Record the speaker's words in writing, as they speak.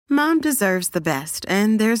Mom deserves the best,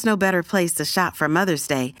 and there's no better place to shop for Mother's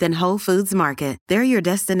Day than Whole Foods Market. They're your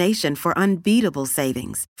destination for unbeatable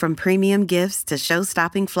savings, from premium gifts to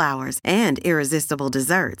show-stopping flowers and irresistible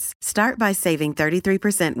desserts. Start by saving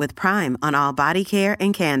 33% with Prime on all body care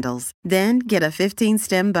and candles. Then get a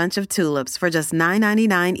 15-stem bunch of tulips for just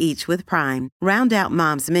 $9.99 each with Prime. Round out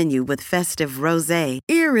Mom's menu with festive rosé,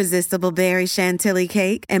 irresistible berry chantilly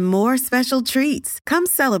cake, and more special treats. Come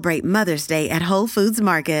celebrate Mother's Day at Whole Foods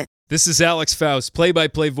Market. This is Alex Faust,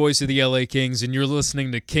 play-by-play voice of the LA Kings, and you're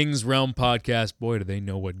listening to Kings Realm Podcast. Boy, do they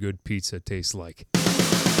know what good pizza tastes like.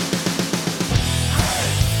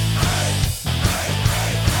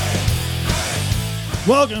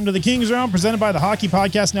 Welcome to the Kings Realm, presented by the Hockey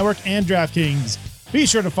Podcast Network and DraftKings. Be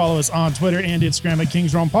sure to follow us on Twitter and Instagram at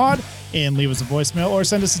Kings Realm Pod, and leave us a voicemail or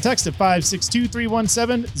send us a text at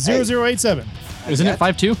 562-317-0087. Isn't it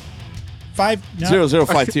 5-2?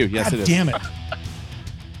 0052. Yes, God it is. Damn it!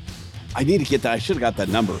 I need to get that. I should have got that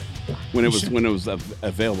number when it was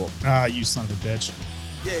available. You son of a bitch.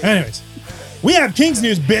 Anyways, we have Kings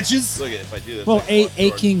news, bitches. Look at it, if I do this. Well,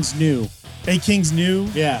 eight Kings new. A Kings new,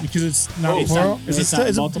 Yeah. because it's not Oh, plural. it's not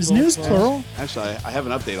Is multiple news plural? plural? Actually, I have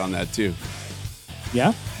an update on that too.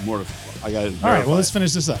 Yeah. I got it. All right, well, let's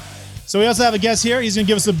finish this up. So we also have a guest here. He's going to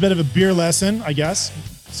give us a bit of a beer lesson, I guess.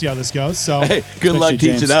 See how this goes. So, Hey, good luck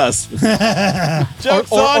James. teaching us.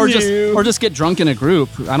 Joke's on you. Or just get drunk in a group.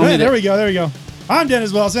 I don't hey, need there it. we go. There we go. I'm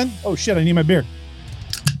Dennis Wilson. Oh shit, I need my beer.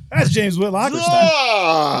 That's James Whitlock.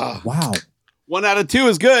 Ah! Wow. 1 out of 2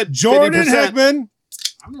 is good. Jordan 50%. Heckman.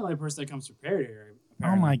 I'm the only person that comes prepared here.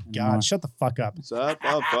 Oh my God! Shut the fuck up. Shut the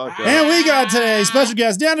fuck up. And we got today special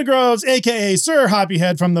guest Dana Groves, aka Sir Hoppy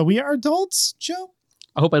Head from the We Are Adults show.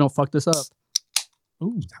 I hope I don't fuck this up.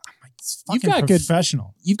 Ooh, You've fucking got good-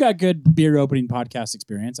 professional. You've got good beer opening podcast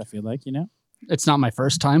experience, I feel like, It's not my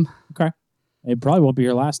first time. Okay. It probably won't be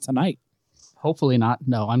your last tonight. Hopefully not.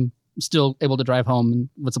 No, I'm still able to drive home. And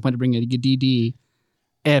what's the point of bringing a DD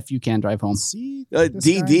if you can drive home? See,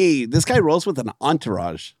 DD. This guy rolls with an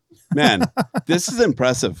entourage. Man, this is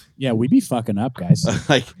impressive. Yeah, we be fucking up, guys.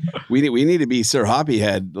 Like we need to be Sir Hoppy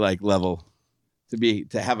Head like level to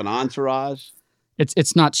have an entourage.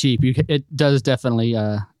 It's not cheap. It does definitely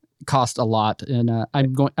cost a lot. And I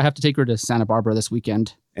have to take her to Santa Barbara this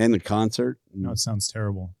weekend. And the concert. No, it sounds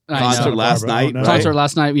terrible. I Concert know. last Barbara. night. Oh, no. Concert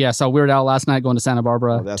last night. Yeah, saw Weird Al last night, going to Santa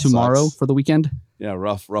Barbara Oh, that tomorrow sucks. for the weekend. Yeah,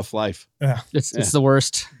 rough life. It's the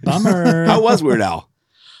worst. Bummer. How was Weird Al?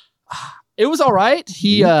 It was all right.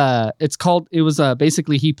 He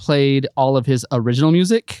basically he played all of his original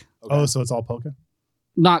music. Oh, so it's all polka?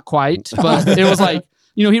 Not quite, but it was like,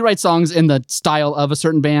 he writes songs in the style of a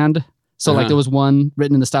certain band. So like there was one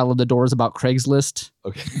written in the style of the Doors about Craigslist.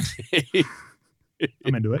 Okay.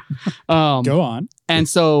 I'm into it. Go on. And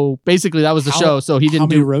so basically that was the show. So he How didn't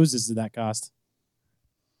many do roses did that cost?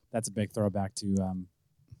 That's a big throwback to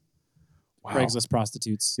Craigslist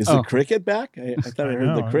prostitutes. Is the cricket back? I thought I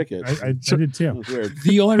heard the cricket. I did too. That was weird.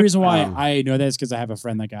 The only reason why I know that is because I have a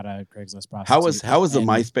friend that got a Craigslist prostitute. How was the and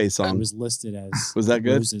MySpace It song? was listed as Was that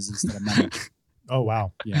good? roses instead of money. Oh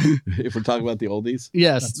wow. Yeah. If we're talking about the oldies,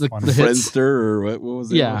 yes, That's the funny. hits. Friendster or what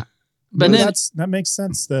was it? Yeah. But But then that makes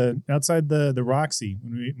sense. Outside the Roxy,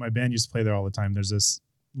 when my band used to play there all the time. There's this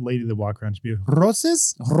lady that walked around. She'd be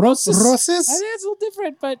Roses? Roses. I think it's a little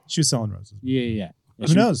different, but She was selling roses. yeah.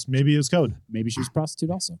 Who knows? Maybe it was code. Maybe she was a prostitute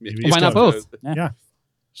also. Maybe Why it's not called- both? Yeah.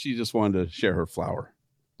 She just wanted to share her flower.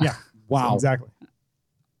 Yeah. Wow. Exactly.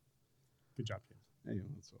 Good job, James. Hey,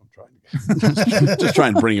 that's what I'm trying to just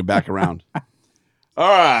trying to bring it back around. All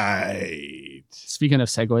right. speaking of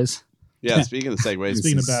segues, Yeah, speaking of segues.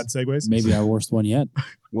 Speaking of bad segues. Maybe our worst one yet.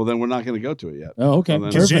 Well, then we're not going to go to it yet. Oh, okay. Well,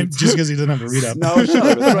 then- Just Perfect. because he doesn't have to read up. No, shut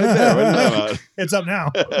up. It's right there. What are you talking about? It's up now.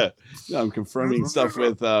 No, I'm confirming stuff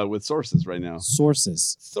with sources right now.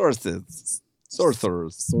 Sources. Sources.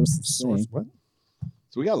 Sources. say. What?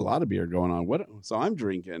 So we got a lot of beer going on. So I'm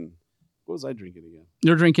drinking. What was I drinking again?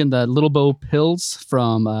 you're drinking the Little Bow Pills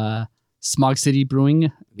from Smog City Brewing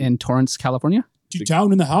in Torrance, California.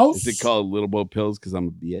 Two-town in the house. Is it called Little Bow Pills because I'm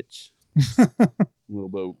a bitch? Little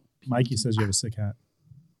Bow. Mikey says you have a sick hat.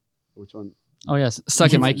 Which one? Oh yes,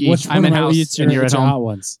 suck it, Mikey. Which I'm one in are house it's and you're at it's your home. hot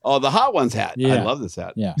ones. Oh, the Hot Ones hat. I Yeah. love this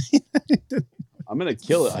hat. Yeah. I'm going to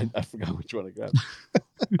kill it. I forgot which one I grabbed.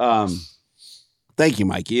 Thank you,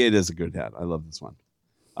 Mikey. It is a good hat. I love this one.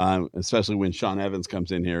 Especially when Sean Evans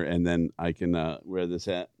comes in here and then I can wear this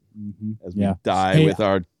hat as we Yeah. die Hey, with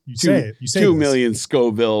our You say it. You say 2 this. million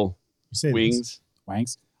Scoville You say this. wings.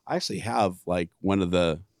 Wanks. I actually have like one of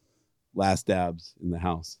the last dabs in the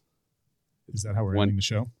house. Is that how we're One- ending the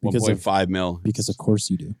show? Because of- 1.5 mil. Because of course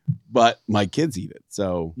you do. But my kids eat it.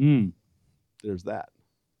 So there's that.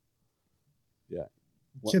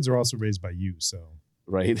 Kids are also raised by you, so.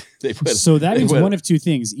 Right? So that means one of two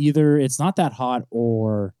things. Either it's not that hot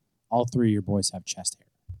or all three of your boys have chest hair.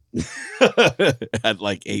 At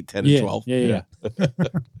like 8, 10, and 12. Yeah.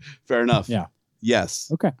 Fair enough. Yeah. Yes.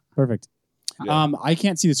 Okay, perfect. Yeah. I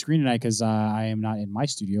can't see the screen tonight because I am not in my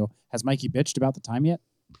studio. Has Mikey bitched about the time yet?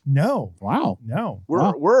 No. Wow. No.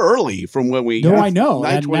 We're early from when we. No, I know.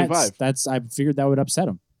 9:25. That's I figured that would upset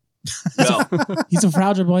him. Well, He's a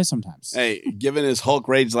fragile boy sometimes. hey, given his Hulk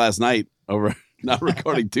rage last night over not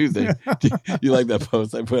recording Tuesday, you like that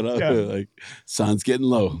post I put up? Yeah. Like, sun's getting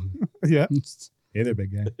low. Yeah. Hey there,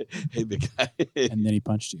 big guy. Hey, big guy. And then he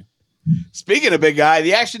punched you. Speaking of big guy,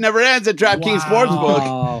 the action never ends at DraftKings Sportsbook,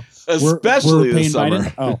 Wow. especially We're this paying summer.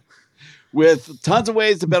 Biden? Oh, With tons of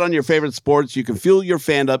ways to bet on your favorite sports, you can fuel your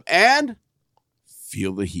fandom and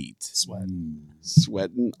feel the heat.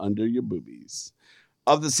 Sweating under your boobies.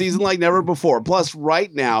 Of the season like never before. Plus,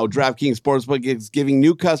 right now, DraftKings Sportsbook is giving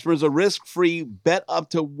new customers a risk-free bet up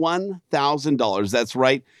to $1,000. That's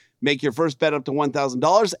right. Make your first bet up to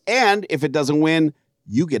 $1,000, and if it doesn't win,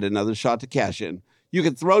 you get another shot to cash in. You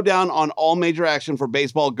can throw down on all major action for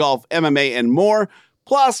baseball, golf, MMA, and more.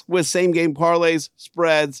 Plus, with same-game parlays,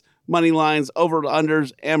 spreads, money lines,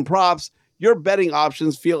 over-unders, and props, your betting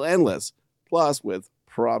options feel endless. Plus, with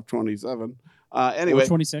Prop 27. Anyway,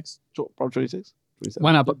 26. Prop 26? 27?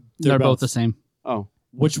 Why not? They're both the same. Oh.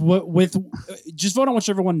 Just vote on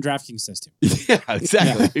whichever one DraftKings says to. Yeah,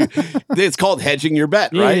 exactly. It's called hedging your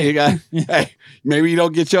bet, right? Yeah. You got, hey, maybe you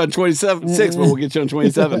don't get you on 27.6, but we'll get you on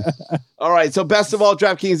 27. All right. So best of all,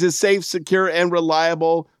 DraftKings is safe, secure, and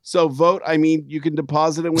reliable. So vote. I mean, you can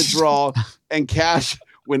deposit and withdraw and cash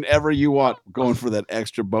whenever you want. Going for that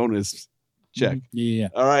extra bonus check. Yeah.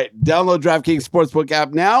 All right. Download DraftKings Sportsbook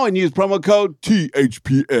app now and use promo code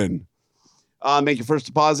THPN. Make your first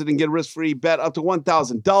deposit and get a risk-free bet up to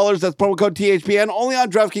 $1,000. That's promo code THPN only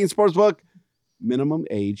on DraftKings Sportsbook. Minimum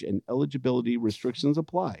age and eligibility restrictions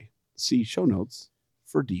apply. See show notes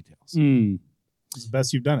for details. It's the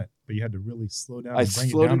best you've done it, but you had to really slow down. I And bring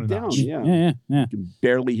slowed it it down. down. A notch. Yeah. Yeah. You can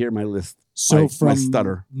barely hear my list. So my from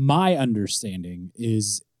stutter. my understanding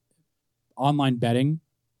is online betting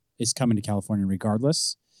is coming to California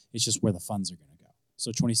regardless. It's just where the funds are going to go.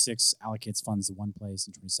 So 26 allocates funds to one place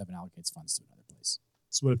and 27 allocates funds to another place.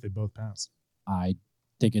 So what if they both pass? I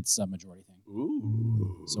think it's a majority thing.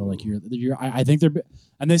 Ooh. So like I think they're,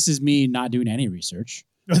 and this is me not doing any research.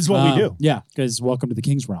 That's what we do. Yeah, because welcome to the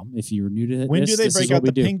King's Realm. If you're new to When this, do they this break is what out we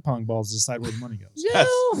the do. ping pong balls to decide where the money goes?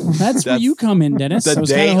 That's where you come in, Dennis. The I was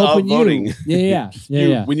day kinda of hoping voting. Yeah.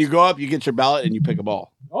 When you go up, you get your ballot and you pick a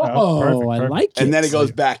ball. Oh, perfect, I perfect. like it. And then it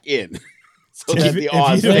goes back in. So If- that the if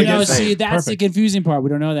odds you are don't No, get the same. see, that's the Perfect. confusing part. We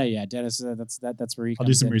don't know that yet, Dennis. That's where he I'll comes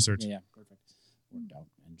do some in. research. Yeah, perfect. Worked out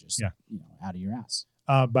and just Yeah. out of your ass.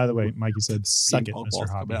 By the way, Mikey said, suck it, Ping-pong Mr. balls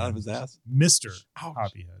coming out of Hoppyhead. his ass. Mr. Ouch.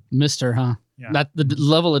 Hoppyhead. Mister, huh? Yeah. That the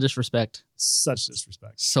level of disrespect. Such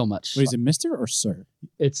disrespect. So much. Wait, is it Mister or Sir?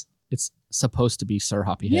 It's supposed to be Sir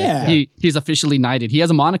Hoppy Head. Yeah. He's officially knighted. He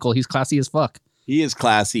has a monocle. He's classy as fuck. He is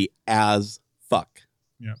classy as fuck.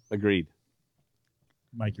 Yeah. Agreed.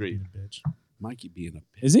 Mikey Agreed. being a bitch. Mikey being a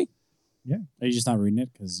bitch. Is he? Yeah. Are you just not reading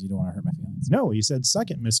it because you don't want to hurt my feelings? No, he said,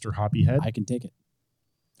 suck it, Mr. Hoppyhead. I can take it.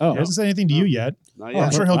 He hasn't said anything to you yet. Not Oh, I'm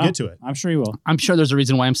yet. sure he'll Wow. get to it. I'm sure he will. I'm sure there's a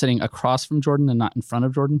reason why I'm sitting across from Jordan and not in front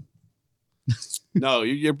of Jordan. No,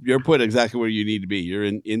 you're put exactly where you need to be. You're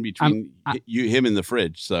in between him and the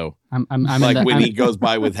fridge. So I'm like in the, when I'm- he goes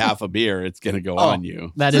by with half a beer, it's gonna go on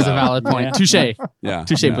you. That is So, a valid point. Yeah. Touche. Yeah.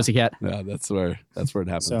 Touche, yeah. pussycat. Yeah, that's where it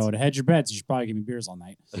happens. So to hedge your bets, you should probably give me beers all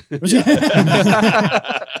night.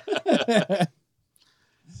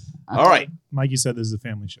 All right. Mikey said this is a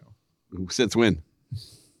family show. Since when?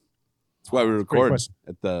 That's why we record question.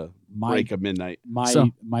 at the My break of midnight.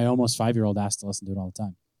 my almost 5-year-old has to listen to it all the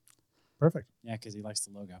time. Perfect. Yeah, because he likes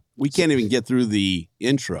the logo. We can't even get through the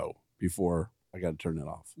intro before I got to turn it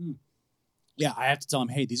off. Yeah, I have to tell him,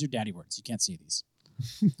 hey, these are daddy words. You can't say these.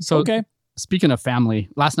 So Okay. speaking of family,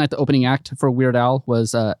 last night the opening act for Weird Al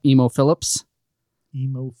was Emo Phillips.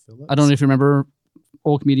 Emo Phillips. I don't know if you remember,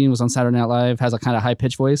 old comedian, was on Saturday Night Live, has a kind of high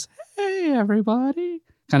pitched voice. Hey everybody,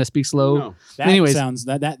 kind of speaks low. No. That Anyways. sounds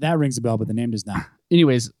that rings a bell, but the name does not.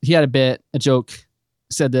 Anyways, he had a joke,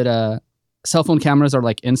 said that cell phone cameras are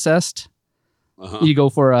like incest. Uh-huh. You go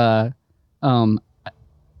for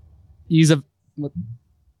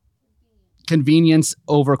convenience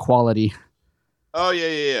over quality. Oh,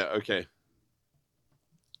 yeah. Okay.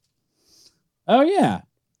 Oh yeah.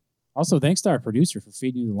 Also, thanks to our producer for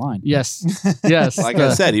feeding you the line. Yes, yes. Like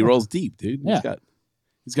I said, he rolls deep, dude. Yeah.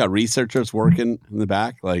 He's got researchers working in the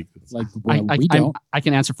back. Like well, we don't. I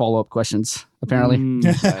can answer follow-up questions, apparently.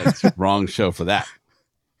 that's wrong show for that.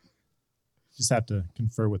 Just have to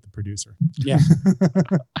confer with the producer. Yeah,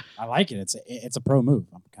 I like it. It's a pro move.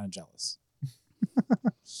 I'm kind of jealous.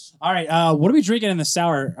 All right, what are we drinking in the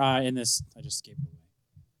sour? In this, I just escaped away.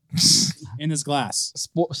 In this glass,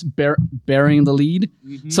 Bearing the lead.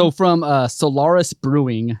 Mm-hmm. So from Solaris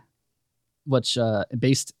Brewing, which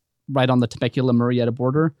based right on the Temecula-Murrieta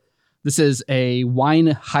border. This is a wine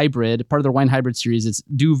hybrid, part of their wine hybrid series. It's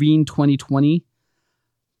Duveen 2020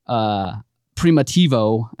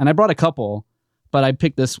 Primitivo. And I brought a couple, but I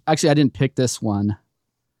picked this. Actually, I didn't pick this one.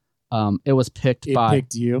 It was picked by...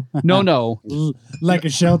 picked you. No. Like a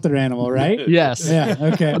shelter animal, right? Yes. Yeah,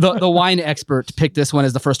 okay. The wine expert picked this one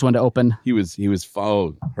as the first one to open. He was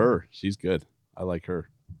her. She's good. I like her.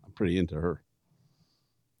 I'm pretty into her.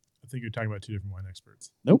 I think you're talking about two different wine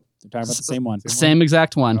experts. Nope. They're talking about the same one. Same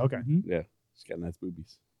exact one. Okay. Mm-hmm. Yeah. She's got nice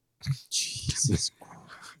boobies. Jesus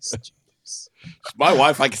Christ. My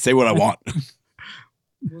wife, I can say what I want.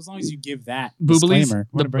 Well, as long as you give that Booblies? disclaimer.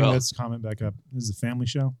 I want to bring this comment back up. This is a family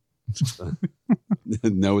show.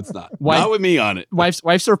 No, it's not. Wife- Not with me on it.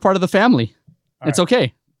 Wives are part of the family. All It's right.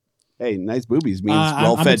 okay. Hey, nice boobies means I'm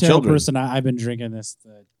a well-fed terrible children. person. I've been drinking this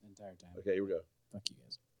the entire time. Okay, here we go. Fuck you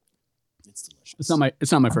guys. It's delicious.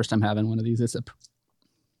 It's not my first time having one of these.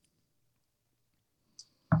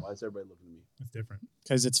 Why is everybody looking at me? It's different.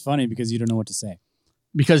 Because it's funny because you don't know what to say.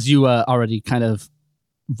 Because you already kind of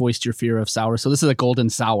voiced your fear of sour. So this is a golden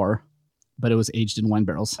sour, but it was aged in wine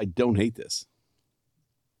barrels. I don't hate this.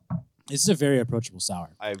 This is a very approachable sour.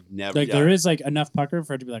 I've never. Like there is like enough pucker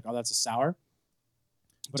for it to be like, oh, that's a sour.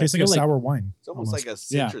 But Tastes I like a feel sour wine. It's almost like a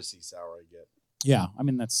Yeah. citrusy sour I get. Yeah, I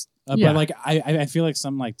mean that's. Yeah. But like I feel like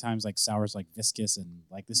some like times like sours like viscous and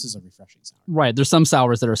like this is a refreshing sour. Right. There's some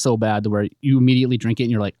sours that are so bad where you immediately drink it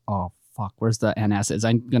and you're like, oh, fuck, where's the antacids?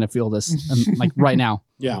 I'm going to feel this like right now.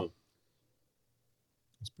 Yeah.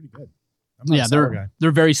 It's pretty good. I'm not Yeah, a sour guy.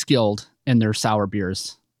 they're very skilled in their sour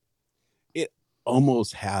beers.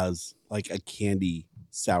 Almost has like a candy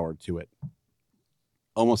sour to it.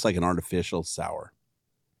 Almost like an artificial sour.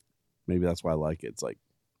 Maybe that's why I like it. It's like,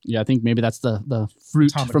 Yeah, I think maybe that's the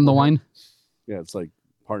fruit Atomic from the Warhead. wine. yeah, it's like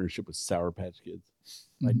partnership with Sour Patch Kids.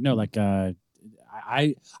 Like no, like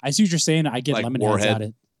I see what you're saying. I get Like lemon Warhead? heads out of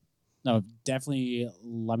it. No, definitely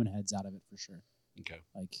lemon heads out of it for sure. Okay.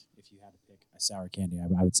 Like if you had to pick a sour candy,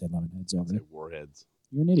 I would say lemon heads over Say it. Warheads.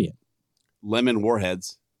 You're an idiot. Lemon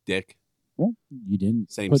Warheads. Dick. Well, you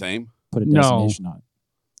didn't Same. put a No. destination on it.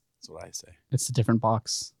 That's what I say. It's a different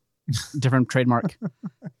box, different trademark. Come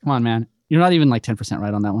on, man. You're not even like 10%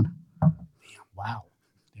 right on that one. Wow.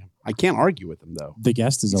 Damn. I can't argue with him though. The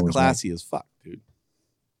guest is He's always classy as fuck, dude.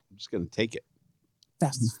 I'm just gonna take it. right.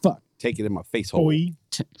 Fast as fuck. Take it in my face hole. Boy.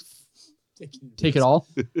 Take it all.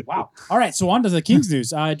 Wow. All right. So on to the Kings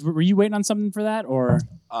news. Were you waiting on something for that or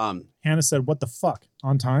Hannah said, "What the fuck?"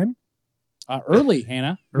 On time. early,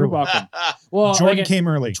 Hannah? You're Early. welcome. Well, Jordan like came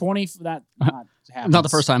early. 20 for that. Happens. Not the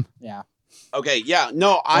first time. Yeah. Okay, yeah.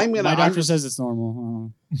 No, I'm gonna My doctor says it's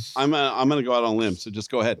normal. I'm gonna go out on a limb, so just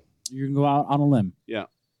go ahead. You can go out on a limb. Yeah.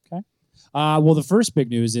 Okay. Well, the first big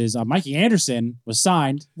news is Mikey Anderson was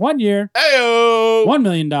signed 1 year, Heyo! $1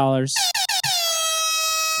 million.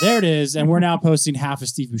 There it is, and we're now posting half of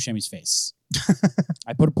Steve Buscemi's face.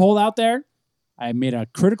 I put a poll out there. I made a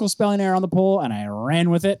critical spelling error on the poll, and I ran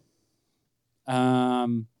with it.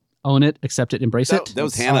 Own it, accept it, embrace it. That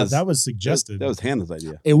was Hannah's. That was suggested. That was Hannah's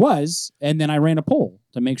idea. It was, and then I ran a poll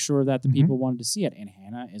to make sure that the Mhm. people wanted to see it, and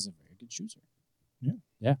Hannah is a very good chooser.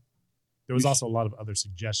 There was also a lot of other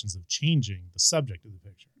suggestions of changing the subject of the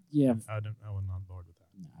picture. Yeah, I wasn't on board with that.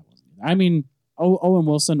 no, I wasn't either. I mean, Owen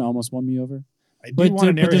Wilson almost won me over. I do But, want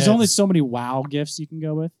an but there's Airheads. only so many wow gifts you can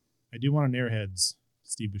go with. I do want an Airheads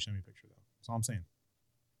Steve Buscemi picture though. That's all I'm saying.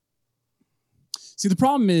 See, the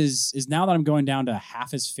problem is now that I'm going down to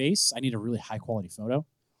half his face, I need a really high quality photo,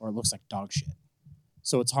 or it looks like dog shit.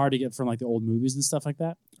 So it's hard to get from like the old movies and stuff like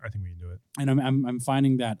that. I think we can do it. And I'm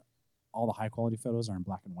finding that all the high quality photos are in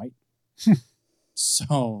black and white. So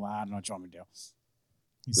I don't know what you want me to do.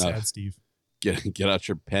 He's No. sad, Steve. Get out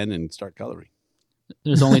your pen and start coloring.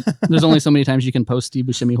 There's only so many times you can post Steve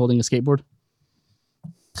Buscemi holding a skateboard.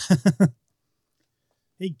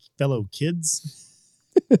 Hey, fellow kids.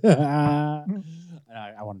 I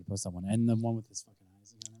wanted to post that one, and the one with his fucking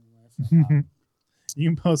eyes again everywhere. You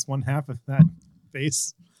can post one half of that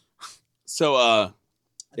face. So I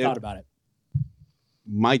thought about it.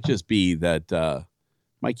 might just be that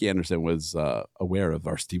Mikey Anderson was aware of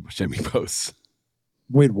our Steve Buscemi posts.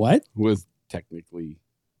 Wait, what? Was technically,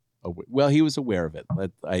 well, he was aware of it.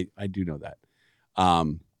 I do know that.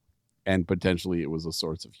 And potentially it was a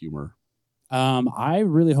source of humor. I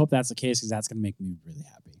really hope that's the case because that's going to make me really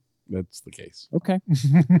happy. That's the case. Okay.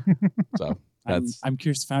 So that's. I'm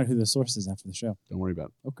curious to find out who the source is after the show. Don't worry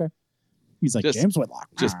about it. Okay. He's like, Just- James Whitlock.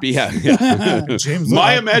 Just be yeah. James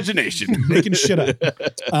My Whitlock. imagination. Making shit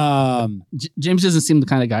up. James doesn't seem the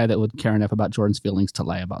kind of guy that would care enough about Jordan's feelings to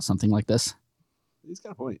lie about something like this. He's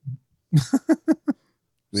got a point. I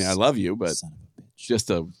mean, I love you, but Son of a bitch. just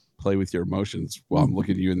to play with your emotions while I'm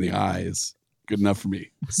looking you in the eye is good enough for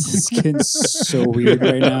me. This is getting so weird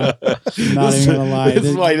right now. I'm not even gonna lie. This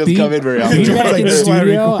is why he doesn't come in very Being often. back in This is why I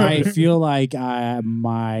studio, record. I feel like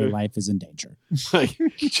my life is in danger. Like,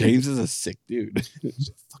 James is a sick dude.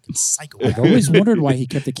 Fucking psycho. I've always wondered why he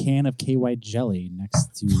kept a can of KY jelly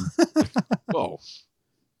next to. Oh,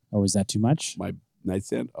 Oh, is that too much? my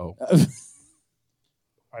nightstand. Oh, All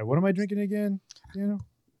right, what am I drinking again?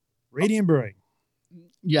 Radiant Brewing.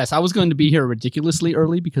 Yes, I was going to be here ridiculously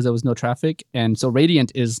early because there was no traffic. And so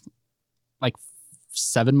Radiant is like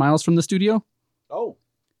 7 miles from the studio. oh,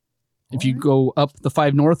 If you go up the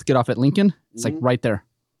 5 North, get off at Lincoln, it's like Mhm. right there.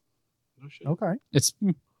 no shit. Okay. It's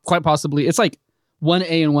quite possibly, it's like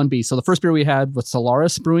 1A and 1B. So the first beer we had was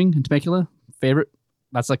Solaris Brewing in Temecula. Favorite.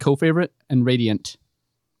 That's like co-favorite. And Radiant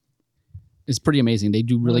is pretty amazing. They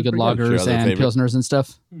do really good pretty good. lagers Sure, and favorite. pilsners and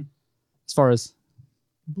stuff. As far as,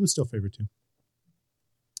 Blue's still favorite too.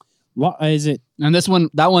 What is it? and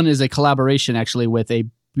that one is a collaboration actually with a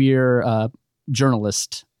beer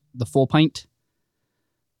journalist, the Full Pint.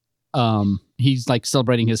 He's like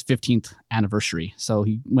celebrating his 15th anniversary. So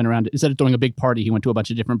he went around, instead of throwing a big party, he went to a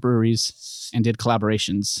bunch of different breweries and did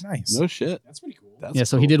collaborations. Nice. No shit. That's pretty cool. That's Yeah,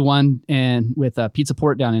 so he cool. did one and with Pizza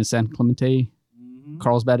Port down in San Clemente,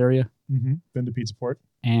 Carlsbad area. Mm-hmm. Been to Pizza Port.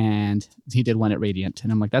 And he did one at Radiant.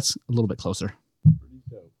 And I'm like, that's a little bit closer.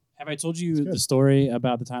 Have I told you That's good. the story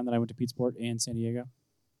about the time that I went to Pete'sport in San Diego?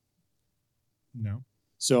 No.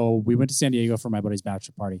 So we went to San Diego for my buddy's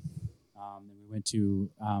bachelor party. And we went to.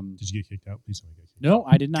 Did you get kicked out? Please don't get kicked No,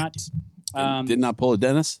 I did not. Did not pull a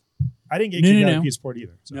Dennis. out. I didn't get No, kicked no, out no. of Pizza Port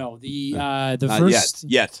either. So. No, the Not first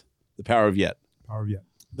yet. The power of yet. Power of yet.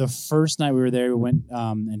 the first night we were there, we went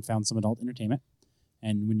and found some adult entertainment.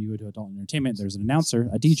 And when you go to adult entertainment, there's an announcer,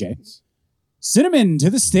 a DJ. Cinnamon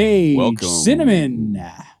to the stage. Welcome. Cinnamon.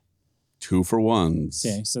 2 for 1s.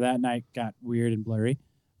 Okay, so that night got weird and blurry.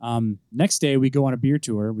 Next day, we go on a beer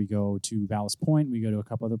tour. We go to Ballast Point. We go to a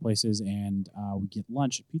couple other places, and we get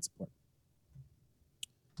lunch at Pizza Port.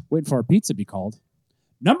 Waiting for our pizza to be called.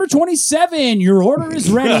 Number 27, your order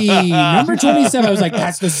is ready. Number 27. I was like,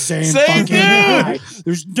 that's the same fucking dude. guy.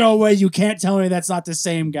 There's no way you can't tell me that's not the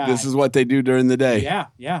same guy. This is what they do during the day.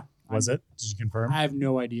 Yeah. Was it? Did you confirm? I have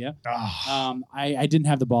no idea. Ah. I didn't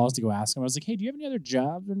have the balls to go ask him. I was like, hey, do you have any other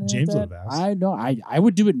jobs? Or anything James like would that? have asked. I know. I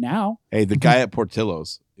would do it now. Hey, the guy at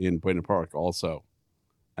Portillo's in Buena Park also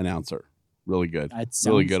announcer. Really good. It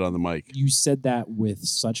Really sounds- good on the mic. You said that with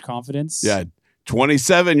such confidence. Yeah.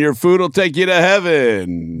 27, your food will take you to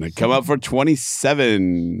heaven. Come up for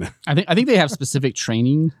 27. I think they have specific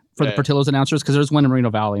training for the Yeah. Portillo's announcers because there's one in Moreno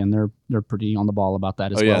Valley and they're pretty on the ball about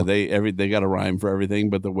that as Oh yeah, well. they got a rhyme for everything,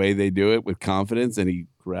 but the way they do it with confidence and he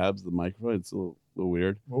grabs the microphone, it's a little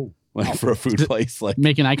weird. Whoa. Like for a food place, like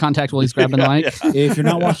Making eye contact while he's grabbing the mic. If you're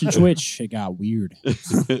not watching Twitch, it got weird.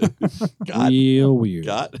 God, Real weird.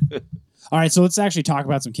 God. All right, so let's actually talk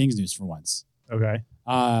about some Kings news for once. Okay.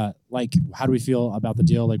 Like, how do we feel about the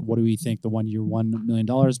deal? Like, what do we think the 1 year, $1 million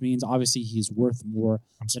means? Obviously, he's worth more I'm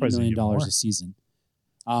than $1 surprised they million give more. a season.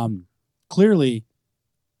 Clearly,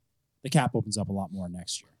 the cap opens up a lot more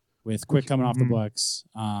next year. With Quick coming off the Mhm. books,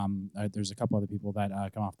 there's a couple other people that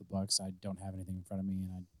come off the books. I don't have anything in front of me,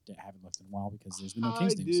 and I haven't looked in a while because there's been no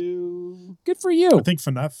Kings news. do. Good for you. I think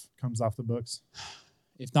FNUF comes off the books.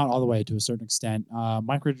 If not all the way to a certain extent.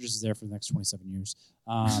 Mike Richards is there for the next 27 years.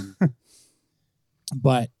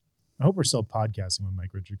 But I hope we're still podcasting when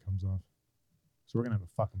Mike Richard comes off. So we're gonna have a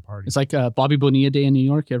fucking party. It's like Bobby Bonilla Day in New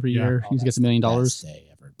York every Yeah. year. oh, He that's gets $1 the million. best day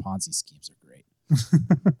ever. Ponzi schemes are great.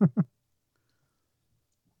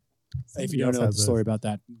 If you don't know the story about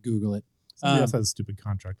that, Google it. Somebody else has a stupid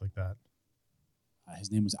contract like that.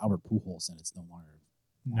 His name was Albert Pujols, and it's no longer.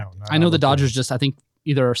 No, not I know the Albert Dodgers Pujols. just, I think,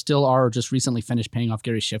 either still are or just recently finished paying off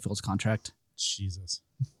Gary Sheffield's contract. Jesus.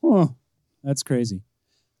 Oh, that's crazy.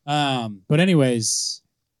 But anyways,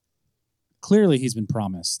 clearly he's been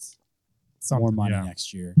promised more Something, money yeah.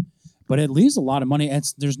 next year, but it leaves a lot of money. And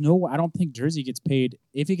there's no, I don't think Jersey gets paid.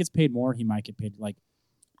 If he gets paid more, he might get paid like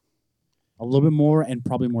a little bit more and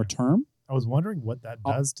probably more term I was wondering what that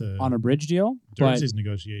does to on a bridge deal. But Jersey's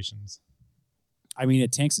negotiations. I mean,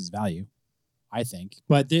 it tanks his value, I think.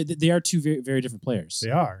 But they are two very, very different players. They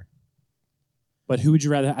are. But who would you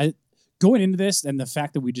rather? Going into this, and the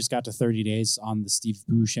fact that we just got to 30 days on the Steve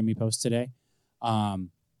Buscemi post today, I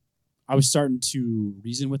was starting to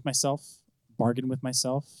reason with myself, bargain with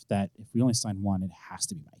myself that if we only sign one, it has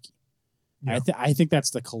to be Mikey. Yeah. I think that's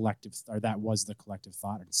the collective, or that was the collective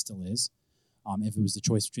thought, and it still is. If it was the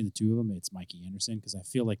choice between the two of them, it's Mikey Anderson because I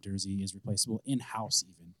feel like Jersey is replaceable in house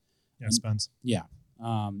even. Yeah, Spence. Yeah,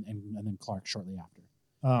 and then Clark shortly after.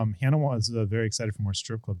 Hannah was very excited for more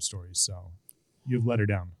strip club stories, so you've let her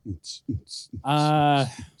down.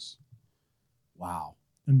 Wow.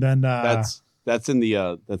 And then That's in the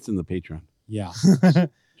Patreon. Yeah.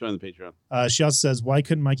 Join the Patreon. She also says, why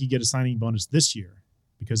couldn't Mikey get a signing bonus this year?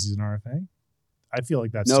 Because he's an RFA? I feel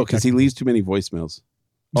like that's No, too because he technical. leaves too many voicemails.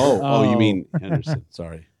 Oh, you mean Henderson?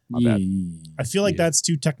 Sorry, my bad. I feel like that's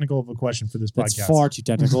too technical of a question for this That's podcast. far too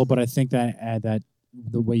technical, but I think that that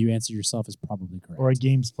the way you answer yourself is probably correct. Or a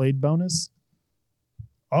games played bonus.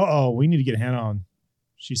 We need to get Hannah on.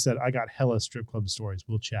 She said, I got hella strip club stories.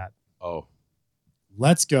 We'll chat. Oh,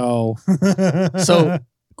 Let's go. So,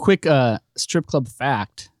 quick strip club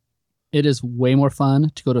fact. It is way more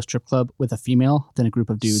fun to go to a strip club with a female than a group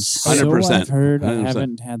of dudes. 100%. So I've heard. I 100%.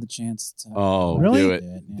 haven't had the chance to. Oh, Really? do it.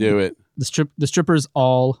 Yeah. Do it. The strippers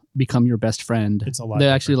all become your best friend. It's a lot They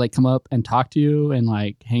different. actually like come up and talk to you and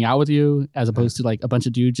like hang out with you, as opposed to like a bunch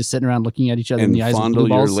of dudes just sitting around looking at each other in And the eyes with fondle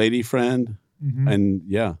blue your balls. lady friend. Mhm. And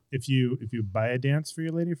yeah, If you buy a dance for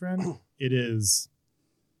your lady friend, it is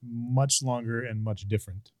much longer and much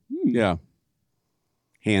different. yeah.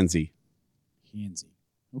 Handsy. Handsy.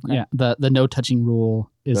 Okay. Yeah, the no touching rule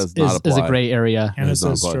Does is not a apply. gray area. Hannah does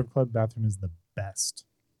not says apply. strip club bathroom is the best.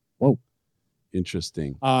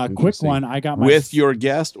 Interesting. Quick Interesting. one. I got my With your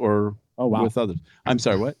guest or Oh wow. with others? I'm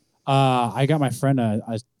sorry, what? I got my friend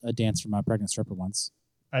a dance from a pregnant stripper once.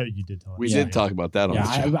 You did tell us. We Yeah. did talk about that on Yeah,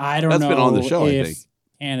 the show. I don't That's know. been on the show, I if think.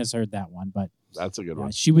 Hannah's heard that one, but That's a good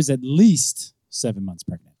one. she was at least 7 months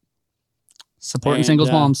pregnant. Supporting And, singles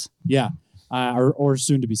moms. Yeah, or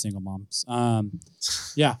soon to be single moms.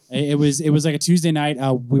 Yeah, it was like a Tuesday night.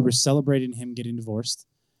 We were celebrating him getting divorced,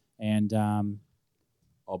 and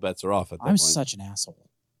All bets are off at that I'm point. such an asshole.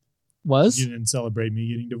 Was You didn't celebrate me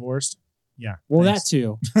getting divorced? Yeah. Well, thanks. that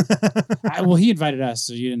too. Well, he invited us,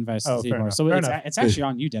 so you didn't invite us to Oh, the fair table. enough. So Fair it's, enough. it's actually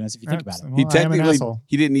on you, Dennis, if you think about it. Well, He I am an technically asshole.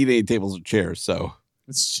 he didn't need any tables or chairs, so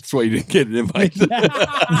It's that's why you didn't get an invite.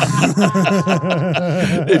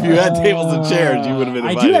 If you had tables and chairs, you would have been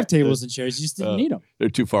invited. I do have tables and chairs. You just didn't need them. They're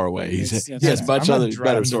too far away. It's- He it's- has much I'm gonna other drive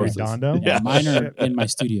better to sources. Redondo. Yeah, Yeah. mine are in my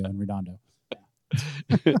studio in Redondo.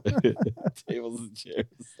 Tables and chairs.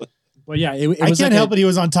 But yeah, it I was can't like help it. He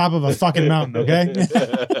was on top of a fucking mountain, okay?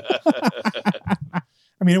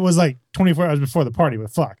 I mean, it was like 24 hours before the party,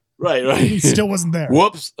 but fuck. Right, He right. still wasn't there.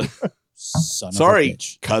 Whoops. Son of a Sorry,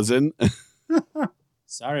 bitch. cousin.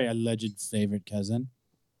 Sorry, alleged favorite cousin.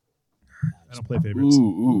 I don't play favorites.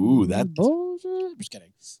 Ooh, that. Bullshit. Just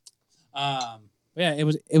kidding. Yeah, it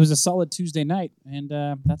was a solid Tuesday night, and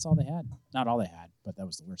that's all they had. Not all they had, but that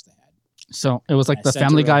was the worst they had. so it was like I the sent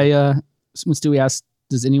Family her Guy. When Stewie asked,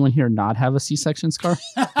 "Does anyone here not have a C-section scar?"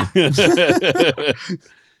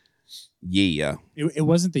 Yeah. It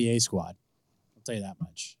wasn't the A squad. I'll tell you that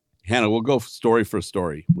much. Hannah, we'll go story for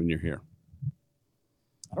story when you're here.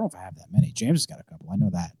 I don't know if I have that many. James has got a couple. I know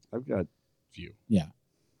that. I've got a few. Yeah.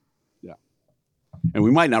 Yeah. And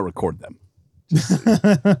we might not record them.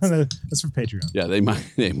 That's for Patreon. Yeah, they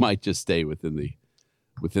might just stay within the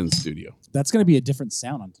studio. That's going to be a different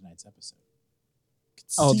sound on tonight's episode.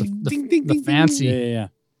 Oh, the fancy. Yeah.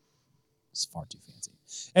 It's far too fancy.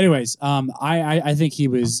 Anyways, I think he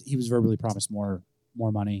was verbally promised more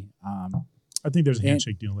money. I think there's a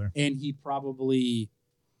handshake deal there. And he probably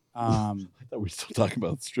I thought we were still talking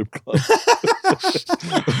about the strip club.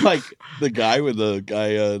 Like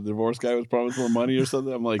the divorce guy was promised more money or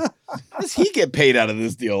something. I'm like, how does he get paid out of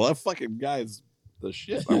this deal? That fucking guy's the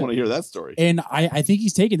shit. I want to hear that story. And I think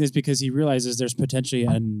he's taking this because he realizes there's potentially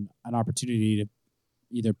an opportunity to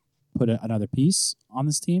either put another piece on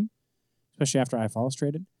this team, especially after iFall's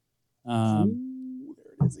traded. There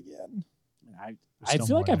it is again. I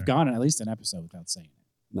feel like I've gone at least an episode without saying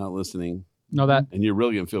it. Not listening. No, that And you're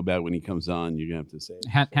really going to feel bad when he comes on. You're going to have to say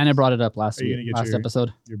it. Hannah brought it up last Are you week, gonna get last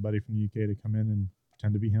episode. your buddy from the UK to come in and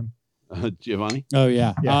pretend to be him? Giovanni? Oh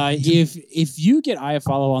yeah. Yeah. If you get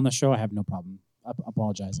iFollow on the show, I have no problem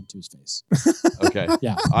apologizing to his face. Okay.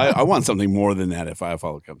 Yeah. I want something more than that if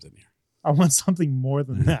iFollow comes in here. I want something more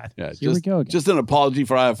than that. Yeah, Here we go again. Just an apology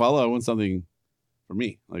for iFollow. I want something for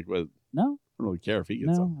me. Like, what? No, I don't really care if he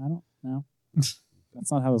gets something. I don't. No,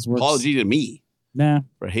 that's not how this works. Apology to me. Nah,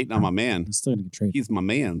 for hating on my man. he's still gonna get traded. He's my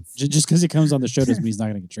man. Just because he comes on the show doesn't mean he's not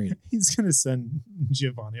gonna get traded. He's gonna send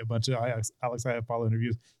Giovanni a bunch of Alex Iafallo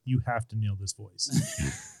interviews. You have to nail this voice.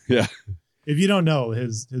 Yeah. If you don't know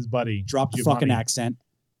his buddy, Drop the Giovanni, fucking accent.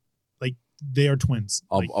 Like they are twins.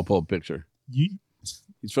 I'll pull a picture. You,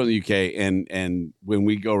 He's from the UK, and when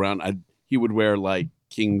we go around, he would wear like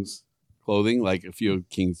King's clothing, like a few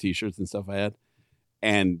King's t-shirts and stuff I had,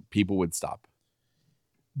 and people would stop.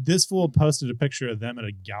 this fool posted a picture of them at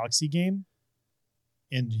a Galaxy game,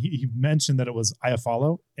 and he mentioned that it was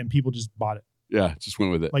Iafallo, and people just bought it. Yeah, just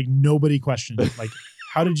went with it. Like nobody questioned it. Like,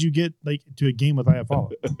 how did you get like to a game with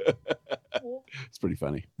Iafallo? It's pretty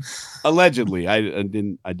funny. Allegedly, I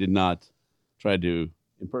did not try to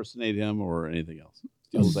impersonate him or anything else.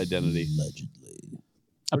 Steal his identity. Allegedly.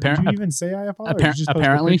 Or did you even say Iafallo? Or did you just post a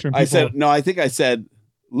apparently. picture and I people- said no. I think I said,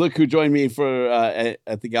 "Look who joined me for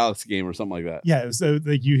at the Galaxy game" or something like that. Yeah, so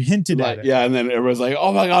like you hinted Like, at it. yeah, and then everyone's like,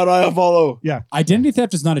 "Oh my god, Iafallo!" Identity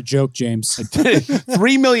theft is not a joke, James.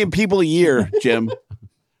 3 million people a year, Jim.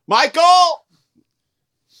 Michael.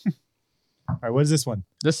 All right, what is this one?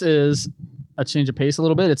 This is a change of pace a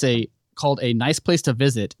little bit. It's called A Nice Place to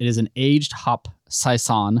Visit. It is an aged hop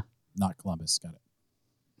saison. Not Columbus. Got it.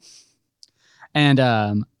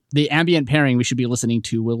 And the ambient pairing we should be listening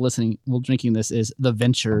to, while drinking this, is The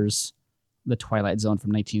Ventures, The Twilight Zone from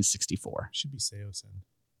 1964. Should be Seosin.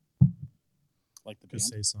 Like the Because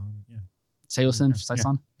band. Seosin. Yeah. Seosin, Yeah.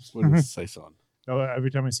 saison. What is saison? Oh,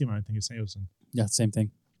 every time I see him, I think it's Seosin. Yeah, same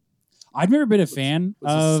thing. I've never been a fan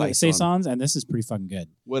what's a of saison? saisons, and this is pretty fucking good.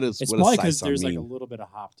 What is? It's what probably does because saison there's like a mean? little bit of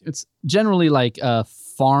hop to it. It's generally like a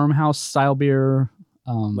farmhouse style beer,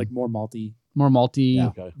 Like more malty. more malty. Yeah.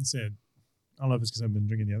 Okay. It's it. I don't know if it's because I've been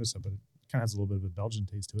drinking the other stuff, but it kind of has a little bit of a Belgian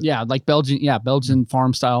taste to it. Yeah, like Belgian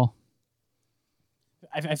farm style.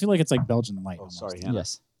 I feel like it's like Belgian light. Oh, almost. sorry, Hannah.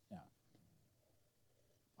 Yes.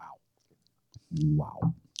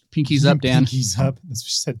 Wow. Pinkies up, Dan. Pinkies up. That's what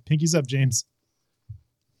she said. Pinkies up, James.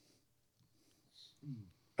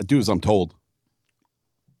 I do as I'm told.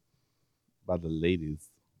 By the ladies.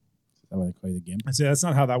 Is that why they call you the gimp? I say that's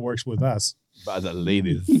not how that works with us. By the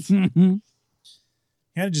ladies. Hannah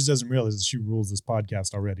just doesn't realize that she rules this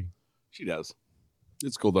podcast already. She does.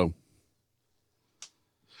 It's cool though.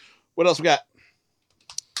 What else we got?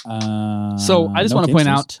 So I just want to point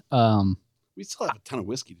out, We still have a ton of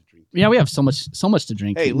whiskey to drink. yeah, we have so much to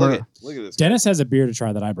drink. Hey, We're- look at this. Dennis has a beer to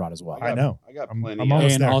try that I brought as well. I know. I got I'm plenty.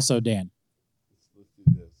 almost And there. also Dan. Let's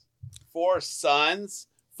do this.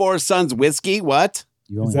 Four Sons whiskey. What?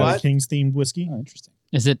 You Is only that have a King's themed whiskey? Oh, interesting.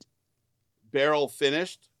 Is it Barrel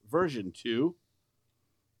finished. Version 2.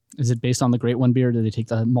 based on the Great One beer? Did they take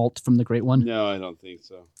the malt from the Great One? No, I don't think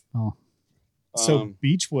so. Oh. So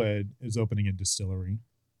Beechwood is opening a distillery.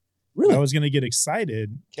 Really? I was going to get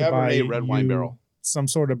excited to buy Cabernet red wine you barrel. some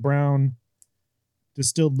sort of brown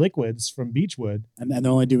distilled liquids from Beechwood. And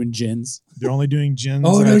they're only doing gins. They're only doing gins.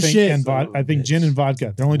 Oh, and no I think, shit. And I think gin and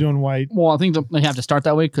vodka. They're only doing white. Well, I think they have to start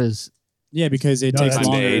that way because Yeah, because it No, takes that's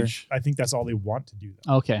Time to longer. age. I think that's all they want to do.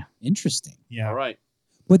 Though. okay. Interesting. Yeah, All right.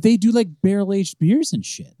 But they do like barrel aged beers and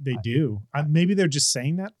shit. they do. Maybe they're just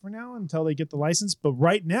saying that for now until they get the license. But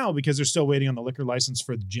right now, because they're still waiting on the liquor license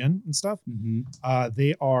for the gin and stuff, Mm-hmm.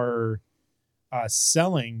 they are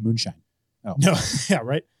selling. Moonshine. Oh, No, yeah,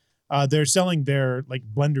 right. They're selling their like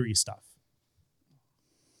blendery stuff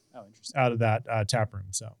Oh, interesting. out of that tap room.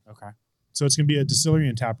 So Okay. it's gonna be a distillery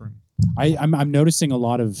and tap room. I'm noticing a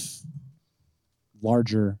lot of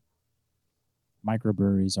larger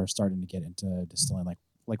microbreweries are starting to get into distilling, like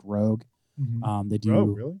Rogue. They do. Oh,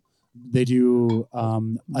 really? They do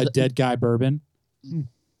a dead guy bourbon. Hmm.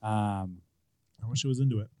 Um, I wish I was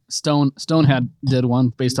into it. Stone did one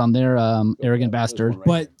based on their Arrogant Bastard.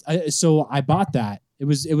 so I bought that. It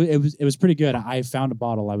was pretty good. I found a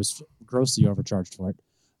bottle. I was grossly overcharged for it.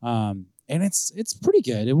 And it's pretty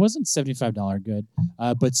good. It wasn't $75 good,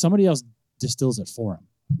 but somebody else distills it for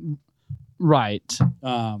him. Right.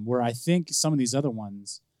 Where I think some of these other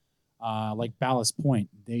ones, like Ballast Point,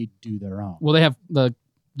 they do their own. Well, they have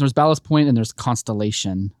there's Ballast Point and there's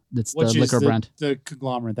Constellation. That's Which the is liquor brand. the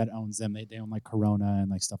conglomerate that owns them. They own like Corona and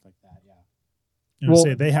like stuff like that. Yeah. You know, Well-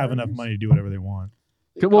 say they have enough money to do whatever they want.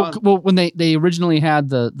 Well, when they originally had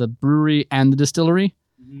the brewery and the distillery,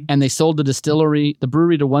 and they sold the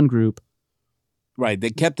brewery to one group. Right. They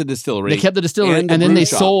kept the distillery. They kept the distillery, and and, the then brew they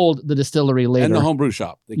shop. sold the distillery later. and the homebrew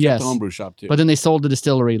shop. They kept Yes. the homebrew shop too. But then they sold the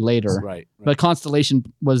distillery later. right. But Constellation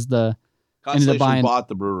was ended up Constellation buying, bought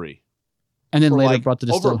the brewery. and then for later like brought the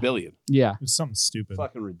over distillery. $1 billion. Yeah. It's something stupid.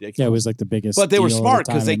 Fucking ridiculous. Yeah, it was like the biggest. But they were deal at the smart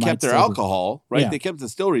because time, they and kept might their still be. alcohol, right? Yeah. They kept the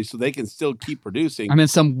distillery so they can still keep producing. And then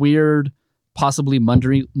some weird, possibly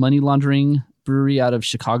money laundering brewery out of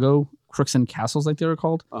Chicago, Crooks and Castles, like they were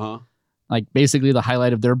called. Uh-huh. Like basically the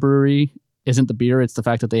highlight of their brewery isn't the beer, it's the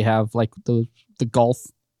fact that they have like the golf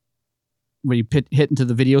where you hit into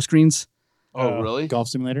the video screens. Oh, really? Golf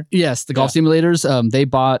simulator? Yes, the golf simulators. They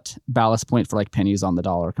bought Ballast Point for like pennies on the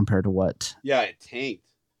dollar compared to what? Yeah, it tanked,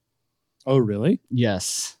 Oh, really?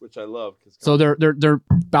 Yes. which I love. So their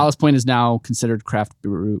Ballast Point is now considered craft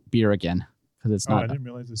beer again because it's Oh, I not. didn't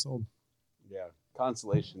realize they sold. Yeah,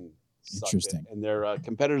 Constellation. sucked Interesting. it, and they're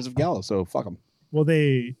competitors of Gallo, so fuck them. Well,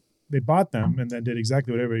 they bought them and then did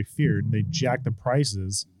exactly what everybody feared. They jacked the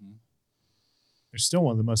prices. They're still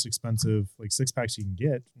one of the most expensive like 6-packs you can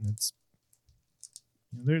get, and it's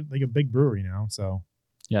they're like a big brewery now. So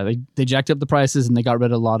Yeah, they jacked up the prices and they got rid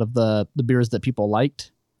of a lot of the beers that people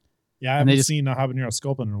liked. yeah, I And they haven't just- seen a habanero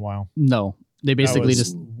sculpin in a while. No, they basically That was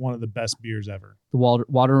just one of the best beers ever. the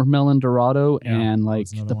watermelon Dorado Yeah, and that like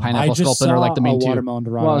was another the one. pineapple sculpin are like the main two. Watermelon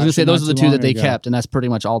Dorado. Well, I was gonna say actually those not are the too two long that they ago. kept, and that's pretty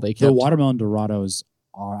much all they kept. The watermelon Dorados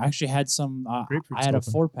are. I actually had some. Grapefruit I had a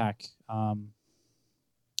sculpin. 4-pack. What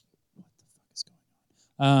the fuck is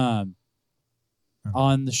going on?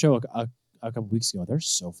 On the show a couple weeks ago. They're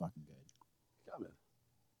so fucking good. Comment.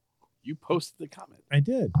 You posted the comment. I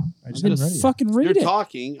did. I just Then didn't read it yet. fucking read You're it.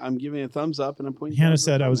 talking. I'm giving a thumbs up, and I'm pointing. Hannah down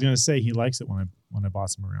said the I was comment. going to say he likes it when I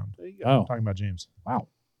boss him around. There you go. Oh, I'm talking about James. wow.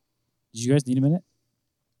 Did you guys need a minute?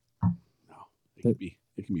 No,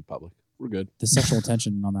 it can be public. We're good. The sexual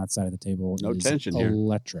tension on that side of the table No is tension here.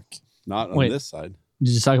 electric. Not on Wait. this side.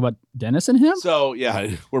 Did you talk about Dennis and him? So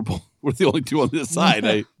yeah, we're the only two on this side.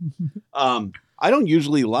 I don't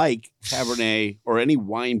usually like Cabernet or any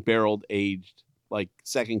wine barreled aged like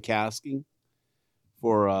second casking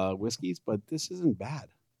for whiskeys, but this isn't bad.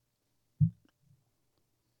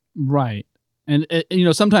 Right. And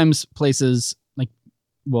sometimes places like,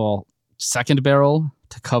 well, second barrel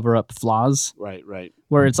to cover up flaws, Right.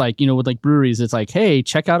 where it's like, with like breweries, it's like, hey,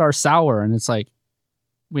 check out our sour. And it's like,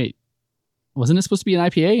 wait, wasn't it supposed to be an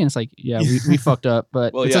IPA? And it's like, yeah, we fucked up,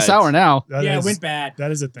 but Well, it's yeah, a sour it's- now. That Yeah, it is- went bad.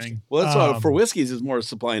 That is a thing. Well, that's why for whiskeys is more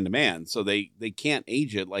supply and demand, so they can't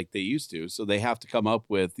age it like they used to. So they have to come up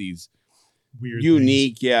with these Weird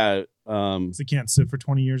unique, things. They can't sit for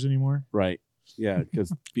 20 years anymore. right, yeah,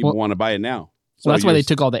 because people Well- want to buy it now. So that's why they yours-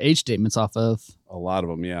 took all the age statements off of. a lot of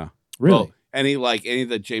them, yeah. Really? Well, any of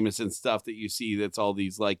the Jameson stuff that you see that's all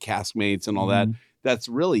these like cask mates and all that, that's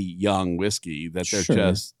really young whiskey that they're Sure.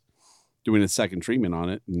 just doing a second treatment on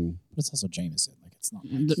it. And But it's also Jameson. Like it's not.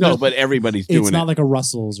 no, but everybody's doing It's not it. like a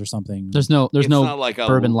Russell's or something. There's no It's not like a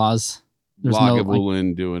bourbon laws. There's no like,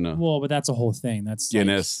 Lagavulin doing a Well, but that's a whole thing. That's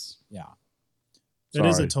Guinness. Like, yeah. That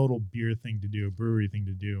is a Sorry. total beer thing to do, a brewery thing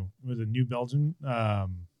to do. Was it New Belgium?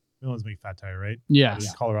 They always make Fat Tire, right? yeah. It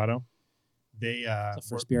was Colorado. They It's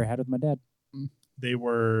the first beer I had with my dad. they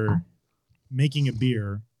were making a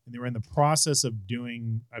beer and they were in the process of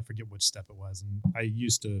doing, I forget which step it was, and I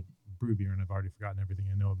used to brew beer and I've already forgotten everything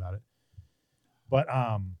I know about it, but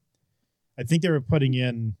I think they were putting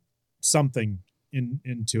in something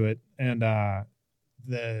into it, and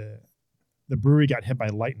the brewery got hit by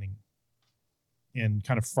lightning and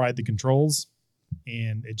kind of fried the controls,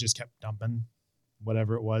 and it just kept dumping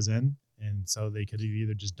whatever it was in, and so they could have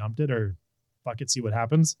either just dumped it or fuck it, see what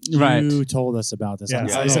happens. Right. You told us about this. Yeah, I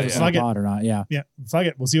so don't they know said, if it's fuck on it. pod or not. Yeah. Yeah, fuck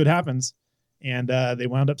it, we'll see what happens. And they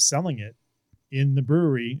wound up selling it in the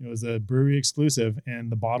brewery. It was a brewery exclusive,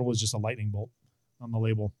 and the bottle was just a lightning bolt on the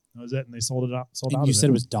label. That was it, and they sold it out. Sold And out. you of said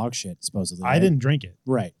it was dog shit, supposedly. I right? didn't drink it,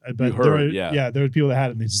 Right. but You there heard, were, yeah. there were people that had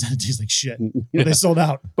it, and they just had it taste like shit. But they sold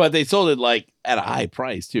out. But they sold it like at a high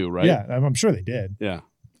price too, right? Yeah, I'm sure they did. Yeah.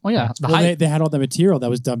 Oh yeah. The Well, hype. they had all the material that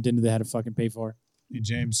was dumped into. They had to fucking pay for. Hey,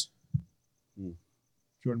 James. Hmm.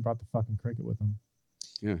 Jordan brought the fucking cricket with him.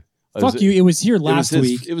 Fuck you! It was here It was last his,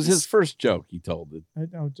 week. It was his first joke. He told it.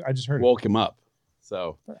 I just heard it. Woke him up.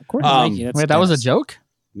 So According to Mikey, that's Wait, that was a Dennis. joke?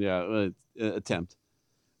 yeah, attempt.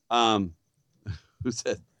 Who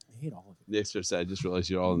said? I hate all of it. Nixter said, I just realized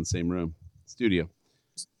you're all in the same room. Studio.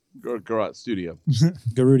 Go out. Studio.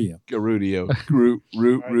 Garudio. Garudio.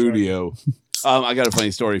 Rudio. I got a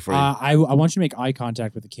funny story for you. I want you to make eye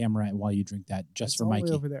contact with the camera while you drink that, just It's for all the way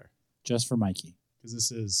Mikey. over there, Just for Mikey. because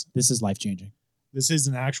This is life changing. this is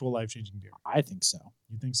an actual life changing beer. I think so.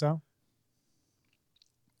 You think so?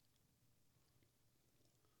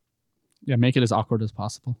 Yeah, make it as awkward as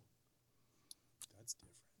possible. That's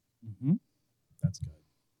different. Mm-hmm. That's good.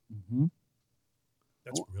 Mm-hmm.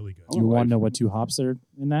 That's really good. Oh, You want life. to know what two hops are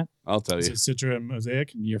in that? I'll tell Is you. it Citra and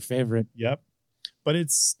Mosaic? Your favorite. Yep. But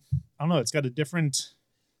it's, I don't know, it's got a different,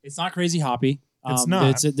 It's not crazy hoppy. It's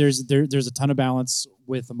not. There's a ton of balance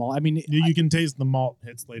with the malt. I mean, you can taste the malt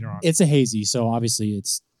hits later on. it's a hazy, so obviously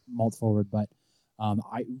it's malt forward, but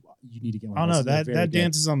You need to get one. I don't of know. those. They're That very good.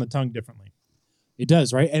 dances on the tongue differently. It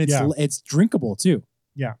does, right? And it's drinkable too.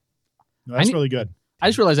 No, that's really good. I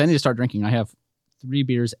just realized I need to start drinking. I have 3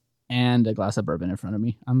 beers and a glass of bourbon in front of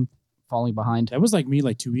me. I'm falling behind. That was like me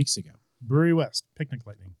like 2 weeks ago. Brewery West, Picnic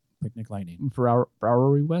Lightning. Picnic Lightning.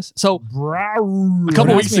 Brewery West. So Brewery. a couple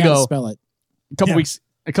Don't weeks ask me how to ago, spell it.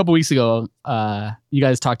 a couple weeks ago, you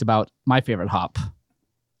guys talked about my favorite hop,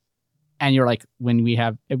 and you're like, we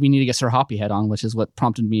need to get Sir Hoppy Head on, which is what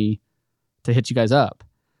prompted me to hit you guys up.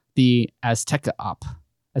 The Azteca hop.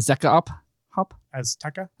 Hop?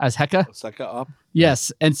 Azteca? Azteca? Suck up.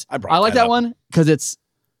 Yes. And I brought I like that that up. one because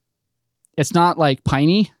it's not like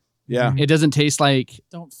piney. Yeah. It doesn't taste like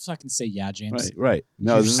Don't fucking say yeah, James. Right.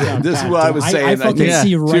 No, this Oh, is God, what I dude. was I saying. fucking think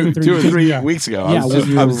see right through 2 or you. 3 Yeah. weeks ago. Yeah, when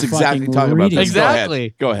you I were was exactly fucking talking about reading. this.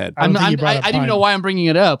 Exactly. Go ahead. I don't think you I brought up didn't even know pine. why I'm bringing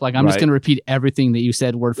it up. Like I'm just Right. going to repeat everything that you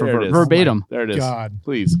said word for There it is. verbatim. There it is. God.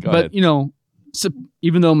 Please go But ahead. So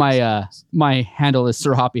even though my handle is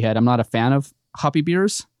Sir Hoppy Head, I'm not a fan of hoppy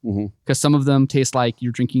beers Mhm. because some of them taste like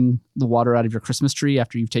you're drinking the water out of your Christmas tree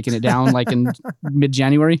after you've taken it down, like in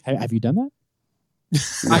mid-January. Have you done that?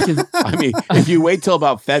 I can, I mean, if you wait till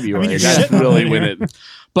about February, you're that's shitting on really it when here. it.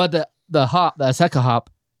 but the Azteca hop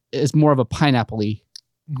is more of a pineapple-y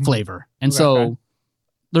Mhm. flavor, and Okay. so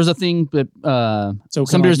there's a thing that So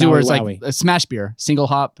some kinda beers do where it's Maui like Wowie. a smash beer, single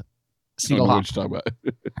hop, I don't single know hop. what you're talking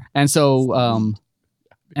about. And so,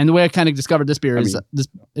 and the way I kind of discovered this beer is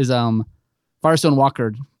Firestone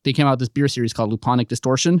Walker. They came out with this beer series called Luponic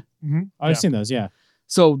Distortion. Mhm. I've Yeah. seen those. Yeah.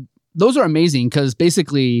 So those are amazing because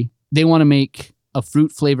basically they want to make a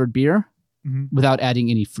fruit flavored beer Mhm. without adding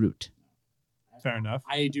any fruit. Fair enough.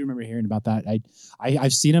 I do remember hearing about that.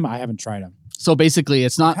 I've seen them. I haven't tried them. So basically,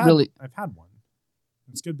 it's not really I've had one.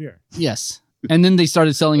 It's good beer. yes. And then they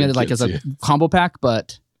started selling I it like can't as a combo pack,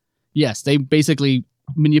 but yes, they basically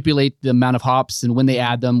manipulate the amount of hops and when they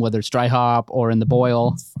add them, whether it's dry hop or in the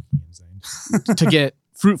boil, It's fucking insane. to get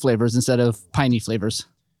fruit flavors instead of piney flavors.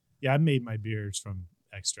 Yeah, I made my beers from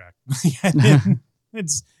extract.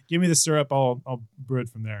 It's give me the syrup. I'll brew it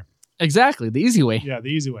from there. Exactly, the easy way. Yeah, the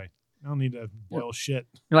easy way. I don't need to boil shit.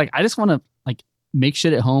 You're like, I just want to like make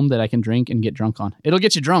shit at home that I can drink and get drunk on. It'll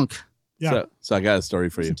get you drunk. Yeah, So I got a story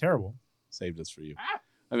for you. it's terrible. Saved this for you.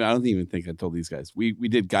 I mean, I don't even think I told these guys. We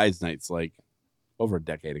did guys' nights like over a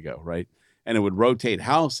decade ago, right? And it would rotate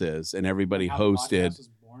houses, and everybody hosted.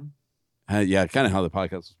 Yeah, kind of how the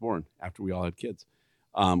podcast was born after we all had kids.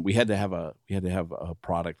 We had to have a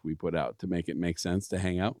product we put out to make it make sense to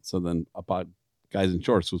hang out. So then Guys in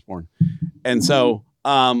Shorts was born, and so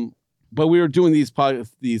but we were doing these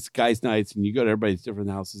guys nights, and you go to everybody's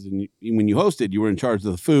different houses, and when you hosted, you were in charge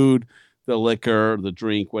of the food, the liquor, the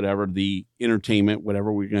drink, whatever, the entertainment,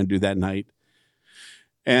 whatever we were going to do that night.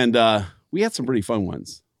 And we had some pretty fun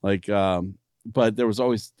ones, like. But there was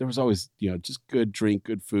always just good drink,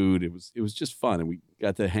 good food. It was just fun, and we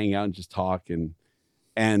got to hang out and just talk. And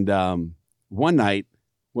one night,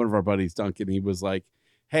 one of our buddies, Duncan, he was like,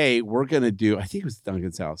 "Hey, we're gonna do." I think it was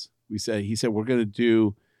Duncan's house. He said we're gonna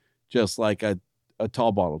do just like a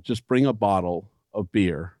tall bottle. Just bring a bottle of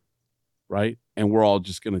beer, right? And we're all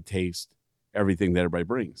just gonna taste everything that everybody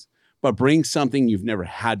brings. But bring something you've never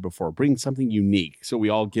had before. Bring something unique, so we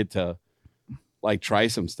all get to like try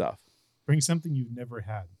some stuff. Bring something you've never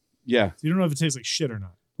had. Yeah. So you don't know if it tastes like shit or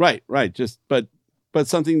not. Right. Just but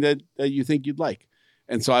something that you think you'd like.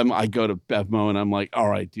 And so I go to Bevmo and I'm like, all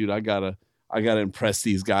right, dude, I gotta impress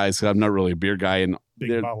these guys because I'm not really a beer guy, and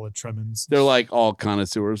Big bottle of Tremens. they're like all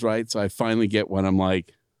connoisseurs, right? So I finally get one. I'm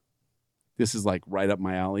like, this is like right up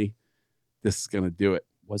my alley. This is gonna do it.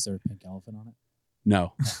 Was there a pink elephant on it?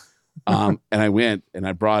 No. And I went and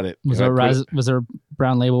I brought it. Was And there a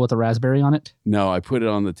brown label with a raspberry on it? No, I put it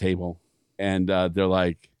on the table, and they're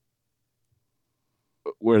like,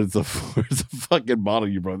 "Where's the fucking bottle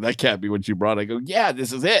you brought? That can't be what you brought." I go, "Yeah,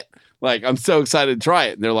 this is it." Like, I'm so excited to try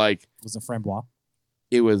it. And they're like, Was it Frambois?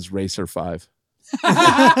 "It was Racer 5."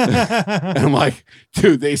 And I'm like,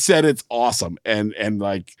 "Dude, they said it's awesome, and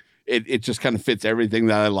like it just kind of fits everything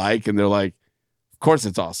that I like." And they're like, "Of course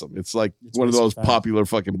it's awesome. It's like It's one of Racer those 5. popular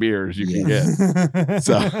fucking beers you can get."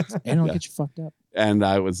 So, And it'll Yeah. get you fucked up. and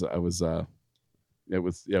it was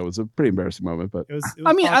a pretty embarrassing moment, but It was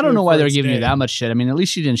I mean, I don't popular know why for they're its giving you day. that much shit. I mean, at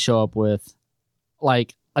least you didn't show up with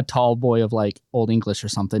like a tall boy of like Old English or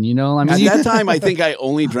something, you know? I mean, at that time, I think I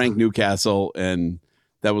only drank Newcastle, and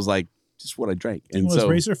that was like just what I drank. And Well, so,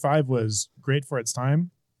 Racer 5 was great for its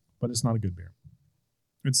time, but it's not a good beer.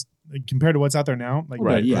 It's like, compared to what's out there now, like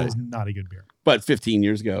Right, it right. is not a good beer. but 15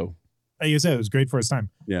 years ago, Like you said, it was great for its time.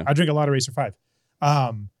 Yeah. I drink a lot of Racer 5.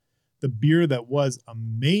 The beer that was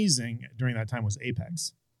amazing during that time was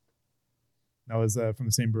Apex. That was from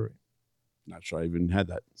the same brewery. Not sure I even had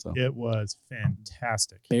that. So It was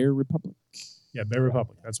fantastic. Bear Republic. Yeah, Bear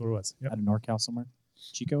Republic. That's what it was. Yep. Out of NorCal somewhere.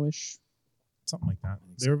 Chico-ish. Something like that.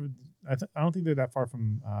 I don't think they're that far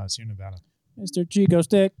from Sierra Nevada. Mr. Chico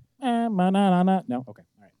Stick. No. Okay. All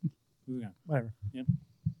right. Moving on. Whatever. Yep.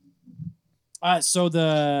 So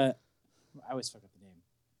I always fuck up the name.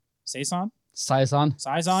 Saison? Saison.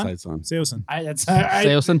 Saison? Seosin.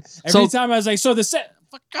 Seosin. Every time I was like, so the set.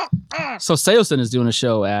 Fuck up. So Seosin is doing a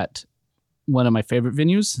show at one of my favorite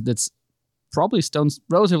venues that's probably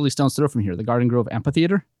relatively stone's throw from here, the Garden Grove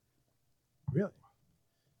Amphitheater. Really?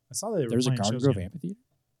 I saw that they were There's a playing Garden shows Grove again. Amphitheater?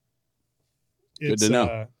 Good to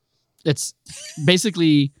know. It's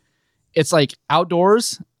basically, it's like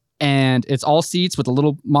outdoors and it's all seats with a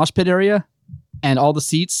little mosh pit area, and all the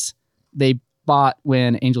seats they bought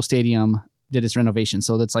when Angel Stadium did its renovation.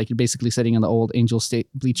 So that's like you're basically sitting in the old Angel State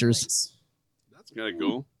bleachers. Nice. that's kind of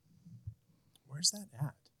cool. Where's that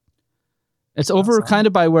at? It's over kind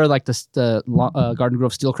of by where like the Garden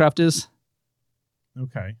Grove Steelcraft is.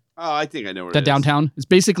 Okay. Oh, I think I know where The it is. downtown. It's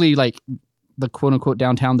basically like the quote unquote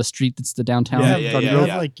downtown, the street that's the downtown. Yeah, Garden yeah, Grove.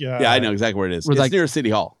 yeah. Like, Yeah, I know exactly where it is. We're It's like- near City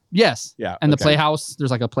Hall. Yes. Yeah. And the okay. Playhouse.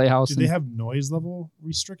 There's like a Playhouse. Do and they have noise level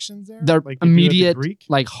restrictions there? they're like they do at the immediate, Greek?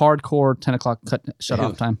 like hardcore 10 o'clock shut Yeah.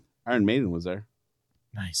 off time. Iron Maiden was there.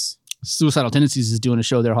 Nice. Suicidal Tendencies is doing a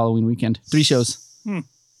show there Halloween weekend. 3 shows.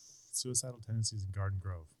 Suicidal Tendencies in Garden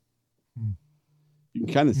Grove. You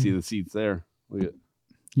can kind of see the seats there. Look at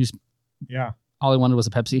Yeah. All I wanted was a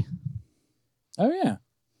Pepsi. Oh, yeah.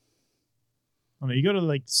 I mean, you go to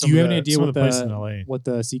like Do you have any idea some what of the places in the, LA. what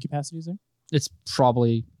the seat capacity is there? It's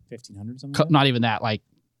probably 1,500 something? not even that, like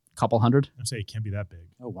a couple hundred. I'm saying it can't be that big.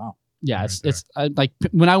 Oh, wow. Yeah, Right it's like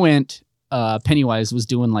when I went, Pennywise was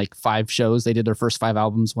doing like 5 shows. They did their first 5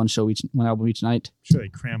 albums, one album each night. I'm sure they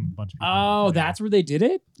cram a bunch of people. Oh, in there. that's where they did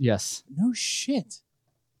it? Yes. No shit.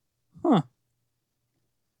 Huh.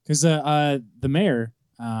 Because the mayor,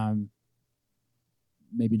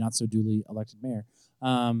 maybe not so duly elected mayor.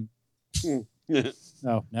 Oh,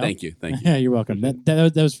 no. Thank you. Yeah, you're welcome.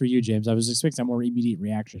 That was for you, James. I was expecting a more immediate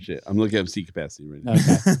reaction. Shit, I'm looking at seat capacity right now.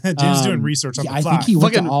 Okay. James doing research on yeah, the I fly. think he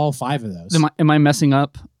went to Fucking- all 5 of those. Am I messing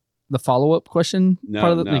up the follow-up question No,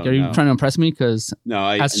 part of the, no, like, are you no. trying to impress me? Because No,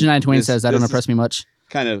 as Shania Twain says, that don't impress me much.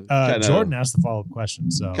 Kind of. Jordan asked the follow-up question.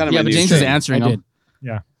 So Kind of Yeah, my but new James thing. is answering I them.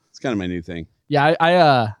 did. It's kind of my new thing. Yeah,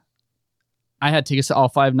 I had tickets to all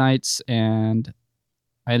 5 nights, and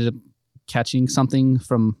I ended up catching something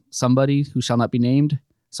from somebody who shall not be named,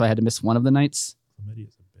 so I had to miss one of the nights.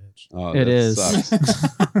 Chlamydia's a bitch. Oh, It that is. sucks.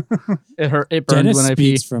 It hurt. It burned Dennis when I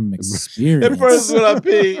pee. speaks from experience. It burns when I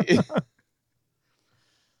pee.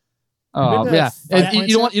 Oh Maybe yeah, that's 5 And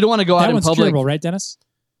you points don't want to go out That in one's public. curable, right, Dennis?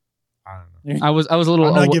 I don't know. I was a little.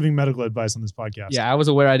 I'm not giving medical advice on this podcast. Yeah, I was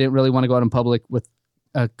aware I didn't really want to go out in public with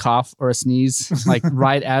a cough or a sneeze, like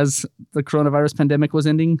right as the coronavirus pandemic was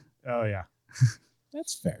ending. Oh yeah.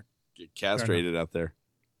 That's fair. Get castrated out there.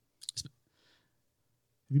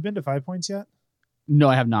 Have you been to 5 Points yet? No,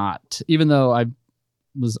 I have not. Even though I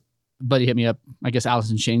was, buddy hit me up. I guess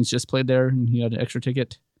Allison Shane's just played there, and he had an extra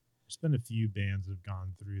ticket. There's been a few bands that have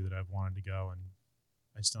gone through that I've wanted to go, and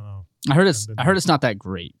I just don't know. I heard it's. I've been I heard there. it's not that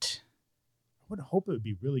great. I would hope it would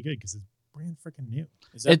be really good because it's brand freaking new.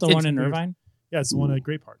 Is that the It's one in weird. Irvine? Yeah, it's the one at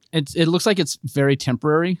Great Park. It looks like it's very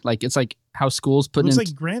temporary. Like it's like how schools It put looks in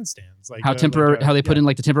like grandstands. Like how temporary how they put in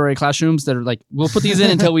like the temporary classrooms that are like we'll put these in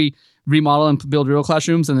until we remodel and build real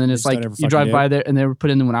classrooms, and then it's Just like don't ever you drive fucking by there, and they were put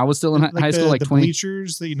in when I was still in high school, like the 20.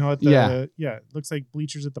 bleachers that at the Yeah. it looks like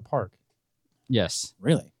bleachers at the park. Yes.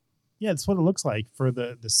 Really? Yeah, that's what it looks like for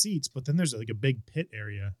the seats. But then there's like a big pit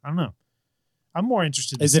area. I don't know. I'm more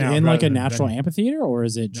interested. Is in it sound in like rather a than natural venue. amphitheater, or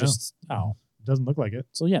is it No. just It doesn't look like it.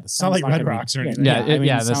 So yeah, It's not like Red Rocks or anything. Yeah, I mean,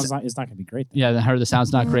 yeah, it this- sounds like, it's not going to be great. Then. Yeah, I heard the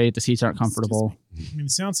sound's not great. The seats aren't comfortable. I mean, the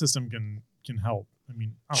sound system can help. I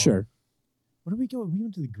mean, I don't know. Sure. What did we go? We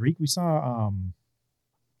went to the Greek. We saw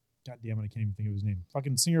God damn it, I can't even think of his name.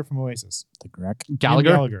 Fucking singer from Oasis. The Grec.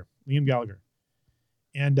 Gallagher. Liam Gallagher.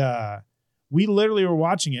 And we literally were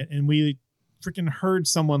watching it, and we freaking heard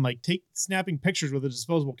someone like snapping pictures with a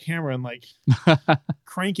disposable camera and like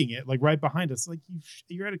cranking it like right behind us. Like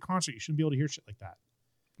you're at a concert, you shouldn't be able to hear shit like that.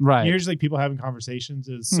 Right. Here's like people having conversations.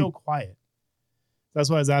 It's so quiet. That's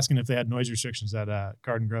why I was asking if they had noise restrictions at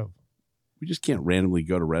Garden Grove. We just can't randomly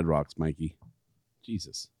go to Red Rocks, Mikey.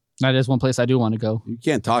 Jesus. That is one place I do want to go. You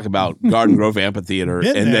can't talk about Garden Grove Amphitheater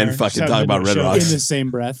Been and there, then just fucking haven't talk been about to Red a show. Rocks. In the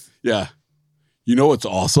same breath. Yeah. You know what's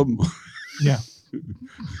awesome? Yeah.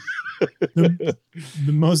 the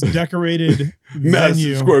most decorated Madison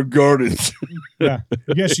venue. Square Gardens. Yeah,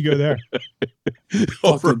 you guys should go there.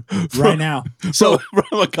 Over, Right now. So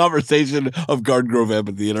from a conversation of Garden Grove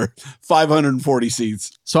Amphitheater, 540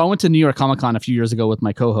 seats. So I went to New York Comic Con a few years ago with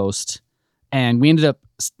my co-host, and we ended up.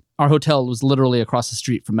 Our hotel was literally across the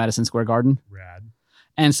street from Madison Square Garden, Rad.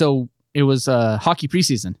 and so it was hockey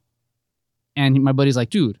preseason. And my buddy's like,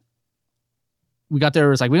 "Dude, we got there. It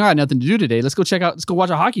was like we don't got nothing to do today. Let's go watch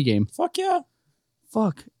a hockey game." Fuck yeah.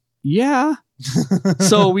 Fuck yeah.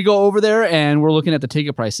 So we go over there and we're looking at the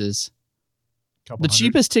ticket prices. Couple The hundred.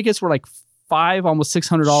 cheapest tickets were like almost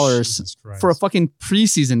 $600 Jesus Christ. for a fucking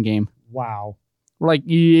preseason game. Wow. We're like,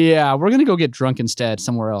 yeah, we're gonna go get drunk instead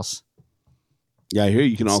somewhere else. Yeah, I hear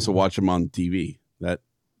you can also watch them on TV. That's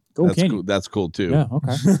Okay. cool. That's cool too. Yeah.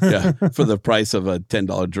 Okay. Yeah, for the price of a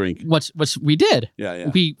 $10 drink. Which we did. Yeah.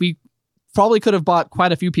 We probably could have bought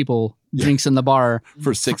quite a few people drinks in the bar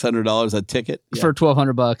For $600 a ticket. for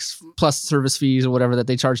 $1,200 plus service fees or whatever that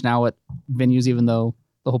they charge now at venues, even though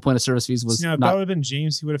the whole point of service fees was If that not. would have been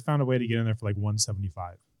James, he would have found a way to get in there for like $175.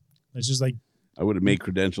 It's just like I would have made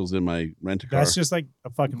credentials in my rent-a-car. that's just like a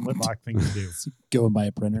fucking Whitlock thing to do. Go and buy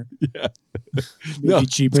a printer. Yeah. Maybe No,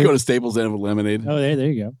 cheaper. let's go to Staples and have a lemonade. Oh, there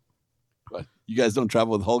you go. What? You guys don't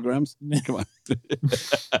travel with holograms? Come on.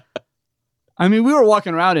 I mean, we were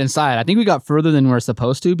walking around inside. I think we got further than we were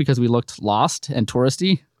supposed to because we looked lost and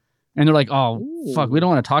touristy. And they're like, "Oh, fuck, we don't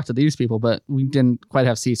want to talk to these people," but we didn't quite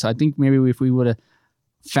have seats. So I think maybe if we would have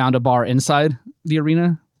found a bar inside the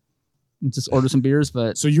arena and just order some beers,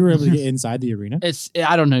 but So you were able to get inside the arena?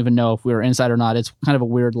 I don't even know if we were inside or not. It's kind of a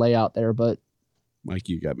weird layout there, but Mike,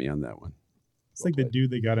 you got me on that one. It's like the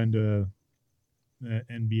dude that got into the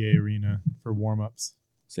NBA arena for warm-ups.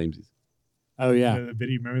 Same. Oh yeah. The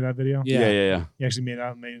video, remember that video? Yeah. He actually made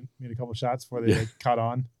a couple shots before they like, caught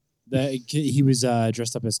on. He was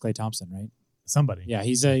dressed up as Klay Thompson, right? Somebody. Yeah,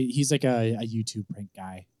 he's like a YouTube prank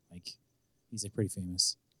guy. Like he's like pretty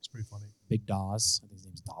famous. It's pretty funny. Big Dawes. I think his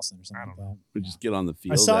name's Dawson or something I like don't that. We just get on the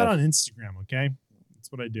field. I saw it on Instagram, okay?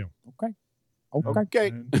 That's what I do. Okay.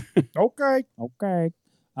 And- okay. Okay.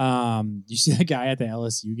 You see that guy at the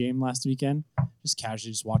LSU game last weekend? Just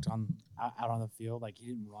casually just walked out on the field. Like he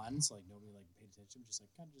didn't run, so like nobody like paid attention. Just like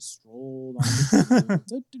kind of just strolled on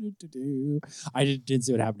the field. I didn't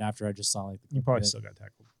see what happened after. I just saw like the You clip probably of it. still got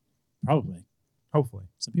tackled. Probably. Hopefully.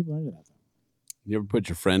 Some people are into that though. You ever put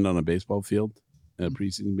your friend on a baseball field, a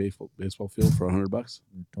preseason baseball field for $100?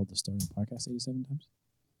 We told the story on the podcast 87 times.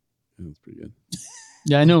 Yeah, that's pretty good.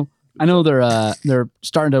 yeah, I know they're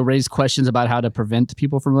starting to raise questions about how to prevent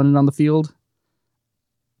people from running on the field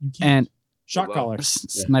You can't. and Shot Well, caller.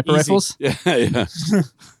 sniper Easy. rifles, Yeah.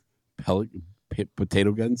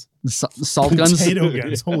 Potato guns the salt guns. Potato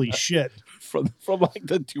guns. Holy shit. from like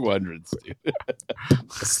the 200s, dude.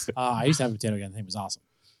 I used to have a potato gun. I think it was awesome.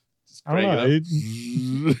 I don't know.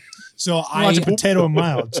 Spraying So I watch a potato a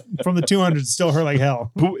mile from the 200 still hurt like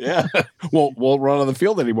hell. Yeah. Won't run on the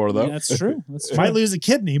field anymore though. Yeah, that's true. That's true. Might lose a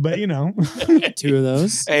kidney, but you know. Two of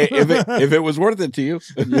those. Hey, if it was worth it to you.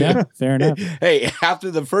 Yeah, fair enough. Hey, after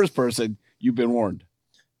the first person, you've been warned.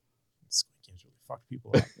 Squid games really fuck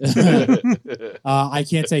people up. I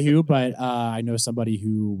can't say who, but I know somebody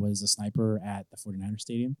who was a sniper at the 49ers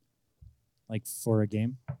stadium, like for a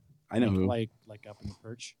game. I know who. Like up in the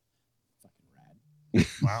perch.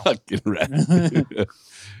 Wow. Fucking rat.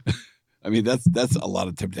 I mean, that's a lot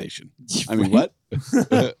of temptation. I mean, what?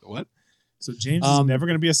 What? So James is never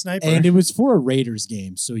going to be a sniper. And it was for a Raiders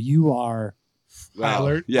game, so you are Wow.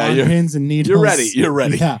 Alert. Yeah, on pins and needles. you're ready. You're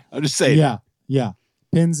ready. Yeah, I'm just saying. yeah.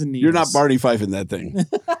 Pins and needles. You're not Barney Fife in that thing.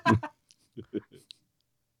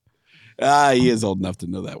 He is old enough to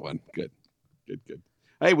know that one. Good.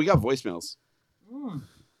 Hey, we got voicemails.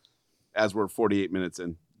 As we're 48 minutes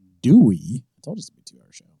in. Do we? I told us to be a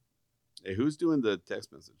 2-hour show. Hey, who's doing the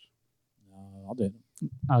text message? I'll do it.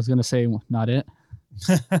 I was gonna say not it.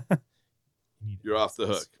 You're off the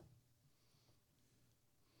hook.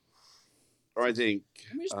 Or I think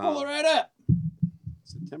Let me just pull it right up.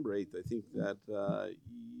 September 8th. I think that what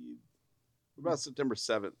about September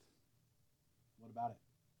 7th? What about it?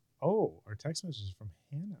 Oh, our text message is from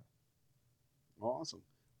Hannah. Oh, awesome.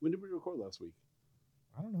 When did we record last week?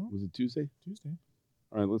 I don't know. Was it Tuesday? Tuesday.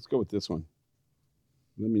 All right, let's go with this one.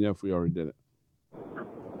 Let me know if we already did it.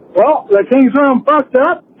 Well, the Kings room fucked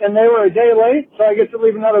up, and they were a day late, so I get to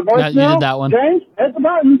leave another voicemail. Yeah, you did that one. James, hit the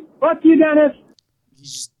button. Fuck you, Dennis. He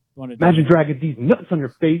just wanted Imagine dragging these nuts on your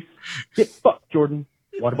face. Get fucked, Jordan.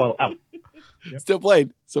 Water bottle out. Still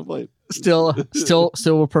played. Still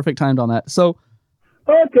we're perfect timed on that. So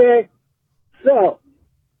Okay. So,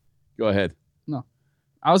 Go ahead.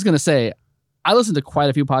 I was gonna say, I listen to quite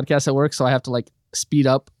a few podcasts at work, so I have to like speed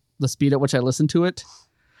up the speed at which I listen to it.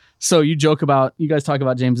 So you guys talk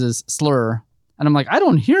about James's slur, and I'm like, I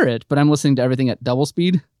don't hear it, but I'm listening to everything at double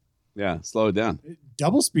speed. Yeah, slow it down.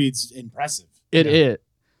 Double speed's impressive. It.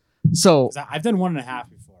 So 'Cause I've done 1.5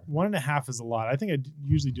 before. 1.5 is a lot. I think I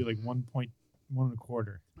usually do like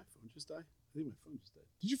 1.125. My phone just died. I think my phone just died.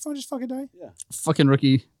 Did your phone just fucking die? Yeah. fucking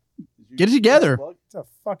rookie. Did you Get it together. plug? It's a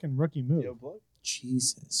fucking rookie move. You have a plug?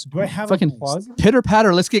 Jesus. Do I have Fucking a plug? Pitter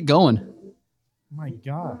patter. Let's get going. My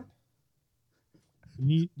God. You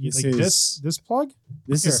need This like is- this plug?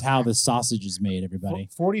 This Here. is how the sausage is made, everybody.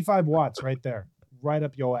 45 watts right there. Right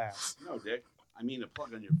up your ass. No, Dick. I mean a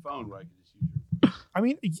plug on your phone where I can just use your. I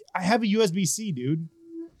mean, I have a USB-C, dude.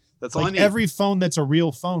 That's all I Like need. every phone that's a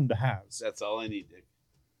real phone to have. That's all I need, Dick.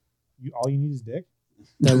 All you need is dick?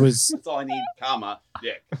 That was That's all I need, comma,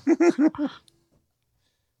 Dick.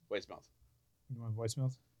 Voicemails. You want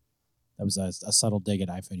voicemails? that was a subtle dig at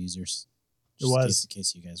iPhone users. It was. In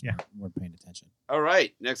case you guys Yeah. weren't paying attention. All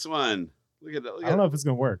right, next one. Look at that. I don't know if it's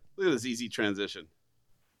going to work. Look at this easy transition.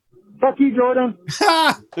 Fuck you, Jordan.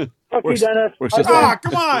 Fuck We're- you, Dennis. we're Okay, so- Ah,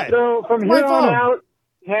 come on! So from My here on phone. out,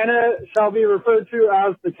 Hannah shall be referred to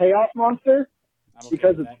as the Chaos Monster I'm okay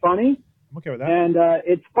because with it's that. funny. I'm okay with that. And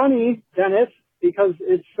it's funny, Dennis, because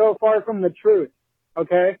it's so far from the truth.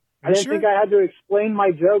 Okay? I you didn't sure? think I had to explain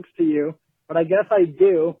my jokes to you, but I guess I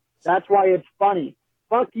do. That's why it's funny.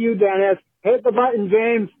 Fuck you, Dennis. Hit the button,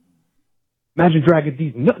 James. Imagine dragging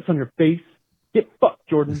these nuts on your face. Get fucked,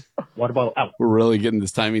 Jordan. Water bottle out. We're really getting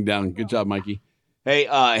this timing down. Good job, Mikey. Hey,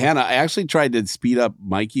 Hannah, I actually tried to speed up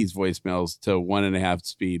Mikey's voicemails to 1.5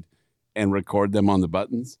 speed and record them on the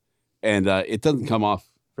buttons, and it doesn't come off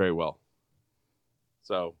very well.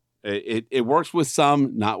 So it works with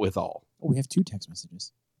some, not with all. Oh, we have 2 text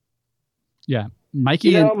messages. Yeah. Mikey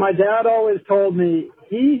You know, and my dad always told me,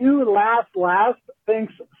 he who laughs last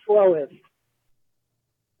thinks slowest.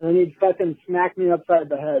 And then he'd fucking smack me upside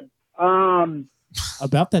the head.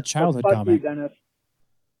 About that childhood fuck comic. you, Dennis.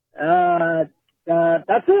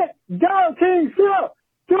 That's it. Go, Kings, go!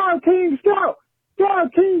 Go, Kings, go! Go,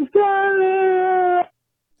 Kings, go!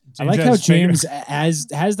 I like has how his finger- James,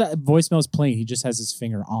 has that voicemails playing, he just has his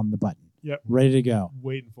finger on the button. Yep. Ready to go.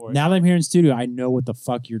 Waiting for it. Now that I'm here in studio, I know what the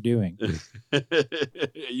fuck you're doing.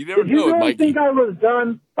 You never Did you know it, really Mikey. think I was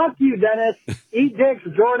done? Fuck you, Dennis. Eat dicks,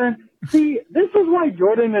 Jordan. See, this is why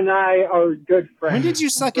Jordan and I are good friends. When did you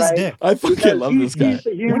suck his right? dick? I fucking Because love this guy. he's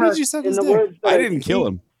the humor When did you suck in his the dick? words that I didn't kill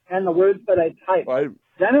speak him. and the words that I type. I,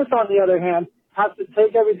 Dennis, on the other hand, has to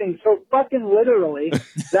take everything so fucking literally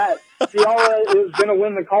that Fiala is going to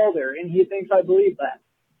win the Calder, and he thinks I believe that.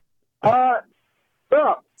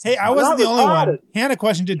 Bro, Hey, I I'm wasn't not the only one. retarded. Hannah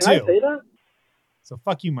questioned it can I too. say that? So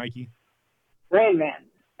fuck you, Mikey. Rain Man.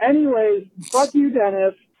 Anyways, fuck you,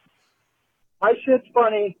 Dennis. My shit's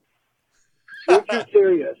funny. You're too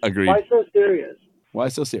serious. Agreed. Why so serious? why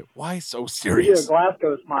so serious? Why so Give you a serious?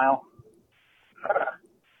 Glasgow smile.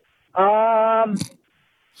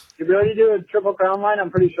 Did we already do a Triple Crown line? I'm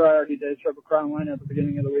pretty sure I already did a Triple Crown line at the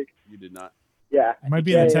beginning of the week. You did not. Yeah. Might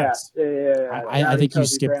be in the Yeah, text. Yeah. I think you Cody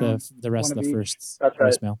skipped Brown. the rest of One the of first That's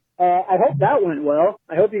right. voicemail. I hope that went well.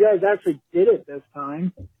 I hope you guys actually did it this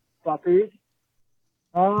time, fuckers.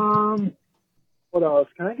 What else?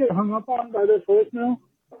 Can I get hung up on by this voicemail?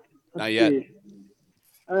 Not yet. See.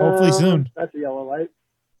 Hopefully soon. That's a yellow light.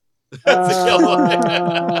 That's a yellow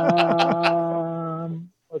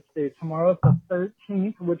Let's see. Tomorrow's the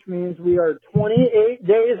 13th, which means we are 28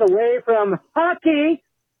 days away from hockey.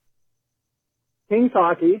 Kings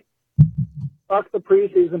hockey. Fuck the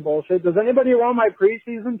preseason bullshit. Does anybody want my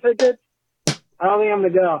preseason tickets? I don't think I'm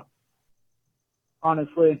going to go.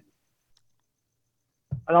 Honestly.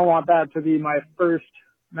 I don't want that to be my first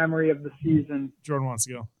memory of the season. Jordan wants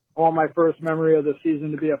to go. I want my first memory of the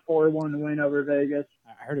season to be a 4-1 win over Vegas.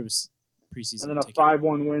 I heard it was preseason. And then a ticket.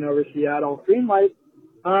 5-1 win over Seattle. Green light.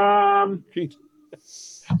 I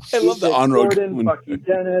love the on-road. Jordan, fuck you,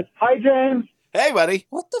 Dennis. Hi, James. Hey, buddy.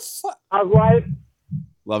 What the fuck? How's life?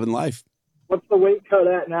 Loving life. What's the weight cut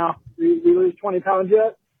at now? We lose 20 pounds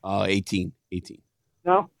yet? 18.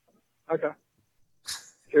 No? Okay.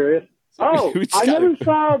 Curious. Oh, We just I got never it.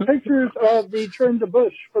 saw pictures of the trim the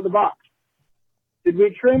bush for the box. Did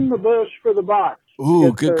we trim the bush for the box? Ooh,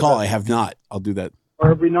 Get good call. service? I have not. I'll do that. Or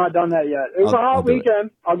have we not done that yet? It was I'll a hot do it.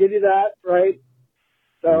 weekend. I'll give you that, right?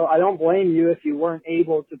 So I don't blame you if you weren't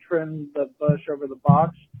able to trim the bush over the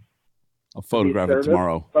box. I'll photograph it Service,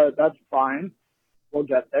 tomorrow. But that's fine. We'll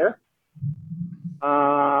get there.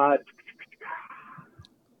 Bow,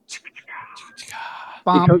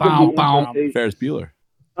 Because of bow, the bow. invitation. Ferris Bueller.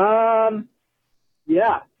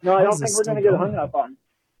 Yeah. No, I How don't is think this we're going to still get going? hung up on.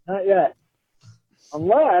 Not yet.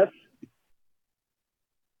 Unless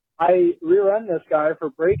I rear end this guy for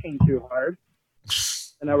braking too hard,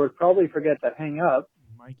 and I would probably forget to hang up.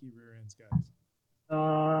 Mikey rear ends, guys.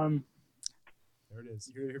 There it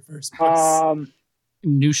is. You're your first.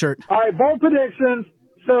 New shirt. All right, bold predictions.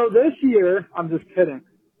 So this year, I'm just kidding.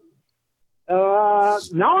 Now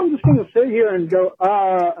I'm just going to sit here and go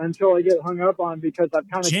until I get hung up on because I've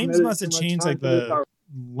kind of James must have changed like the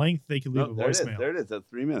length they could leave a voicemail. There it is. That's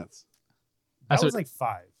 3 minutes. That was like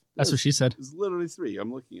 5. That's what she said. It's literally 3.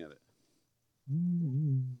 I'm looking at it.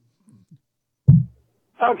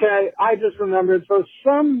 Okay, I just remembered. So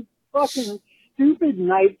some fucking stupid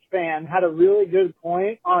Knights fan had a really good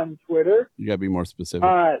point on Twitter. You got to be more specific.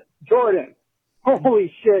 Jordan,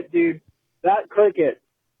 holy shit, dude. That cricket,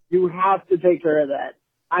 you have to take care of that.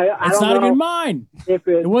 It's not even mine.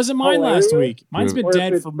 It wasn't mine last week. Mine's been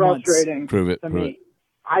dead for months. Prove it.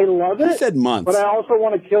 I love it. I said months. But I also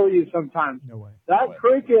want to kill you sometimes. No way. That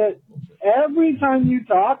cricket, every time you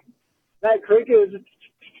talk, that cricket is...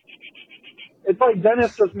 It's like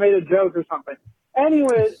Dennis just made a joke or something.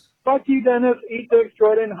 Anyways, fuck you, Dennis. Eat dicks,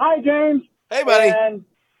 Jordan. Hi, James. Hey, buddy. And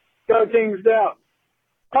go Kings down.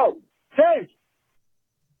 Oh, James.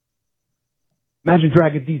 Imagine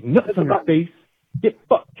dragging these nuts on your face. Get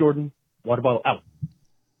fucked, Jordan. Water bottle out.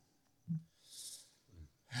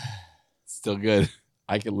 Still good.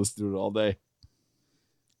 I can listen to it all day.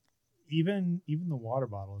 Even the water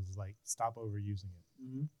bottle is like, stop overusing it.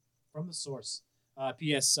 Mm-hmm. From the source.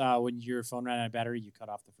 P.S. When your phone ran out of battery, you cut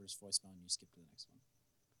off the first voicemail and you skip to the next one.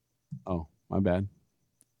 Oh, my bad.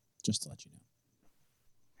 Just to let you know.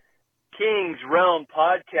 King's Realm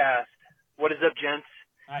Podcast. What is up, gents?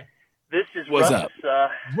 Hi. This is What's Russ. up?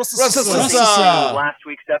 Listening to last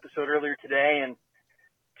week's episode earlier today, and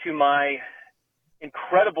to my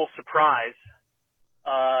incredible surprise,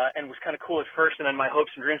 and was kind of cool at first, and then my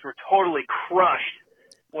hopes and dreams were totally crushed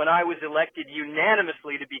when I was elected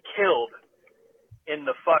unanimously to be killed in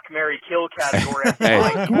the fuck, marry, kill category. I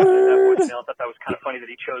thought that was kind of funny that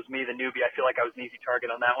he chose me, the newbie. I feel like I was an easy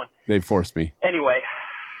target on that one. They forced me. Anyway,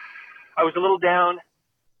 I was a little down.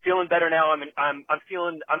 Feeling better now. I'm in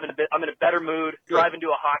a better mood. Good. Driving to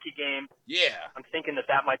a hockey game. Yeah. I'm thinking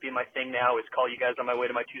that might be my thing now, is call you guys on my way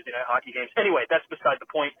to my Tuesday night hockey games. Anyway, that's beside the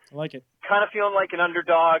point. I like it. Kind of feeling like an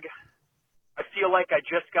underdog. I feel like I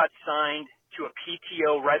just got signed to a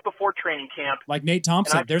PTO right before training camp. Like Nate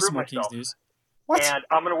Thompson, And there's I've some more proved Kings news. What? And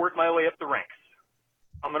I'm going to work my way up the ranks.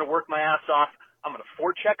 I'm going to work my ass off. I'm going to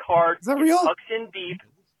forecheck hard. Is that real? Pucks in deep.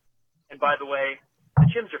 And by the way, the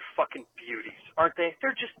gyms are fucking beauties, aren't they?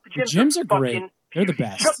 They're just the gyms are great. They're the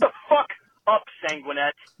best. Shut the fuck up,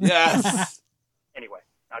 Sanguinette. Yes. Anyway,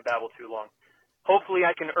 I babbled too long. Hopefully,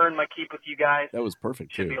 I can earn my keep with you guys. That was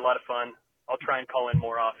perfect, Should too. be a lot of fun. I'll try and call in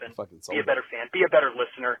more often. Fucking Be a better fan. Be a better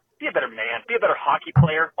listener. Be a better man. Be a better hockey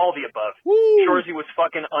player. All the above. Shorzy was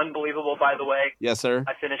fucking unbelievable, by the way. Yes, sir.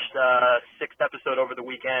 I finished 6th episode over the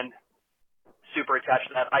weekend. Super attached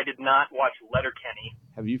to that. I did not watch Letterkenny.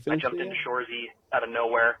 Have you I finished jumped it into yet? Shorzy out of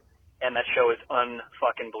nowhere, and that show is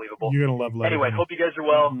unfucking believable. You're going to love Letterkenny. Anyway, hope you guys are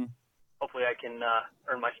well. Mhm. Hopefully I can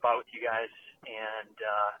earn my spot with you guys, and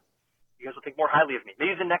you guys will think more highly of me.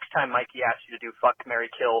 Maybe the next time Mikey asks you to do fuck, marry,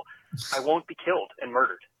 kill, I won't be killed and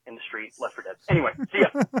murdered in the street, left for dead. Anyway, see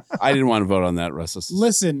ya. I didn't want to vote on that, Russ.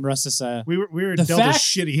 Listen, Rustus, We were The dealt a fact-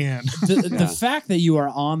 shitty hand. the fact that you are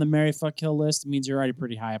on the Marry Fuck Kill list means you're already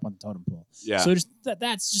pretty high up on the totem pole. Yeah. So just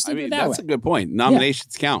that's just I leave mean, it that that's way. a good point.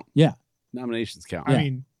 Nominations count. Yeah. Nominations count. I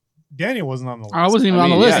mean, Daniel wasn't on the list. I wasn't even I on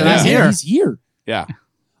the mean, list, yeah, and I'm yeah. here. He's here. Yeah.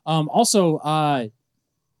 Also,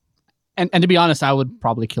 And to be honest, I would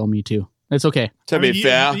probably kill me too. It's okay. To I mean, be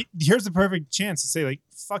fair. here's the perfect chance to say, like,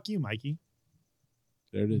 fuck you, Mikey.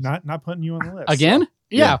 There it is. Not putting you on the list. Again?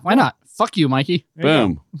 Yeah, why not? Fuck you, Mikey. There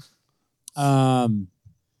you go. Boom.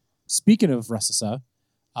 speaking of Russisa,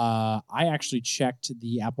 I actually checked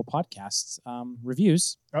the Apple Podcasts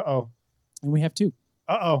reviews, Uh-oh. and we have 2.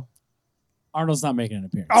 Uh-oh. Arnold's not making an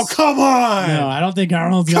appearance. Oh, come on. No, I don't think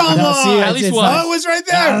Arnold's Come no, on. see, At least one. Oh, it was right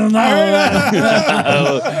there. I don't know. I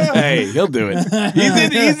heard it. Hey, he'll do it. He's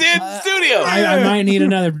in studio. I might need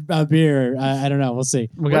another beer. I don't know. We'll see.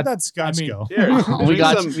 We Where'd got that scotch I mean- go? Here, we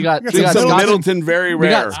got some, we got some some scotch- Middleton very we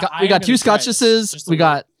rare. got I we am got 2 gonna try this. scotches. Just a We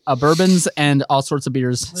little. got bourbons and all sorts of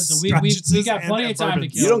beers. Listen, we got plenty of time to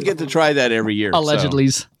kill. You don't get to try that every year. Allegedly.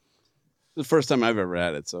 So. The first time I've ever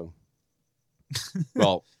had it. So,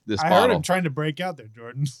 well, this I heard bottle. him trying to break out there,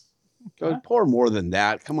 Jordan. Go pour more than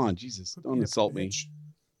that. Come on, Jesus! Quit Don't being a insult me. bitch.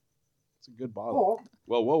 It's a good bottle.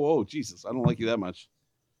 Whoa, Jesus! I don't like you that much.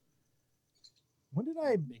 When did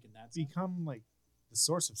I Making that sound. become like the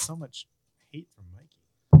source of so much hate from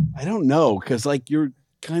Mikey? I don't know, because like you're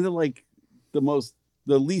kind of like the most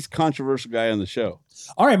the least controversial guy on the show.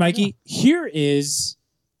 All right, Mikey. Here is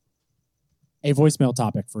a voicemail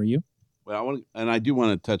topic for you. Well, I do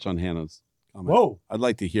want to touch on Hannah's comment. Whoa. I'd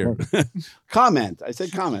like to hear comment. I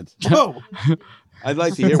said comment. Whoa. I'd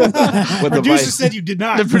like to hear what the producer vice said you did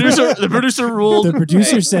not. The producer ruled. The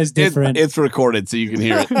producer says different. It's recorded, so you can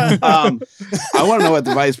hear it. I want to know what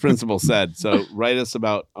the vice principal said. So write us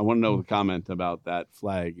about. I want to know the comment about that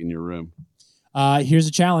flag in your room. Here's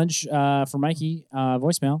a challenge for Mikey.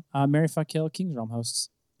 Voicemail. Mary Fuck Kill King's Realm hosts.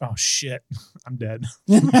 Oh shit. I'm dead.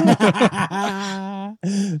 I'm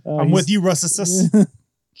I'm with you, Russus.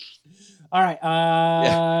 All right.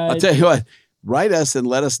 I'll tell you what. Write us and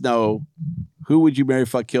let us know who would you marry,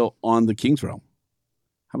 fuck, kill on the King's Realm.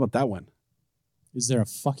 How about that one? Is there a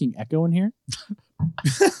fucking echo in here?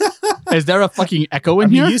 Is there a fucking echo in I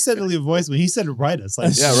mean, here? you said to leave a voice, but he said to write us.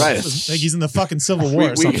 Like, Yeah, write us. Like he's in the fucking Civil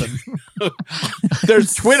War or something.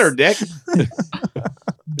 There's Twitter, Dick.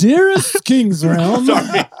 Dearest King's Realm,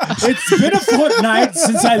 it's been a fortnight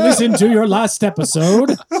since I listened to your last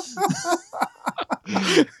episode.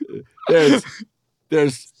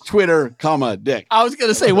 There's Twitter, comma, Dick. I was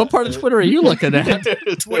gonna say, what part of Twitter are you looking at?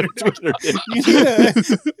 Twitter, Dick. You need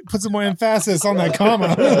to put some more emphasis on that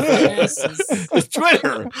comma. It's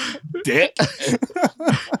Twitter, Dick.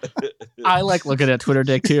 I like looking at Twitter,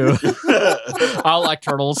 Dick, too. I like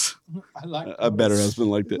turtles. I like A better husband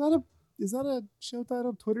liked it. Is that a show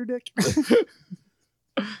title, Twitter Dick?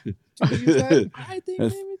 I think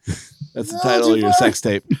That's the title of your sex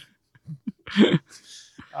tape.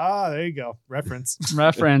 There you go. Reference.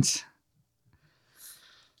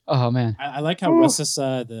 Oh man, I like how Russ's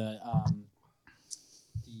the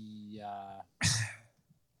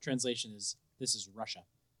translation is "This is Russia."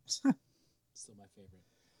 Still my favorite.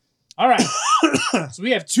 All right, so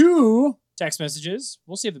we have 2 text messages.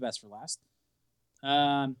 We'll save the best for last.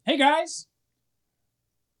 Hey guys,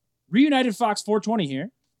 Reunited Fox 420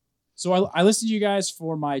 here. So I listened to you guys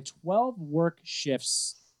for my 12 work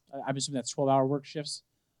shifts. I'm assuming that's 12-hour work shifts.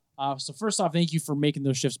 So first off, thank you for making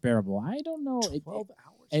those shifts bearable. I don't know. 12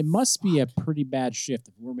 hours. It must be a pretty bad shift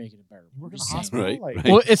if we're making it bearable. You work in Just a saying. hospital? Right, Like, right.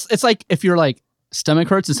 well, it's like if your like stomach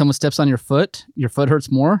hurts and someone steps on your foot hurts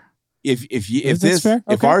more. If That's fair.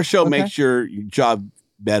 if Okay. our show Okay. makes your job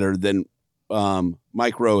better, then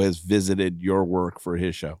Mike Rowe has visited your work for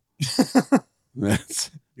his show. That's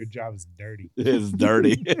your job is dirty. it's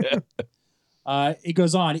dirty. It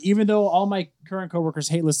goes on. Even though all my current coworkers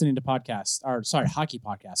hate listening to podcasts, hockey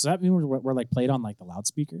podcasts. So that means we're like played on like the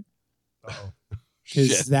loudspeaker Uh-oh. because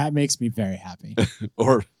Shit. that makes me very happy.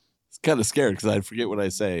 Or it's kind of scared because I forget what I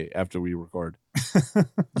say after we record.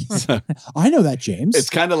 So, I know that, James. it's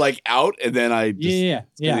kind of like out, and then I just yeah.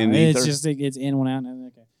 getting in the It's ether. just it's in, one out.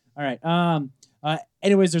 Okay. All right.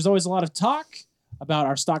 Anyways, there's always a lot of talk about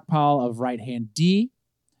our stockpile of right hand D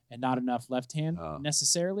and not enough left hand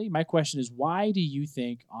necessarily. My question is, why do you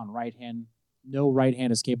think on right hand, no right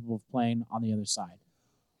hand is capable of playing on the other side?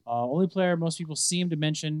 Only player most people seem to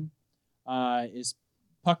mention is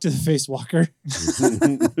Puck to the Face Walker.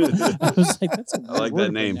 I was like, that's a I like word that to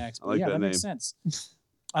put name. next, I but like yeah, that makes name. sense.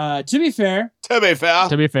 To be fair, To be fair.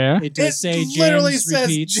 To be fair, it does say James literally says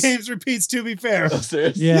repeats. James repeats to be fair.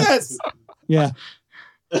 Serious? Yeah. Yes. Yeah.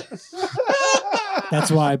 That's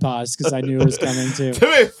why I paused, because I knew it was coming too. To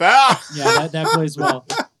be fair. Yeah, that plays well.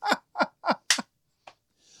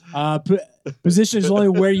 Position is only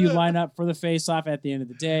where you line up for the face-off at the end of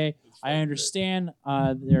the day. I understand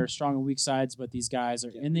there are strong and weak sides, but these guys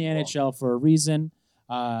are in the NHL for a reason.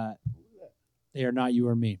 They are not you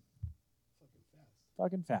or me.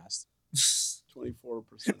 Fucking fast.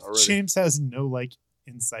 24% already. James has no like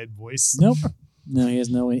inside voice. Nope. No, he has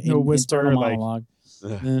no whisper, internal like- monologue.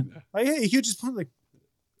 Like, hey, he just put like.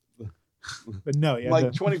 But no, yeah.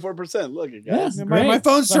 Like 24%. Look at guys. Yeah. my Great.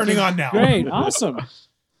 phone's turning on now. Great, awesome.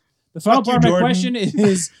 The final Fuck you, part of my Jordan. question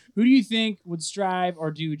is: who do you think would strive or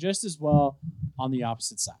do just as well on the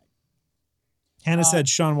opposite side? Hannah said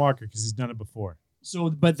Sean Walker because he's done it before. So,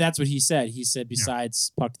 but that's what he said. He said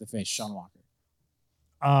besides Puck to the Face, Sean Walker.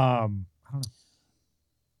 I don't know.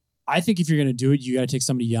 I think if you're going to do it, you got to take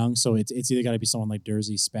somebody young. So it's either got to be someone like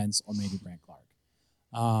Dursey, Spence, or maybe Brant Clark.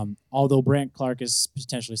 Although Brant Clark is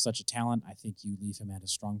potentially such a talent, I think you leave him at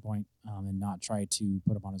his strong point and not try to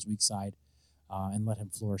put him on his weak side and let him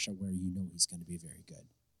flourish at where you know he's going to be very good.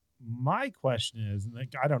 My question is,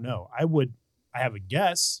 like, I don't know. I have a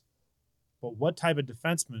guess, but what type of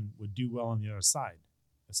defenseman would do well on the other side?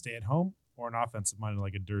 A stay-at-home or an offensive-minded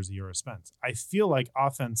like a Dursey or a Spence? I feel like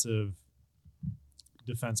offensive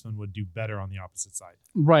defenseman would do better on the opposite side.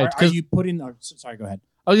 right? Are Because you putting? Sorry, go ahead.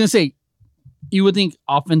 I was gonna say, you would think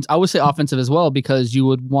offense. I would say offensive as well because you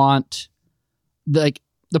would want the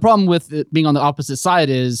problem with it being on the opposite side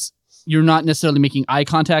is you're not necessarily making eye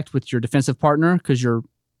contact with your defensive partner because you're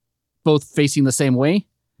both facing the same way,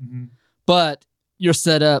 but you're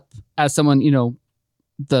set up as someone,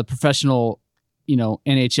 the professional,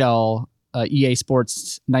 NHL EA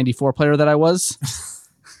Sports 94 player that I was.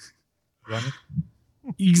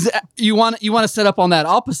 You want to set up on that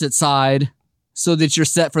opposite side so that you're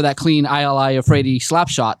set for that clean ILI Afraidy slap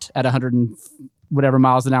shot at 100 and whatever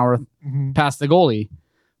miles an hour past the goalie.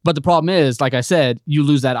 But the problem is, like I said, you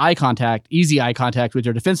lose that easy eye contact with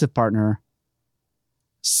your defensive partner,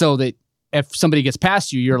 so that if somebody gets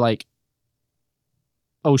past you, you're like,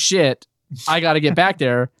 oh shit, I got to get back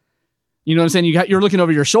there. You know what I'm saying? You're looking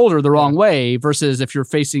over your shoulder the wrong way versus if you're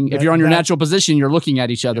if you're on your natural position, you're looking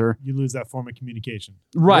at each other. You lose that form of communication.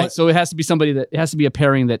 Right. So it has to be it has to be a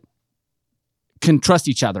pairing that can trust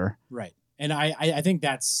each other. Right. And I think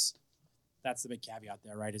that's the big caveat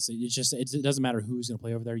there, right? It doesn't matter who's going to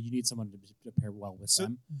play over there. You need someone to pair well with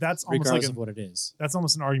them. That's almost regardless of what it is. That's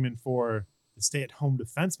almost an argument for the stay-at-home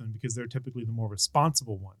defenseman because they're typically the more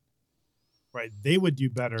responsible one. Right, they would do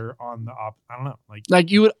better on the I don't know,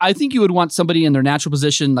 like you would. I think you would want somebody in their natural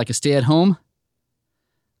position, like a stay-at-home,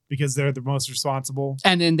 because they're the most responsible,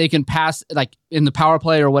 and then they can pass, like in the power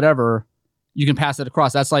play or whatever. You can pass it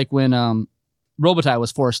across. That's like when Robitaille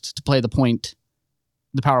was forced to play the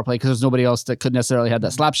power play, because there's nobody else that could necessarily have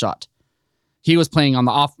that slap shot. He was playing on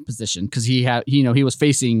the off position because he was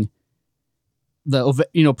facing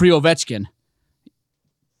the pre-Ovechkin,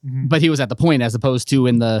 but he was at the point as opposed to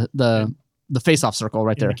in the face-off circle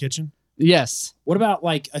right there. In the kitchen? Yes. What about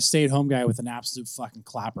like a stay-at-home guy with an absolute fucking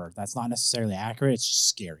clapper? That's not necessarily accurate. It's just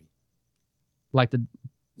scary. Like the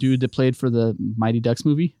dude that played for the Mighty Ducks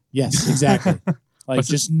movie? Yes, exactly. Like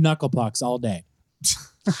just knuckle pucks all day.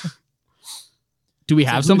 Do we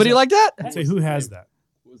have somebody like that? I'd say who has that?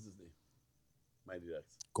 What was his name? Mighty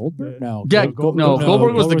Ducks. Goldberg? No. Yeah,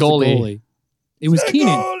 Goldberg was the goalie. It was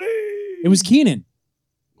Keenan. It was Keenan.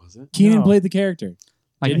 Was it? Keenan played the character.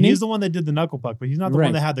 Like, he's the one that did the knuckle puck, but he's not the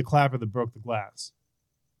one that had the clapper that broke the glass.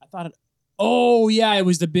 I thought it. Oh yeah, it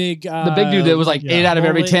was the big dude that was like 8 out of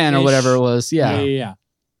every 10 or whatever it was. Yeah.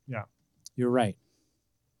 You're right.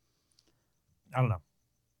 I don't know.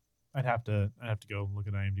 I'd have to go look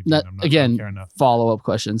at IMDb. That, I'm not again, care enough. follow-up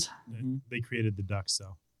questions. They created the Ducks,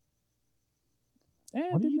 so.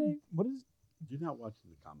 What is? You're not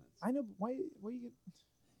watching the comments. I know. Why you?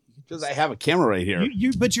 Because I have a camera right here.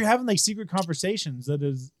 But you're having like secret conversations that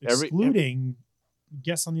is excluding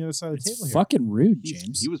guests on the other side of the table here. Fucking rude,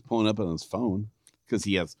 James. He was pulling up on his phone because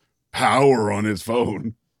he has power on his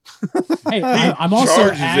phone. Hey, I'm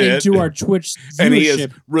also adding to our Twitch viewership. And he is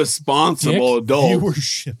responsible adult.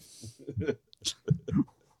 Viewership.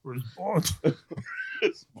 Responsible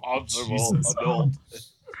adult.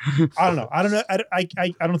 I don't know. I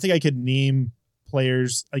don't think I could name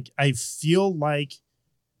players. Like, I feel like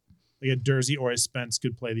a Dursey or a Spence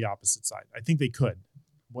could play the opposite side. I think they could.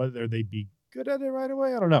 Whether they'd be good at it right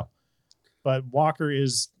away, I don't know. But Walker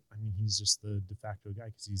is, he's just the de facto guy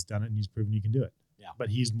because he's done it and he's proven he can do it. Yeah. But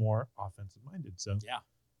he's more offensive minded. So yeah.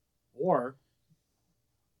 Or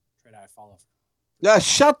trade out follow. Yeah,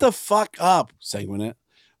 shut the fuck up, Sanguinette.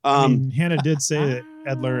 Hannah did say that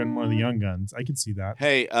Edler and one of the young guns. I could see that.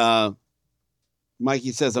 Hey,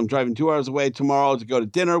 Mikey says, I'm driving 2 hours away tomorrow to go to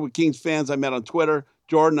dinner with Kings fans I met on Twitter.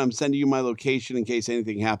 Jordan, I'm sending you my location in case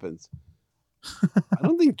anything happens. I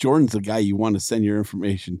don't think Jordan's the guy you want to send your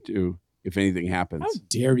information to if anything happens. How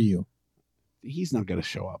dare you? He's not going to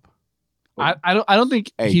show up. I don't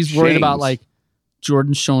think he's worried about like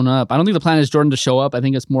Jordan showing up. I don't think the plan is Jordan to show up. I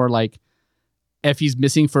think it's more like if he's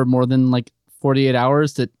missing for more than like 48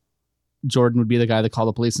 hours that Jordan would be the guy that called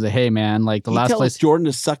the police and say, hey man, like the last place Jordan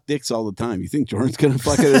to suck dicks all the time. You think Jordan's going to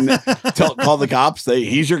fucking call the cops, say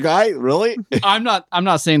he's your guy? Really? I'm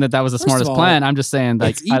not saying that was the smartest plan. I'm just saying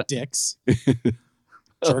like eat dicks.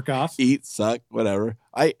 Jerk off. Eat, suck, whatever.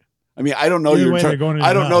 I don't know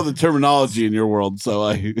I don't know the terminology in your world, so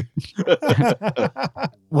I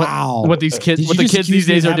Wow. What the kids these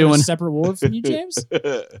days are doing. A separate word from you, James?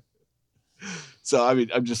 So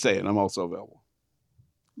I'm just saying I'm also available.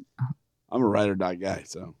 I'm a ride or die guy,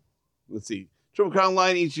 so let's see. Triple Crown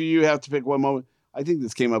line, each of you have to pick one moment. I think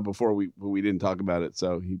this came up before but we didn't talk about it,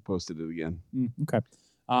 so he posted it again. Okay.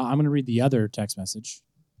 I'm going to read the other text message,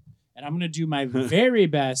 and I'm going to do my very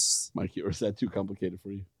best. Mikey, or is that too complicated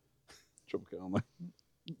for you? Triple Crown line.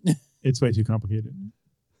 It's way too complicated.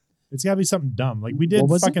 It's got to be something dumb. Like we did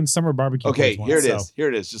fucking summer barbecue. Okay, here it is. Here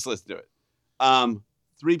it is. Just let's do it.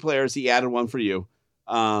 3 players. He added one for you.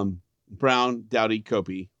 Brown, Doughty,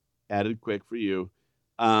 Kopi. Added quick for you.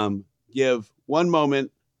 Give one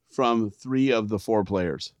moment from 3 of the 4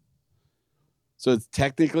 players. So it's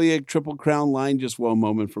technically a Triple Crown line, just one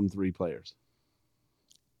moment from 3 players.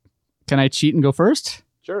 Can I cheat and go first?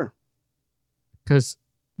 Sure. Because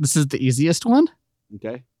this is the easiest one.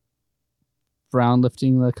 Okay. Brown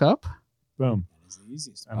lifting the cup. Boom. That is the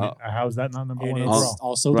easiest. I mean, how is that not number And one it's overall?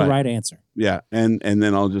 also Right. the right answer. Yeah, and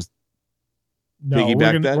then I'll just No,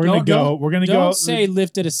 piggyback that? we're gonna go. We're gonna Don't go. say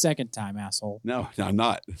lift it a second time, asshole. no, I'm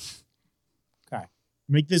not. Okay.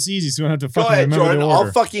 Make this easy, so we don't have to Go fucking ahead, remember Jordan. the order.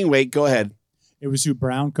 I'll fucking wait. Go ahead. It was who?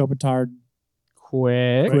 Brown, Kopitar,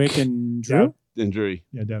 Quick. and Drew. And Drury.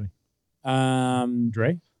 Yeah, Danny.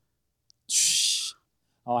 Dre.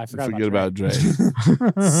 Oh, I forgot Forget about Dre. Are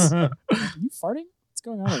you farting? What's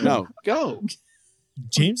going on? No, go.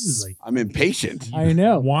 James is like I'm impatient. I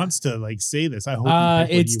know. wants to like say this. I hope. he picked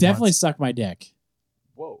what It's he definitely wants. suck my dick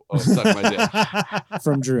Whoa. Oh, suck my dick.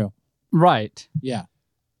 from Drew. Right. Yeah.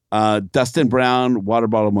 Dustin Brown, water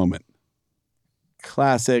bottle moment.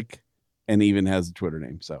 Classic, and even has a Twitter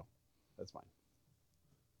name, so that's fine.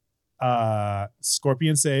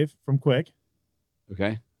 Scorpion save from Quick.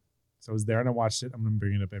 Okay. So I was there and I watched it. I'm gonna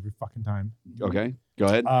bring it up every fucking time. Okay. Go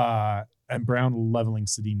ahead. And Brown leveling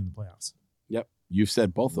Sedin in the playoffs. Yep. You've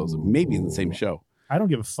said both those, maybe in the same show. I don't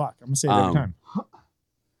give a fuck. I'm gonna say it every time.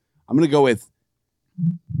 I'm gonna go with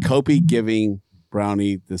Kopi giving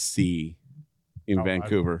Brownie the C in Oh,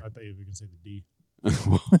 Vancouver. I thought you were gonna say the D.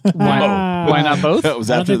 Why not both? That was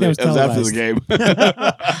I don't after think the that was after the game.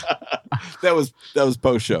 that was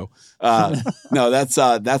post show. No,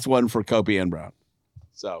 that's one for Kopi and Brown.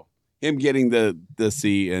 So him getting the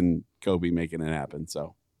C and Kobe making it happen.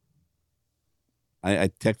 So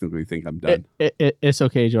I technically think I'm done. It's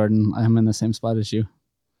okay, Jordan. I'm in the same spot as you.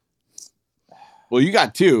 Well, you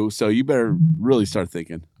got 2, so you better really start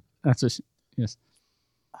thinking. That's just yes.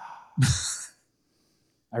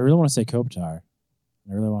 I really want to say Kopitar.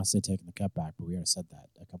 I really want to say taking the cut back, but we already said that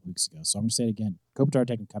a couple weeks ago. So I'm going to say it again. Kopitar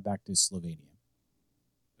taking the cut back to Slovenia.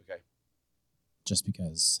 Okay. Just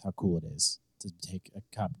because how cool it is to take a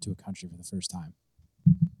cup to a country for the first time.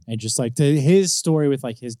 And just like his story with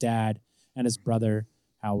like his dad and his brother,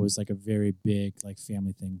 how it was like a very big like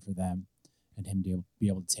family thing for them, and him to be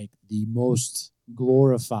able to take the most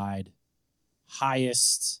glorified,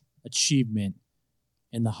 highest achievement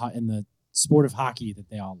in the sport of hockey that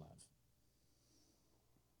they all love.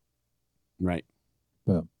 Right.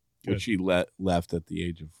 Boom. Which he left at the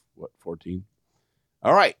age of 14.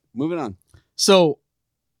 All right, moving on. So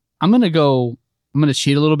I'm gonna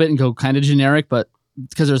cheat a little bit and go kind of generic, but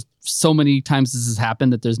because there's so many times this has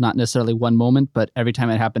happened that there's not necessarily one moment, but every time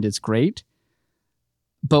it happened, it's great.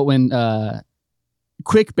 But when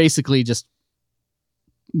Quick basically just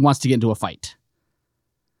wants to get into a fight.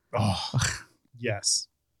 Oh, yes.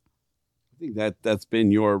 I think that's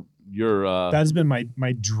been your That has been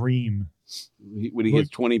my dream. when he gets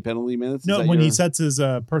 20 penalty minutes. No, when he sets his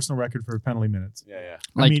personal record for penalty minutes. Yeah.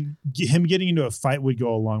 I mean, him getting into a fight would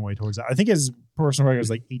go a long way towards that. I think his personal record is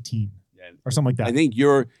like 18 or something like that. I think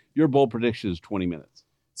your bold prediction is 20 minutes.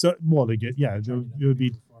 So, well, to get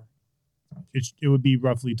it would be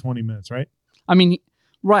roughly 20 minutes, right? I mean,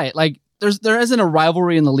 right? Like there isn't a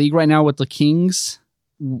rivalry in the league right now with the Kings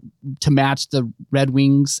to match the Red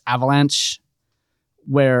Wings Avalanche,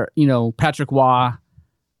 where Patrick Waugh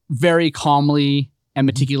very calmly and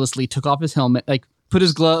meticulously took off his helmet, like put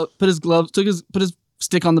his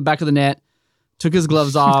stick on the back of the net, took his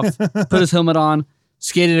gloves off, put his helmet on,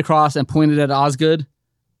 skated across and pointed at Osgood,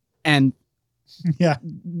 and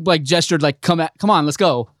like gestured like come on, let's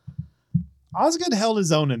go. Osgood held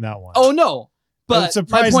his own in that one. Oh no. But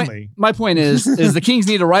surprisingly, my point is the Kings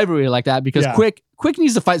need a rivalry like that because Quick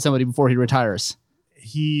needs to fight somebody before he retires.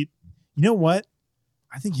 You know what?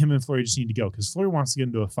 I think him and Fleury just need to go because Fleury wants to get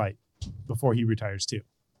into a fight before he retires too.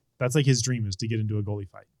 That's like his dream is to get into a goalie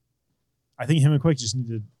fight. I think him and Quick just need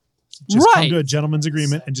to come to a gentleman's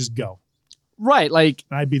agreement and just go. Right, like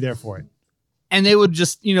I'd be there for it. And they would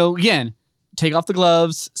just, again, take off the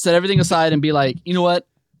gloves, set everything aside, and be like, you know what?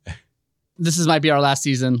 This might be our last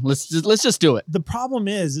season. Let's just do it. The problem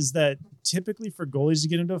is that typically for goalies to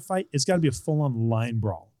get into a fight, it's got to be a full-on line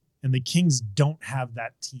brawl, and the Kings don't have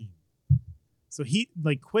that team. So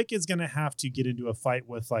Quick is going to have to get into a fight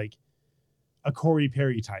with like a Corey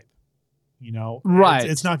Perry type, Right?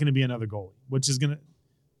 It's not going to be another goalie, which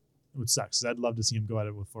sucks. 'Cause I'd love to see him go at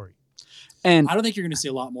it with Fleury. And I don't think you're going to see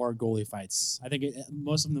a lot more goalie fights. I think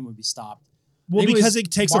most of them would be stopped. Well, because it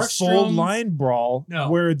takes a full line brawl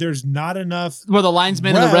where there's not enough. Where the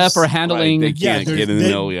linesman and the ref are handling. Right, they can't get in the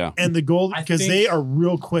middle, And the goal, because they are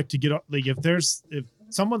real quick to get up. Like if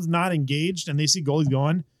someone's not engaged and they see goalies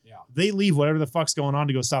going, they leave whatever the fuck's going on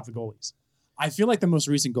to go stop the goalies. I feel like the most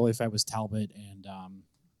recent goalie fight was Talbot, and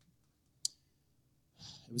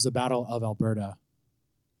it was the Battle of Alberta.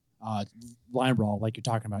 Line brawl, like you're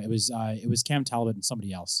talking about. It was Cam Talbot and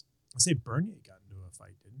somebody else. I say Bernier got into a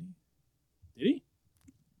fight, didn't he? Did he?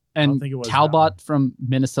 And think it was that Talbot from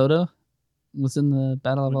Minnesota was in the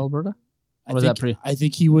Battle of Alberta. Or was that pre? I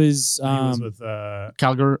think he was. He was with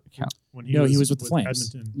Calgary. when No, he was with the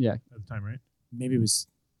Flames. Edmonton. Yeah. At the time, right? Maybe it was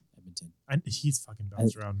Edmonton. He's fucking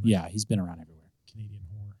bounced around. Yeah, he's been around everywhere. Canadian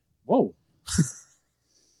whore. Whoa.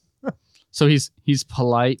 So he's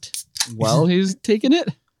polite while he's taking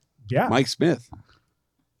it. Yeah. Mike Smith.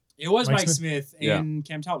 It was Mike Mike Smith and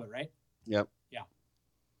Cam Talbot, right? Yep.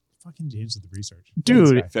 Fucking James with the research. Dude,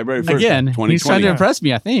 Thanks, guy. February 1st, again, 2020. he's trying to impress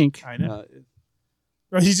me, I think. I know.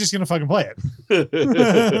 Or he's just gonna fucking play it.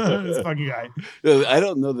 This fucking guy. I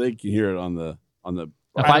don't know that they can hear it on the. I don't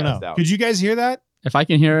know. Out. Could you guys hear that? If I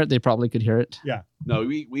can hear it, they probably could hear it. Yeah. No,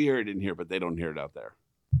 we hear it in here, but they don't hear it out there.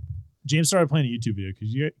 James started playing a YouTube video. Could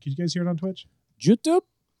you guys hear it on Twitch? YouTube?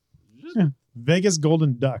 Yeah. Vegas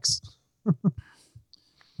Golden Ducks.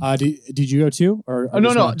 Did you go too? Or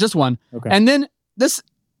No, just one. Okay. And then this.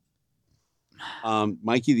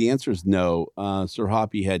 Mikey, the answer is no. Sir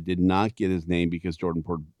Hoppy did not get his name because Jordan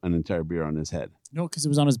poured an entire beer on his head. No, because it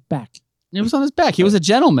was on his back. It was on his back. He was a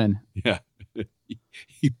gentleman. Yeah.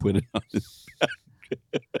 He put it on his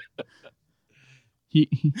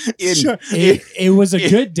It was a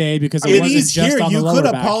good day because it wasn't He's just here. on the You lower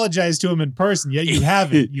could back. apologize to him in person, yet you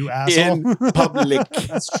haven't, you asshole. in public.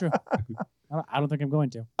 That's true. I don't think I'm going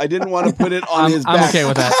to. I didn't want to put it on his back. I'm okay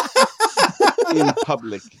with that. In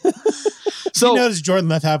public. So you notice Jordan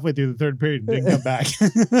left halfway through the third period and didn't come back.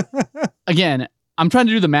 Again, I'm trying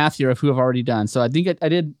to do the math here of who I've already done. So I think I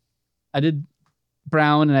did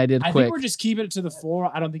Brown and I did I Quick. think we're just keeping it to the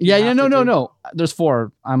 4. I don't think. No. There's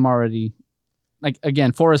 4. I'm already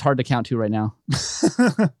again 4 is hard to count to right now. I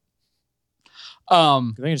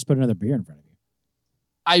think I just put another beer in front of you.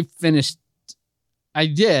 I finished. I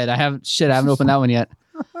did. I haven't opened that one yet.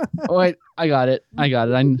 Oh wait, I got it. I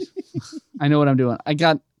know what I'm doing.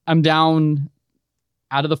 I'm down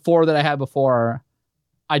out of the 4 that I had before.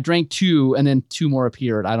 I drank 2 and then 2 more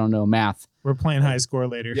appeared. I don't know math. We're playing high score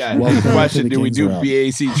later. Yeah. Welcome Question: to the Do we Kings do Row.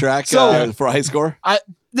 BAC track for high score?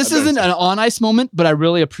 This isn't an on ice moment, but I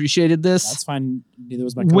really appreciated this. That's fine. Neither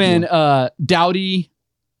was my When couple. Dowdy,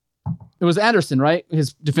 it was Anderson, right?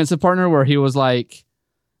 His defensive partner, where he was like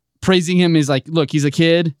praising him. He's like, look, he's a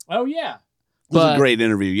kid. Oh yeah. It was But- a great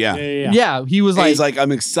interview. Yeah. Yeah, he was And like, he's like,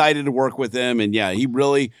 I'm excited to work with him, and yeah, he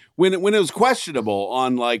really when it was questionable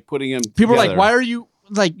on like putting him. people were like, together. why are you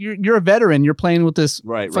like you're a veteran? You're playing with this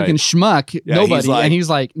Right, fucking right. schmuck, Yeah, nobody. he's like, And he's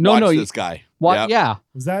like, Watch no, this guy. what? Yep. Yeah,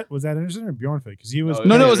 Was that Anderson or Bjornfoot? Because he was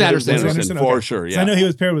No, it was Anderson. Anderson Okay. for sure. 'Cause Yeah. I know he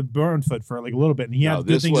was paired with Bjornfoot for like a little bit, and he had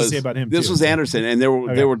good things to say about him. This too. was Anderson, and they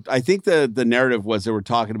Okay. were. I think the narrative was they were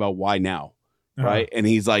talking about why now, Uh-huh. right? And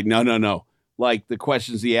he's like, no. Like the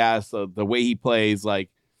questions he asks, the way he plays, like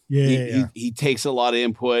Yeah. he takes a lot of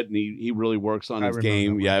input, and he really works on I his remember that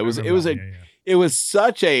game. one. Yeah, I it was remember a that. Yeah. it was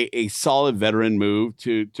such a solid veteran move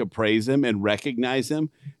to praise him and recognize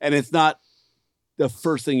him, and it's not the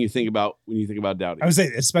first thing you think about when you think about Dowdy. I would say,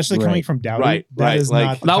 especially coming from Dowdy, Right, that right, is like-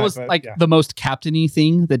 not the that type was of- like yeah. the most captainy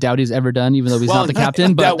thing that Dowdy's ever done, even though he's not the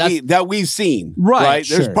captain. But that we've seen, Right,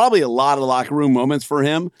 There's sure. probably a lot of locker room moments for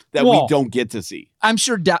him that we Well, don't get to see. I'm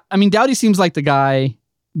sure. Dowdy seems like the guy.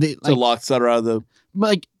 That, To lock Sutter out of the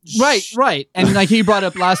like right, and like he brought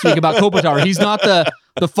up last week about Kopitar. He's not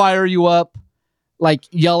the fire you up, like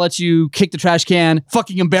yell at you, kick the trash can,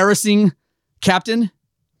 fucking embarrassing captain.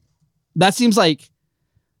 That seems like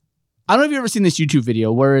I don't know if you've ever seen this YouTube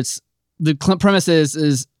video where it's the premise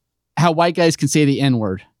is how white guys can say the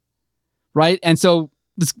N-word, right? And so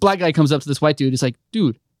this black guy comes up to this white dude. He's like,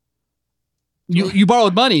 dude, you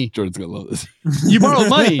borrowed money. Jordan's gonna love this. You borrowed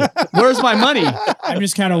money. Where's my money? I'm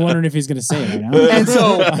just kind of wondering if he's going to say it right now. And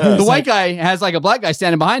so the white guy has like a black guy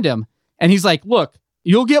standing behind him. And he's like, look,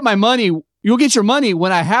 you'll get my money. You'll get your money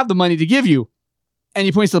when I have the money to give you. And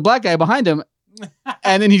he points to the black guy behind him.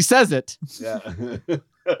 And then he says it. Yeah.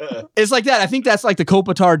 It's like that. I think that's like the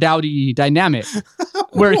Kopitar Dowdy dynamic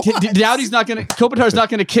where Dowdy's not going to, Kopitar's not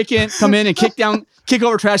going to come in and kick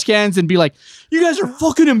over trash cans and be like, you guys are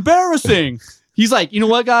fucking embarrassing. He's like, you know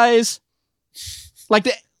what, guys? Like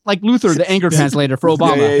Luther, the anger translator for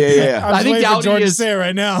Obama. Yeah. I'm I think waiting for Dowdy Jordan is- to say it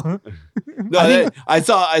right now. No, I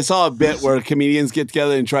saw a bit where comedians get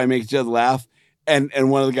together and try and make each other laugh, and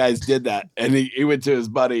one of the guys did that, and he went to his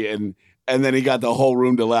buddy, and then he got the whole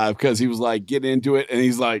room to laugh because he was like getting into it, and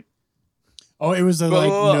he's like, Oh, it was a like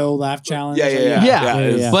no laugh challenge.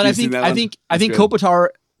 Yeah. But You've seen that one? I think That's good. Kopitar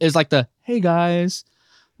is like the, hey guys,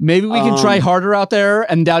 Maybe we can try harder out there.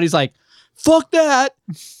 And Dowdy's like, fuck that.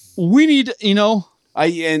 We need,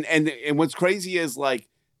 And what's crazy is like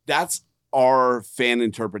that's our fan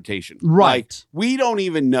interpretation. Right. Like, we don't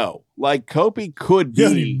even know. Like Kobe could You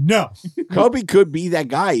don't be even know. Kobe could be that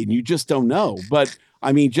guy, and you just don't know. But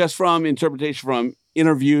I mean, just from interpretation from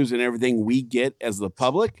interviews and everything we get as the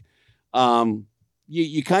public,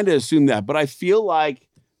 you kind of assume that. But I feel like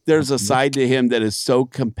there's a side to him that is so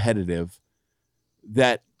competitive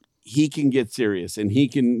that he can get serious and he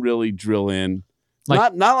can really drill in.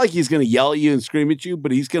 Not like he's going to yell at you and scream at you,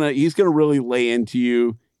 but he's gonna really lay into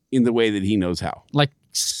you in the way that he knows how. Like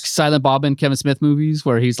Silent Bob and Kevin Smith movies,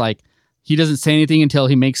 where he's like, he doesn't say anything until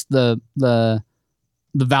he makes the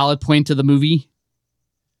valid point to the movie,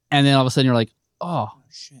 and then all of a sudden you're like, oh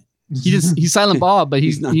shit. He's Silent Bob, but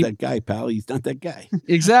he's not that guy, pal. He's not that guy.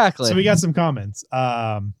 Exactly. So we got some comments.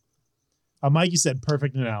 Mikey said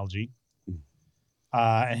perfect analogy.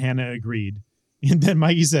 And Hannah agreed. And then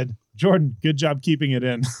Mikey said, Jordan, good job keeping it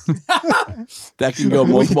in. That can go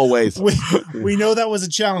multiple ways. We know that was a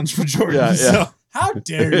challenge for Jordan. Yeah. So how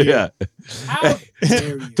dare you? Yeah. How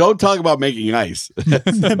dare you? Don't talk about making ice.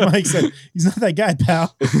 Then Mike said, he's not that guy,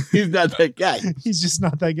 pal. He's not that guy. He's just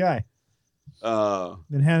not that guy.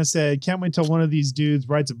 Then Hannah said, can't wait till one of these dudes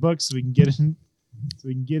writes a book so we can get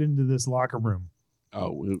into this locker room.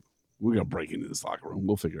 Oh, we're gonna break into this locker room.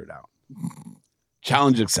 We'll figure it out.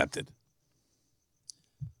 Challenge accepted.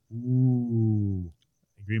 Ooh.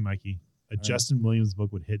 I agree, Mikey. A Justin Williams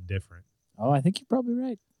book would hit different. Oh, I think you're probably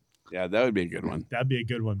right. Yeah, that would be a good one. That'd be a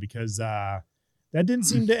good one because that didn't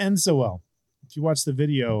seem to end so well. If you watch the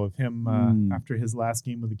video of him after his last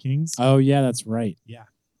game with the Kings. Oh, yeah, that's right. Yeah.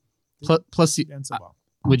 Plus, Didn't end so well.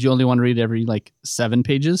 would you only want to read every 7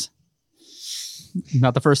 pages?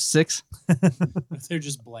 Not the first 6? They're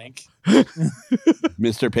just blank.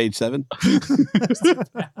 Mr. Page 7.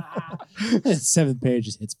 7th page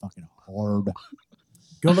just hits fucking hard.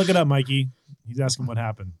 Go look it up, Mikey. He's asking what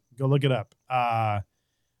happened. Go look it up.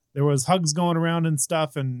 There was hugs going around and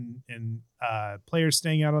stuff, and players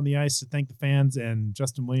staying out on the ice to thank the fans. And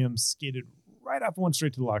Justin Williams skated right off and went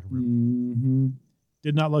straight to the locker room. Mm-hmm.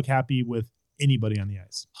 Did not look happy with anybody on the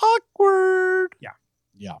ice. Awkward. Yeah.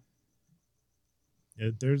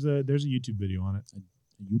 There's a YouTube video on it.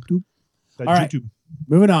 YouTube. That All right. YouTube.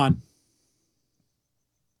 Moving on.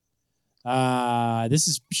 This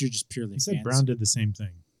is just purely He said fans. Brown did the same thing.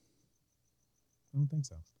 I don't think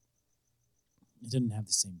so. It didn't have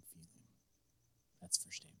the same feeling. That's for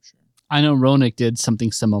damn sure. I know Roenick did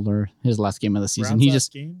something similar his last game of the season. Brown's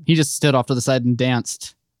last game? He just stood off to the side and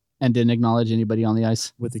danced and didn't acknowledge anybody on the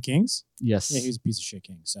ice. With the Kings? Yes. Yeah, he was a piece of shit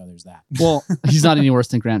king, so there's that. Well, he's not any worse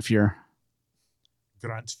than Grant Fuhr,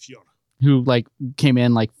 Grant Fuhr. who came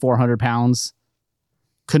in 400 pounds,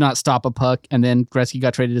 could not stop a puck, and then Gretzky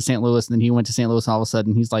got traded to St. Louis, and then he went to St. Louis, and all of a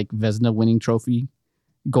sudden he's Vezina winning trophy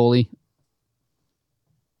goalie.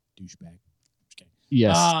 Douchebag. Okay.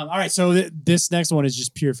 Yes. All right, so this next one is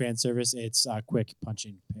just pure fan service. It's Quick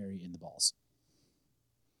punching Perry in the balls.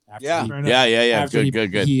 Yeah. After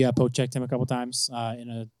Good. He poke checked him a couple times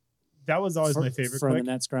That was always my favorite. from the Quick.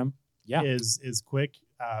 net scrum. Yeah. Is Quick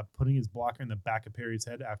putting his blocker in the back of Perry's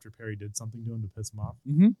head after Perry did something to him to piss him off.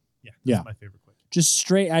 Mm-hmm. Yeah, Yeah. that's my favorite Quick. Just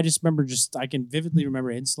straight. I just remember. I can vividly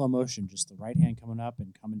remember in slow motion, just the right hand coming up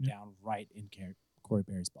and coming down right in Corey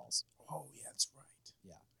Perry's balls. Oh yeah, that's right.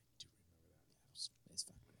 Yeah, I do remember that. It's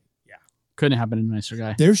fucking great. Yeah, Couldn't happen to a nicer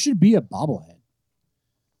guy. There should be a bobblehead.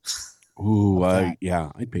 Ooh, Of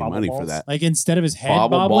that. I'd pay Bobble money balls? for that. Like instead of his head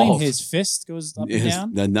Bobble bobbling, balls. his fist goes up and His-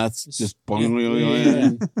 down. The nuts just Yeah.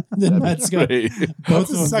 boing. The nuts go. Great. Both That's of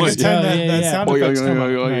the them. second time that sound effects come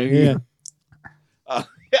up. Yeah.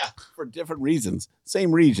 Yeah, for different reasons.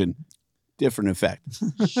 Same region, different effect.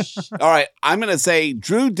 All right, I'm going to say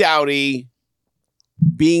Drew Doughty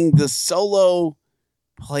being the solo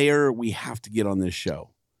player we have to get on this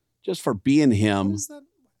show. Just for being him.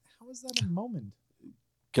 How is that a moment?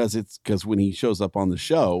 Because when he shows up on the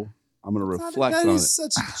show, I'm going to reflect on That it. is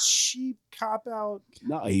such a cheap cop out.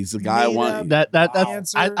 No, he's the guy I made want. up That's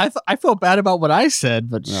answer. I felt bad about what I said,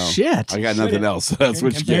 but No. shit. I got nothing else. That's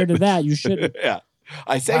what you Compared get. to that, you should. Yeah,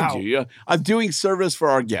 I saved Wow. you. Yeah, I'm doing service for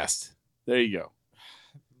our guest. There you go.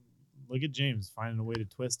 Look at James finding a way to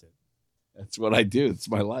twist it. That's what I do. It's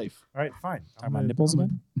my life. All right, fine. Talking about nipples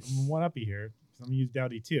again? I'm one uppy here. I'm gonna use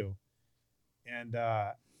Doughty too. And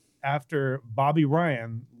after Bobby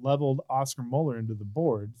Ryan leveled Oscar Mueller into the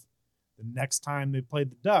boards, the next time they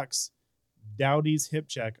played the Ducks, Doughty's hip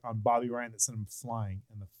check on Bobby Ryan that sent him flying,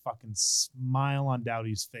 and the fucking smile on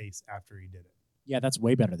Doughty's face after he did it. Yeah, that's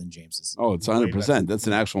way better than James's. Oh, it's Way 100%. That's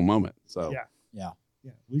an actual moment. So Yeah. Yeah.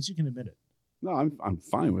 Yeah, at least you can admit it. No, I'm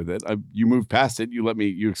fine with it. You moved past it.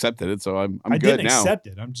 You accepted it, so I'm I good didn't now. accept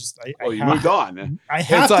it. I'm just. You moved on. I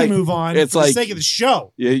have to move on. It's for like the sake of the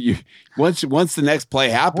show. Yeah, once the next play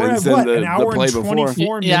happens, We're at then an hour the play and before.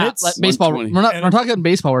 24 minutes. Like baseball. We're not talking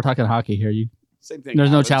baseball. We're talking hockey here. Same thing. There's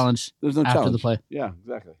no happens. challenge. There's no after challenge the play. Yeah,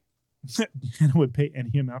 exactly. And would pay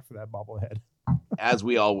him out for that bobblehead. As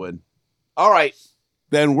we all would. All right,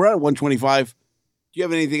 then we're at 125. Do you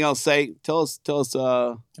have anything else to say? Tell us.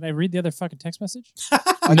 Can I read the other fucking text message?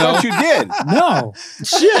 I thought you did. No.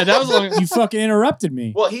 Shit, that was long. You fucking interrupted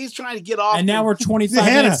me. Well, he's trying to get off. And now we're 25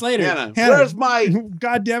 Hannah, minutes later. Hannah, Hannah, where's my?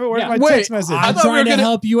 God damn it! Where's Yeah. my Wait, text message? I'm thought we were trying to gonna-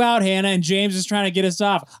 help you out, Hannah, and James is trying to get us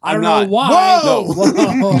off. I I'm don't know not. why.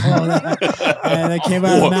 Whoa! And that came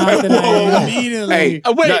out of the mouth, and I immediately. Hey,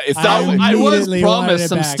 Wait, no, it's I not. I was immediately wanted promised it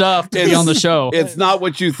some back. stuff to be on the show. It's not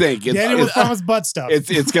what you think. Daniel was promised butt stuff.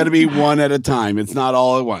 It's going to be one at a time. It's not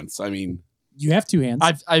all at once. I mean, You have two hands.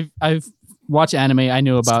 I've watched anime. I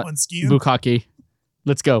knew about Going skiing? bukkake.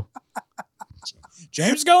 Let's go.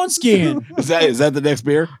 James is going skiing. is that the next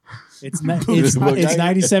beer? It's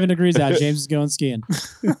 97 degrees out. James is going skiing.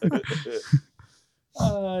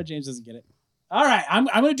 James doesn't get it. All right, I'm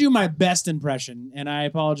going to do my best impression, and I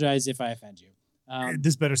apologize if I offend you.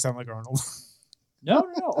 This better sound like Arnold. No.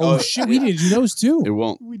 Oh, shit, we need to do those too. It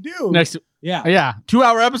won't. We do. Next, Yeah.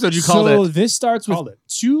 2-hour episode. You called So it. this starts with Called it.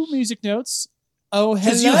 2 music notes. Oh, hello.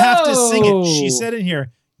 Because you have to sing it. She said in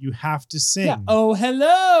here, you have to sing. Yeah. Oh,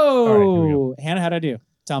 hello. All right, here we Hannah, how'd I do?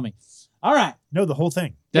 Tell me. All right. No, the whole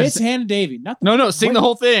thing. It's Hannah Davey. Not the No, sing Wait. the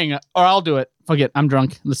whole thing, or I'll do it. Fuck it, I'm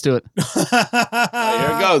drunk. Let's do it.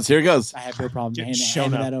 Here it goes. I have no problem Getting handing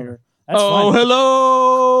shown that up over. here. That's Oh, fine.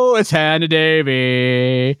 hello, it's Hannah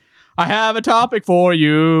Davey. I have a topic for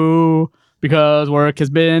you because work has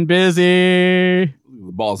been busy The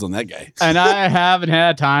ball's on that guy. and I haven't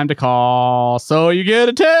had time to call. So you get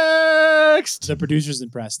a text The producer's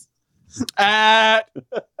impressed. at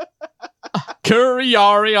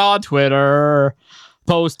Curriari on Twitter.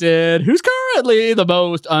 Posted, who's currently the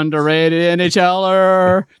most underrated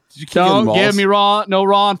NHLer? Did you kick in the Don't balls? give me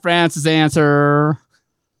Ron Francis answer.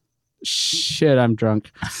 Shit, I'm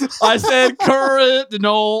drunk. I said current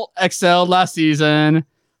Noel excelled last season.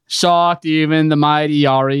 Shocked even the mighty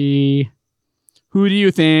Yari. Who do you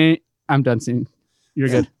think? I'm done singing. You're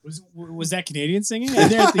good. Was that Canadian singing? Right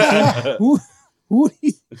there at the end? Who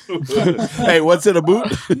Hey, what's in a boot?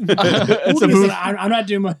 It's a Listen, boot. I'm not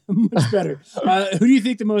doing much better. Who do you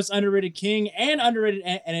think the most underrated king and underrated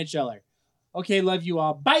NHLer? Okay, love you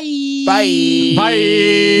all. Bye. Bye. Bye.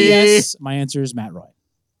 Yes, my answer is Matt Roy.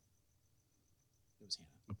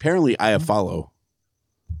 Apparently, I follow.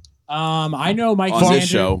 I know Mike On this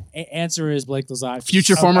show. Answer is Blake Lazat.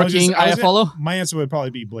 Future I former was just- king, I was I gonna- follow. My answer would probably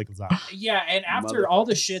be Blake Lazat. Yeah, and after all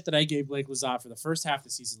the shit that I gave Blake Lazat for the first half of the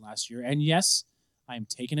season last year, and yes, I'm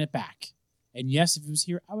taking it back. And yes, if he was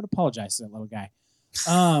here, I would apologize to that little guy.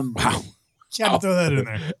 Wow. Got to throw that in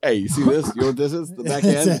there. Hey, you see this? You know what this is? The back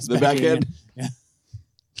end? That's The back end? Yeah.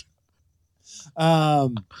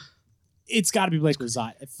 It's got to be Blake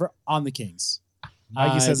Lazat on the Kings.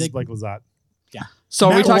 Mikey says they- it's Blake Lazat. So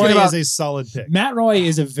are we Matt talking Roy about is a solid pick. Matt Roy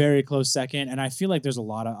is a very close second, and I feel like there's a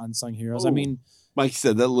lot of unsung heroes. I Oh. mean, Mike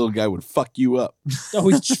said that little guy would fuck you up. oh,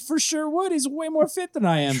 he for sure would. He's way more fit than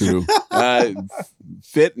I am. True.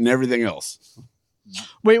 Fit and everything else.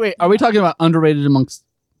 wait, are we talking about underrated amongst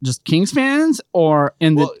just Kings fans or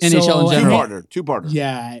in the Well, NHL so- in general? Two-parter.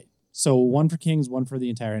 Yeah. So one for Kings, one for the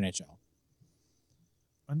entire NHL.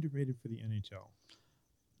 Underrated for the NHL.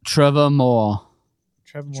 Trevor Moore.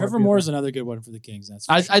 Trevor Moore is another good one for the Kings. That's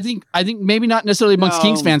for sure. I think maybe not necessarily amongst No,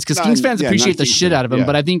 Kings fans because not- Kings fans yeah, appreciate not the Kings shit fans, out of him, yeah.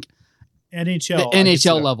 but I think NHL. the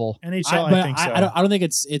NHL level. NHL, but I think so. I don't think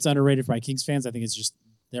it's underrated by Kings fans. I think it's just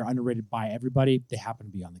they're underrated by everybody. They happen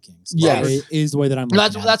to be on the Kings. Yes. It is the way that I'm. looking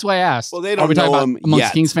at it. That's why I asked. Well, they Are don't we talking know about him amongst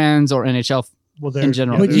yet. Kings fans or NHL? Well, in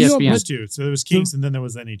general, But you know, ESPN. Those two. So there was Kings and then there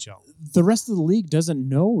was NHL. The rest of the league doesn't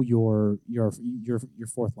know your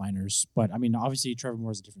fourth liners, but I mean, obviously Trevor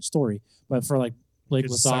Moore is a different story. But for like Blake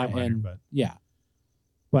It's a Lazat sideliner, and but- yeah,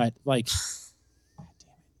 but like, God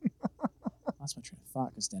damn it, lost my train of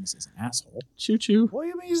thought because Dennis is an asshole. Choo choo. Well,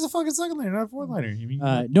 you mean he's a fucking second liner, not a fourth liner. You mean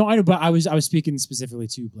No, I know, but I was speaking specifically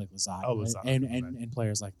to Blake Lazat, Oh, Lazat, and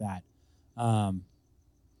players like that.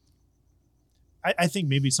 I think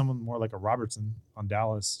maybe someone more like a Robertson on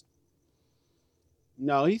Dallas.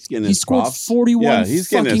 No, he's getting He his scored props. 41 Yeah, he's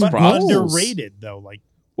getting his fucking props. goals. Underrated though, like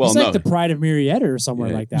Well, he's no, like the pride of Marietta or somewhere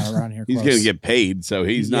Yeah. like that around here. he's close. going to get paid, so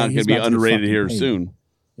he's Yeah, not he's going to be about to get underrated fucking here paid. soon.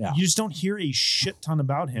 Yeah. you just don't hear a shit ton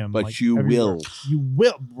about him. But like, you everywhere. will. You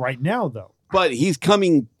will right now though. But he's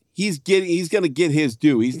coming. He's going to get his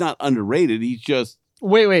due. He's not underrated. He's just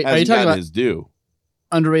Wait. Are you Hasn't talking gotten about his due.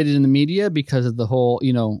 underrated in the media because of the whole,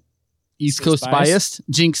 East Coast bias?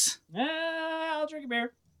 Jinx. I'll drink a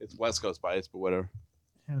beer. It's West Coast bias, but whatever.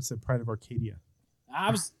 Hannah said Pride of Arcadia. I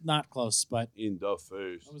was not close, but In the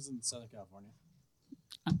face. I was in Southern California.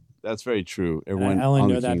 That's very true. And Everyone I only on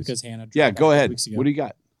know the that Kings. because Hannah. Yeah, drove go back ahead. weeks ago. What do you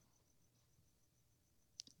got?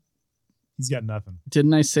 He's got nothing.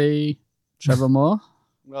 Didn't I say Trevor Moore?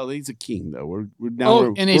 Well, he's a king, though. We're NHL moving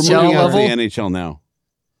out to level? the NHL now.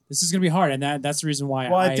 This is going to be hard, and that's the reason why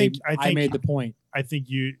Well, I I think made the point. I think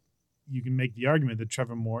you can make the argument that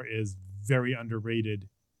Trevor Moore is very underrated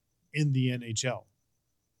in the NHL,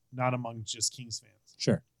 not among just Kings fans.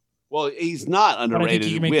 Sure. Well, he's not I think you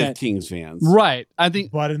underrated can make with that- Kings fans. Right. I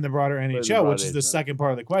think But in the broader NHL, broader which is the NHL. second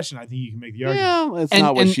part of the question, I think you can make the argument. Yeah, that's And-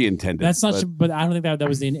 not what and she intended. That's not, but- but I don't think that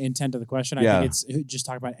was the intent of the question. I Yeah. think it's just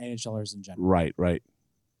talk about NHLers in general. Right.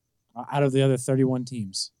 Out of the other 31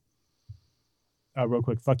 teams. Real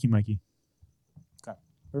quick, fuck you, Mikey.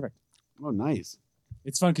 Perfect. Oh, nice.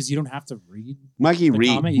 It's fun because you don't have to read. Mikey The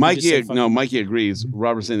comment, you can just say fuck you. Mikey agrees.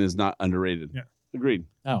 Robertson is not underrated. Yeah. Agreed.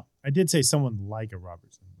 I did say someone like a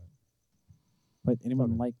Robertson. But anyone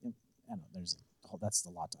Okay. like him, I don't know. That's a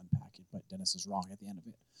lot to unpack it, but Dennis is wrong at the end of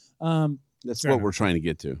it. That's Fair what enough. we're trying to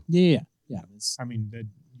get to. Yeah. It's I mean, that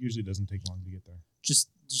usually doesn't take long to get there. just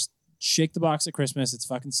shake the box at Christmas. It's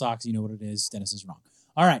fucking socks. You know what it is. Dennis is wrong.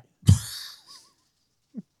 All right.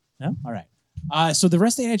 No? All right. So the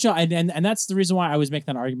rest of the NHL, and that's the reason why I was making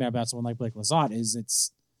that argument about someone like Blake Lizotte, is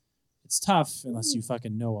it's tough unless you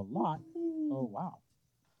fucking know a lot. Oh, wow.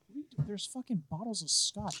 There's fucking bottles of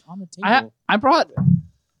scotch on the table. I brought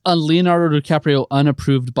a Leonardo DiCaprio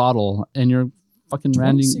unapproved bottle, and you're fucking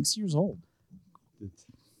ranting. 26 years old.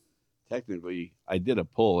 Technically, I did a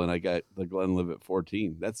pull and I got the Glenlivet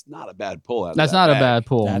 14. That's not a bad pull. Out of That's that not a bag. bad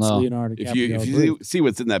pull. That's No. Leonardo If DiCaprio. you approved. see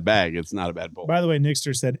what's in that bag, it's not a bad pull. By the way,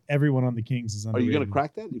 Nixter said everyone on the Kings is Are underrated. you going to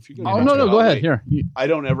crack that? If you're Oh, gonna no, crack no. it, Go I'll ahead. wait. Here. I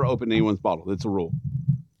don't ever open anyone's bottle. It's a rule.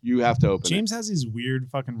 You have to open James it. has these weird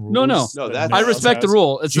fucking rules. No, No, that that's- no I one respect else the has.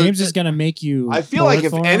 rule. It's James is going to make you. I feel like pour it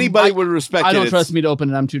if for him. anybody would respect I it, don't it's- trust me to open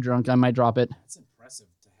it. I'm too drunk. I might drop it. That's impressive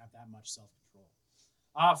to have that much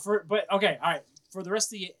self-control. But okay, all right. For the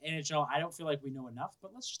rest of the NHL, I don't feel like we know enough,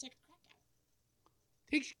 but let's just take a crack at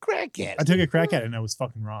it. Take a crack at I it. took a crack at it and I was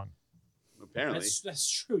fucking wrong. Apparently.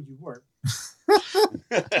 That's true. You were.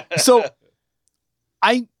 So,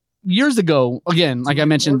 years ago, again, like I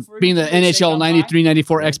mentioned, for it? being the Did they say NHL come by? 93,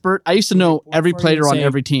 94 expert, I used to know Report every for it player and on say-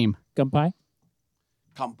 every team. Gumpai?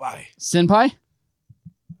 Come by. Senpai?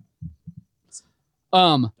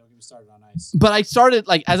 Don't get me started on ice. But I started,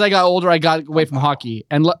 like, as I got older, I got away from hockey.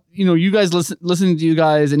 And, you guys listening to you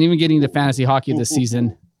guys and even getting to fantasy hockey this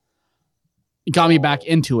season got me back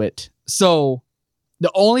into it. So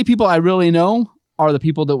the only people I really know are the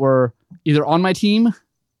people that were either on my team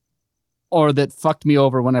or that fucked me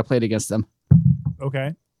over when I played against them.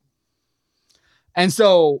 Okay. And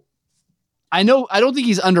so I don't think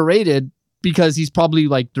he's underrated because he's probably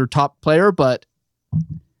like their top player, but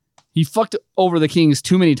he fucked over the Kings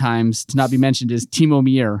too many times to not be mentioned as Timo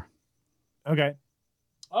Meier. Okay.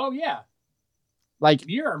 Oh, yeah. Like,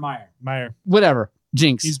 Muir or Meyer? Meyer. whatever.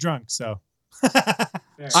 Jinx. He's drunk, so.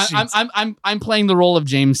 Fair. I'm playing the role of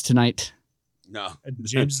James tonight. No.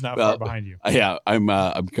 James is not Well, far behind you. Yeah, I'm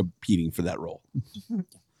competing for that role.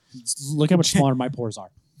 Look how much smaller my pores are.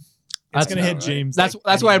 It's going to hit right. James. That's like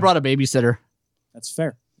why I anyone. brought a babysitter. That's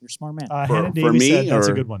fair. You're a smart man. Hannah For Davis me, said that's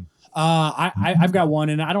a or- good one. I've got one,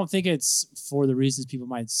 and I don't think it's for the reasons people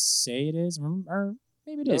might say it is, or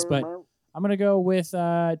maybe it is, but I'm going to go with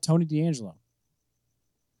Tony DeAngelo.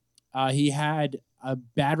 He had a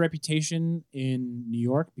bad reputation in New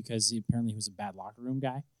York because he was a bad locker room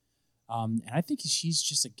guy. And I think he's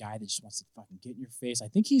just a guy that just wants to fucking get in your face. I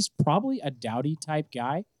think he's probably a Doughty type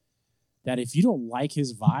guy that if you don't like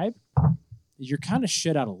his vibe, you're kind of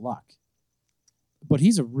shit out of luck. But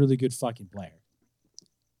he's a really good fucking player.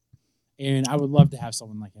 And I would love to have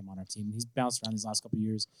someone like him on our team. He's bounced around these last couple of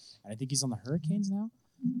years. And I think he's on the Hurricanes now.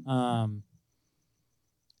 I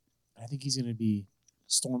think he's going to be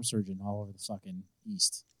storm surgeon all over the fucking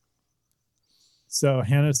East. So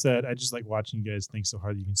Hannah said, I just like watching you guys think so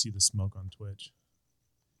hard you can see the smoke on Twitch.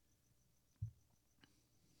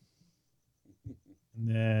 And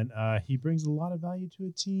then he brings a lot of value to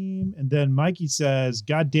a team. And then Mikey says,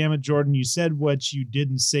 God damn it, Jordan, you said what you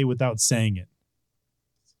didn't say without saying it.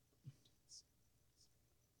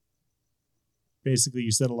 Basically,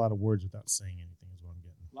 you said a lot of words without saying anything is what I'm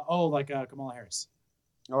getting. Oh, like Kamala Harris.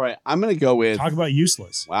 All right, I'm going to go with... Talk about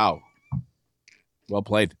useless. Wow. Well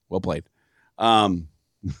played. Well played. I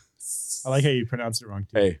like how you pronounced it wrong,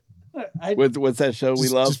 too. Hey, what's that show we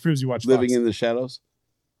love? Just proves you watch Living Fox. in the Shadows.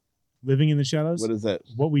 Living in the Shadows? What is that?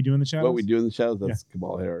 What We Do in the Shadows? What We Do in the Shadows? That's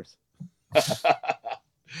Kamal Harris.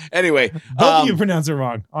 Anyway. Both of you pronounce it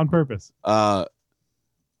wrong on purpose. How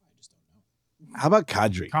about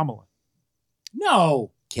Kadri? Kamala.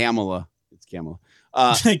 No. Kamala. It's Kamala.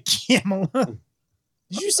 Kamala.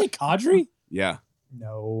 Did you say Kadri? Yeah.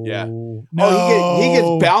 No. Yeah. No. Oh, he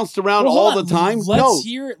gets bounced around Well, all hold the on. time. Let's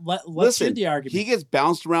hear Listen, hear the argument. he gets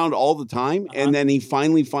bounced around all the time, and then he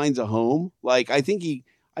finally finds a home. Like I think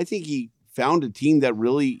he found a team that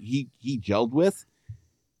really he gelled with,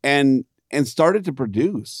 and started to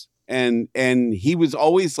produce. And he was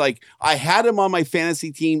always like, I had him on my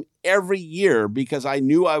fantasy team every year because I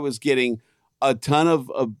knew I was getting a ton of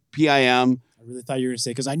PIM. I really thought you were going to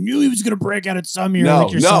say, because I knew he was going to break out at some year.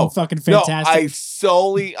 Like you're so fucking fantastic.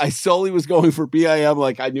 No, I solely was going for PIM.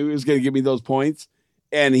 Like I knew he was going to give me those points,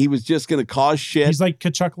 and he was just going to cause shit. He's like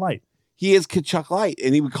Kachuk Light. He is Kachuk Light,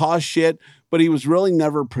 and he would cause shit, but he was really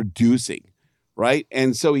never producing, right?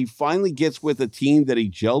 And so he finally gets with a team that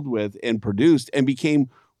he gelled with and produced and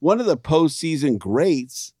became one of the postseason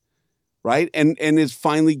greats, right? And is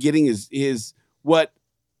finally getting his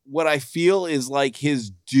what I feel is like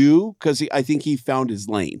his due, because I think he found his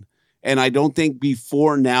lane. And I don't think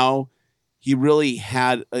before now he really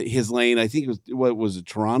had his lane. I think it was it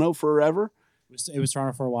Toronto forever? It was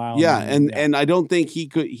Toronto for a while. Yeah, and I don't think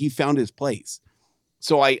he found his place.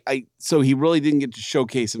 So so he really didn't get to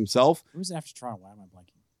showcase himself. Who was it after Toronto? Why am I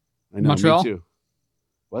blanking? I know, Montreal? me too.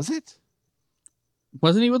 Was it?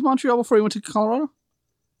 Wasn't he with Montreal before he went to Colorado?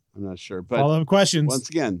 I'm not sure. But Follow-up questions. once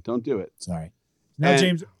again, don't do it. Sorry. Now,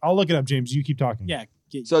 James, I'll look it up. James, you keep talking. Yeah.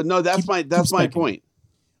 So no, that's my point.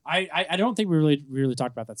 I don't think we really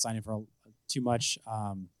talked about that signing for too much.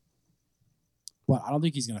 But I don't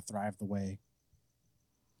think he's going to thrive the way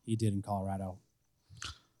he did in Colorado.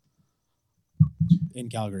 In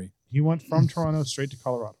Calgary. He went from Toronto straight to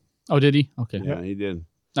Colorado. Oh, did he? Okay. Yeah, he did.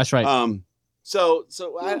 That's right. So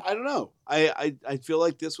I don't know. I feel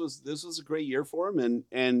like this was a great year for him,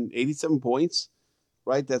 and 87 points,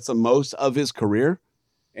 right? That's the most of his career.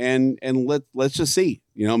 And let's just see.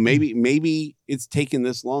 You know, maybe it's taken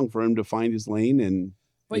this long for him to find his lane.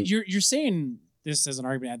 But you're saying this as an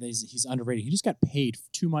argument that he's underrated. He just got paid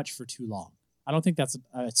too much for too long. I don't think that's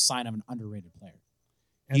a sign of an underrated player.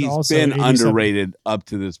 And he's also been 87 underrated up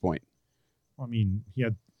to this point. I mean, he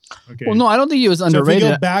had. Okay. Well, no, I don't think he was underrated. So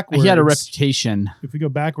if we go backwards, he had a reputation. If we go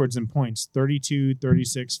backwards in points, 32,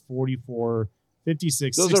 36, 44,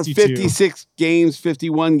 56, Those 62. are 56 games,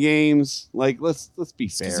 51 games. Like, let's be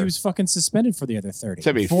fair. Because he was fucking suspended for the other 30.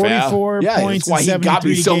 To be 44 fair. points. Yeah, that's why he got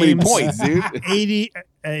me so many points, dude. 80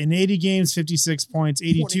 in 80 games, 56 points.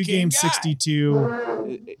 82 games,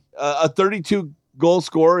 62. A 32 goal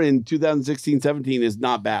scorer in 2016-17 is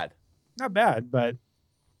not bad. Not bad, but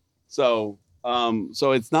so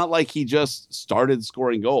it's not like he just started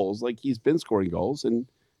scoring goals. Like, he's been scoring goals and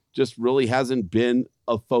just really hasn't been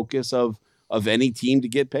a focus of any team to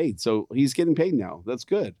get paid. So he's getting paid now. That's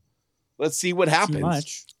good. Let's see what happens. Too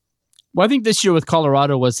much. Well, I think this year with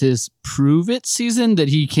Colorado was his prove it season that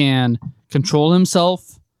he can control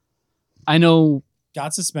himself. I know.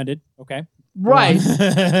 Got suspended. Okay. Right.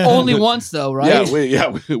 Only once though, right? Yeah.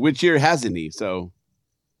 Which year hasn't he? So.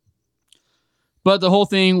 But the whole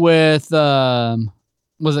thing with,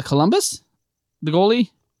 was it Columbus? The goalie?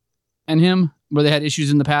 And him? Where they had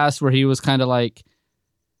issues in the past where he was kind of like.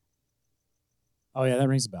 Oh, yeah, that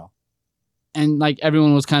rings a bell. And like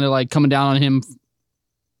everyone was kind of like coming down on him,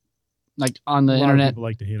 like on the a lot internet. of people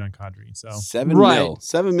like to hate on Kadri. So $7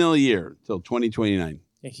 million a year till 2029.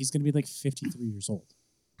 Yeah, he's going to be like 53 years old.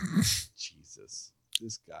 Jesus,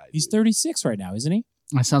 this guy. He's 36 right now, isn't he?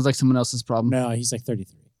 That sounds like someone else's problem. No, he's like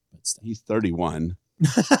 33. But still. He's 31.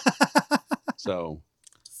 So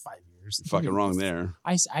 5 years. Fucking wrong there.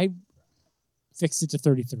 I fixed it to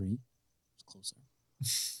 33. It's closer.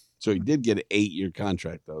 So he did get an 8-year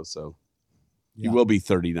contract though. So he Yeah. will be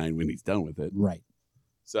 39 when he's done with it. Right.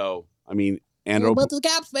 So I mean, But the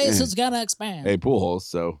cap space is going to expand. Hey, Pujols.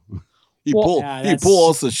 So he that's-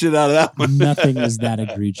 pulls the shit out of that one. Nothing is that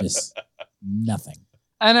egregious. Nothing.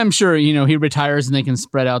 And I'm sure, he retires and they can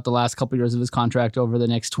spread out the last couple years of his contract over the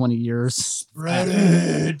next 20 years. Spread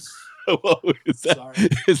it. Whoa, is that Sorry.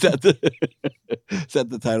 is that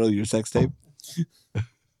the title of your sex tape?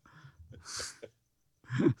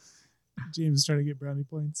 James is trying to get brownie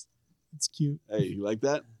points. It's cute. Hey, you like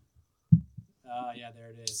that? Yeah, there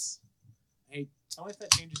it is. Hey, tell me if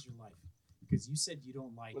that changes your life. Because you said you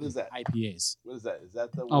don't like What is that? IPAs. What is that? Is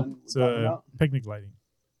that the Oh, one It's we're talking about? picnic lighting.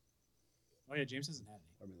 Oh, yeah, James hasn't had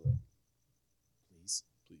any. Let me look. Please.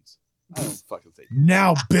 Please. I don't fucking say.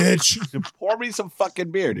 Now, bitch. Pour me some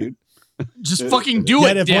fucking beer, dude. Just fucking do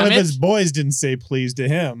Yet it, if damn one it. of his boys didn't say please to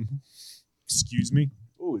him. Excuse me.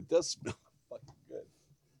 Ooh, it does smell fucking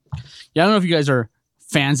good. Yeah, I don't know if you guys are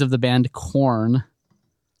fans of the band Korn.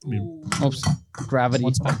 mean, Oops. Gravity.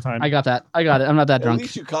 Once upon a time. I got that. I got it. I'm not that At drunk.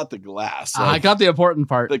 least you caught the glass. I got the important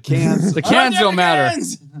part. the cans. The cans don't matter.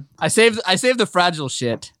 I saved the fragile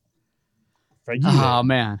shit. Oh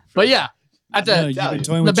man. But yeah. At No, the you've been you.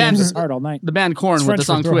 toying The with band- James's heart all night. the band Korn It's with the French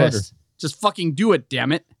song for throw Twist. Just fucking do it,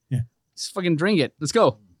 damn it. Yeah. Just fucking drink it. Let's go.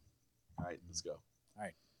 All right, let's go.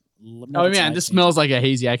 Oh man, this smells like a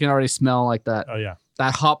hazy. I can already smell like that. Oh yeah.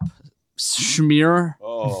 That hop schmear.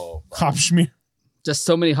 Oh, Hop schmear. Just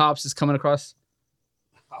so many hops just coming across.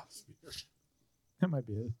 That might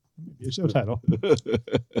be a show title.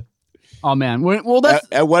 Oh man. Well, that's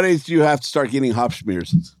at what age do you have to start getting hop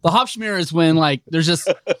smears? the hop schmear is when like there's just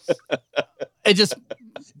it just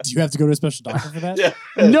Do you have to go to a special doctor for that? Yeah.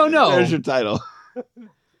 no. There's your title.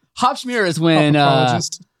 Hop schmear is when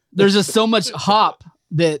Ophthalmologist. there's just so much hop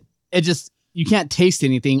that it just you can't taste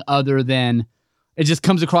anything other than it just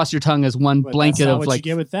comes across your tongue as one But blanket that's not of what like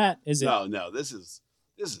you get with that, is it? No, this is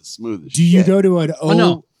smooth as Do you shit. go to an Oh,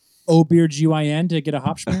 no. O beer GYN to get a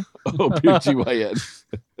hop schmear? Oh, PGYN.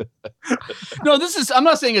 no. This is I'm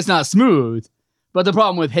not saying it's not smooth, but the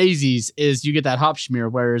problem with hazies is you get that hop schmear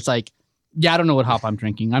where it's like, yeah, I don't know what hop I'm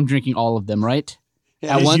drinking. I'm drinking all of them, right?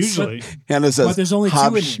 At It's once. usually. Hannah says, But there's only two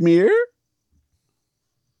hop in here. schmear?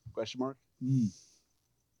 Question mark?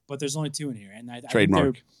 But there's only two in here, and I think Trademark.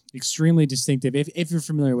 they're extremely distinctive. If you're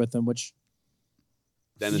familiar with them, which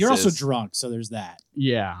Dennis you're also is. drunk, so there's that.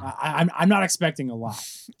 Yeah. I'm not expecting a lot,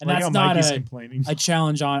 and Like that's how not Mikey's a complaining.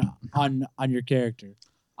 challenge on your character.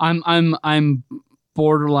 I'm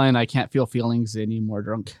borderline. I can't feel feelings anymore.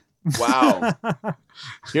 Drunk. Wow.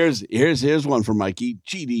 here's one for Mikey.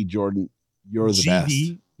 GD Jordan, you're the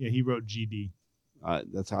GD. Yeah, he wrote GD. best.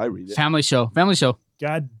 That's how I read it. Family show. Family show.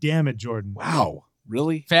 God damn it, Jordan. Wow.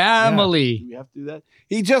 Really? Family. Do we have to do that?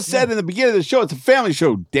 He just said in the beginning of the show, it's a family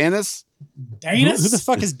show, Dennis. Who the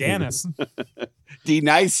fuck is Dennis? D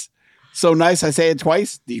nice. So nice I say it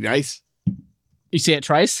twice. D nice. You say it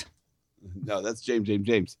twice? No, that's James.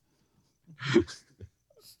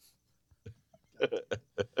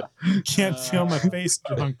 Can't feel my face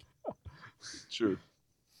drunk. True.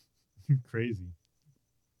 Crazy.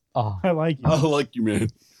 Oh. I like you. I like you, man.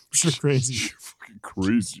 You're crazy. You're fucking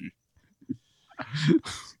crazy.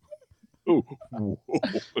 Oh.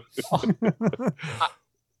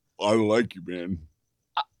 I like you, man.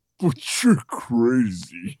 But you're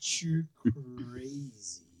crazy. You're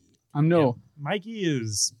crazy. I'm no. Mikey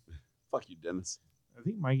is. Fuck you, Dennis. I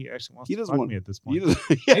think Mikey actually wants He to doesn't fuck want me at this He point.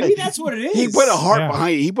 doesn't- yeah, Maybe that's what it is. He put a heart Yeah.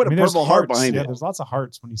 behind it. He put I mean, a there's purple heart hearts. behind Yeah, it. there's lots of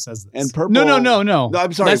hearts when he says this. And purple. No. No,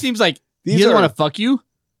 I'm sorry. That seems like he These doesn't are- want to fuck you.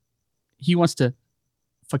 He wants to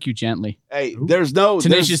fuck you gently. Hey, Ooh. there's no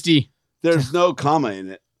Tenacious D. there's no comma in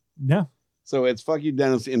it. No. So it's fuck you,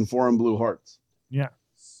 Dennis, in foreign blue hearts. Yeah.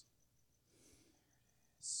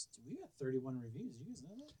 We got 31 reviews. You guys know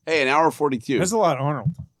that? Hey, an hour 42. There's a lot,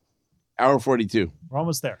 Arnold. Hour 42. We're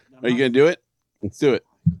almost there. Are you going to do it? Let's do it.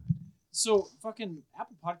 So fucking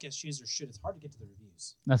Apple Podcast changed their shit. It's hard to get to the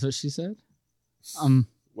reviews. That's what she said.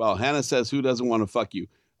 Well, Hannah says, who doesn't want to fuck you?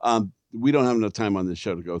 We don't have enough time on this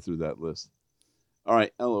show to go through that list. All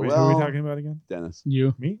right. LOL. Wait, who are we talking about again? Dennis.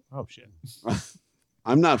 You. Me? Oh, shit.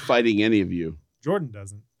 I'm not fighting any of you. Jordan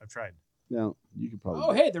doesn't. I've tried. No, you could probably.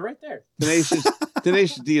 Oh, hey, they're right there.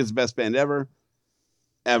 Tenacious D is the best band ever.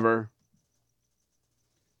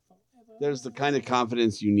 There's the kind of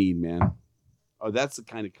confidence you need, man. Oh, that's the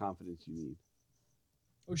kind of confidence you need.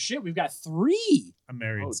 Oh shit, we've got 3. I'm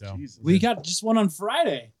married, Oh, so. Jesus. We got just one on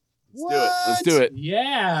Friday. Let's do it.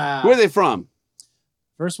 Yeah. Where are they from?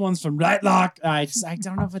 First one's from Lightlock. I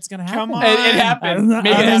don't know if it's gonna happen. Come on. It I happened. don't know.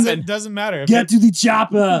 Make it Doesn't- happen. Doesn't matter. Get to the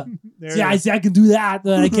chopper. There Yeah, it is. I can do that,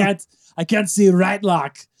 but I can't say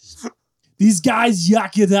Rightlock. These guys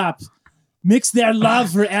yuck it up. Mix their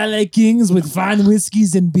love for LA Kings with fine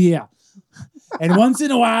whiskeys and beer. And once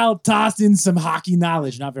in a while, toss in some hockey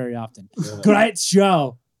knowledge. Not very often. Great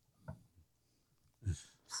show.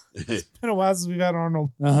 It's been a while since we've had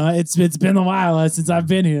Arnold. It's been a while since I've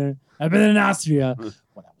been here. I've been in Austria. Well,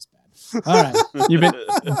 that was bad. All right. You've been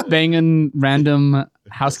banging random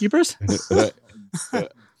housekeepers?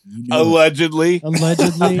 You know, Allegedly.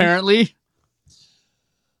 allegedly. Apparently.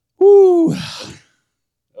 Woo.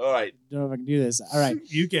 All right. Don't know if I can do this. All right.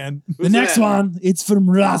 You can. The next one, it's from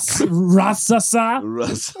Rassasa.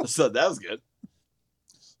 Russ. So that was good.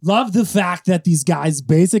 Love the fact that these guys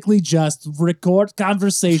basically just record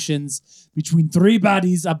conversations between 3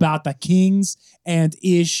 buddies about the Kings and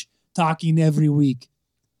ish talking every week.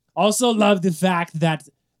 Also love the fact that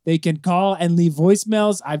they can call and leave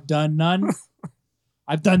voicemails. I've done none.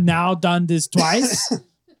 I've done this twice.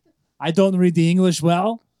 I don't read the English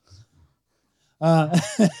well. I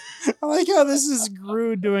like how this is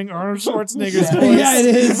Gru doing Arnold Schwarzenegger's voice. Yeah, it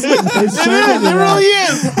is. It really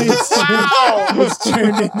is. It's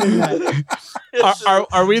turned into that.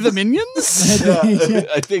 Are we the minions? Yeah,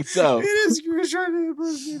 I think so. It is Gru trying to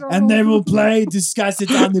impersonate Arnold. And they will discuss it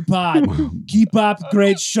on the pod. Keep up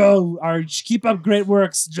great show, or keep up great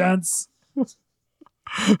works, gents.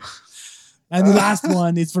 And the last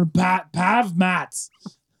one is from Pav Matt.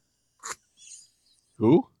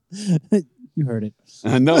 Who? You heard it.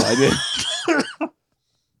 No, I didn't.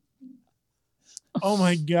 Oh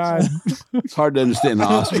my God. It's hard to understand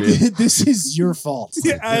Austrian. This is your fault.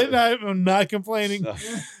 Yeah, I'm not complaining.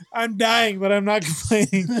 I'm dying, but I'm not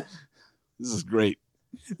complaining. This is great.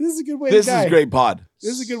 This is a good way This to die. is great pod.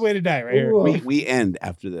 This is a good way to die right here. We end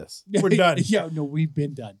after this. We're done. Yeah, no, we've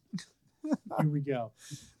been done. Here we go.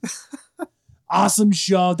 Awesome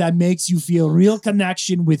show that makes you feel real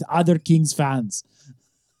connection with other Kings fans.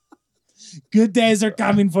 Good days are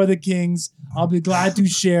coming for the Kings. I'll be glad to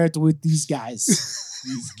share it with these guys.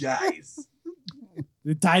 These guys.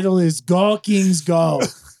 The title is Go Kings Go.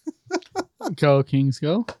 Go Kings,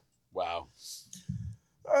 go. Wow.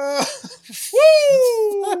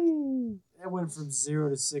 Woo! It went from 0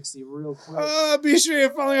 to 60 real quick. Be sure you're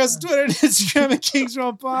following us on Twitter and Instagram at Kings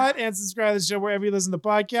Realm Pod and subscribe to the show wherever you listen to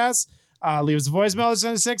podcasts. Leave us a voicemail at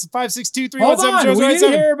 765623177. Hold on, we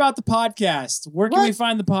didn't hear about the podcast. Where can we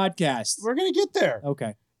find the podcast? We're going to get there.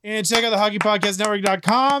 Okay. And check out the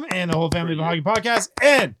hockeypodcastnetwork.com and the whole family of the Hockey Podcast.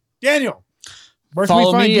 And Daniel, where can we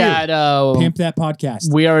Follow find me you? at Pimp That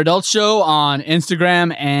Podcast. We Are Adult Show on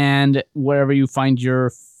Instagram and wherever you find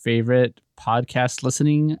your favorite podcast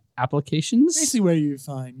listening applications. Basically where you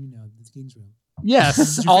find, the Kings Room.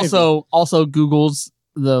 Yes. Your also Google's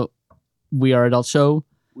the We Are Adult Show.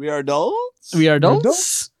 We are adults? We Are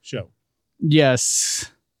Adults? Show. Yes.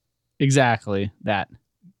 Exactly. That.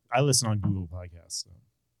 I listen on Google Podcasts. So.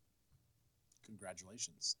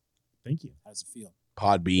 Congratulations. Thank you. How does it feel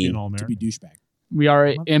Podbean. to be douchebag? We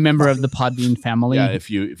are a member of the Podbean family. Yeah, if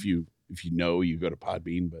you know, you go to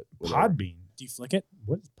Podbean, but whatever. Podbean. Do you flick it?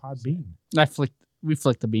 What is Podbean? We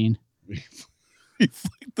flicked the bean. We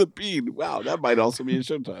flick the bean. Wow, that might also be a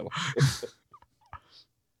show title.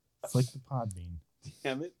 Flick the Podbean.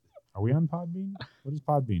 Damn it. Are we on Podbean? What is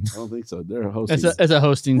Podbean? I don't think so. They're a hosting. It's a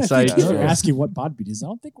hosting site. Yeah. You're asking what Podbean is. I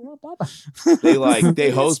don't think we're on Podbean. They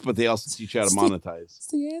host, but they also teach you how to monetize. That's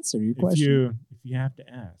the answer to your question. If you have to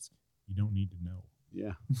ask, you don't need to know.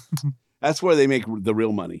 Yeah. That's where they make the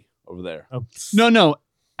real money over there. Oh. No.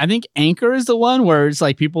 I think Anchor is the one where it's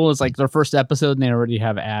like it's like their first episode and they already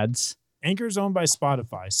have ads. Anchor's owned by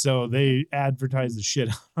Spotify, so they advertise the shit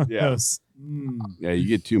out of those. Yeah, you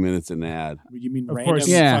get 2 minutes in the ad. You mean Of random course.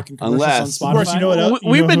 Yeah. fucking commercials Unless- on Spotify? Of course, you know what else?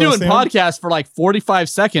 We've been who else doing they own? podcasts for like 45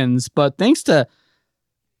 seconds, but thanks to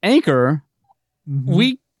Anchor, Mhm.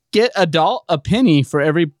 we get a penny for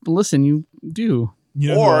every listen you do. You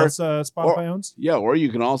know Or- who else Spotify owns? Yeah, or you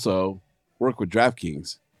can also work with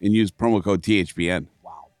DraftKings and use promo code THPN.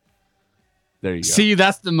 Wow. There you go. See,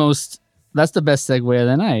 that's the best segue of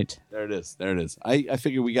the night. There it is. There it is. I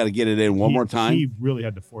figure we got to get it in one more time. He really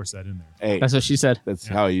had to force that in there. Hey, That's what she said. that's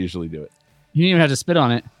how I usually do it. You didn't even have to spit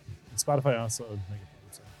on it. And Spotify also owns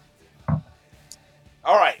Mega.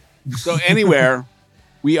 All right. So anywhere,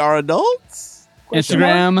 we are adults.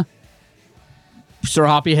 Instagram, Sir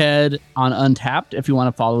Hoppy Head on Untapped if you want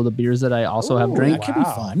to follow the beers that I also have drink. That could be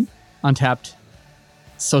Wow. fun. Untapped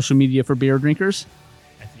social media for beer drinkers.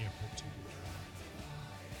 I think I put 2.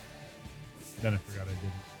 Then I forgot I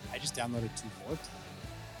didn't. I just downloaded 2 Fort.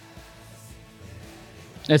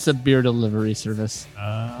 It's a beer delivery service.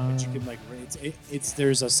 But you can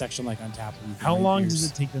there's a section like on tap. How long does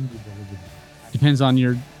it take them to deliver? Depends on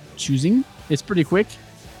your choosing. It's pretty quick.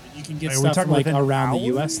 You can get Are we stuff talking like within around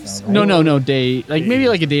the hours? US though. Right? No, day. Like maybe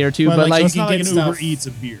like a day or two, Well, but like, like, It's not like get an Uber stuff- Eats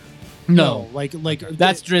a beer. no, like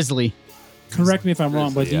that's drizzly. correct me if I'm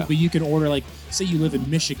wrong, but Yeah. but you can order like say you live in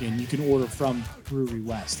Michigan, you can order from Brewery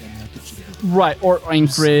West and they'll get you the Right, or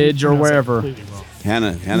Anchorage or No, it's wherever. completely wrong.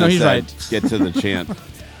 Hannah No, he's said, right. get to the chant.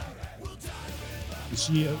 Is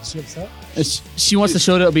she upset? She wants the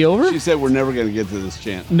show to be over? She said we're never going to get to this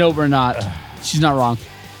chant. No, we're not. She's not wrong.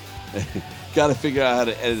 Got to figure out how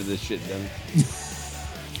to edit this shit, Dennis.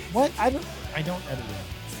 What? I don't edit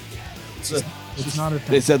it. It's not a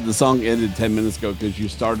thing. They said the song ended 10 minutes ago because you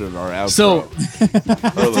started our outro. So The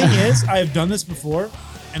thing is, I have done this before,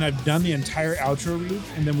 and I've done the entire outro read,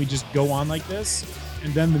 and then we just go on like this.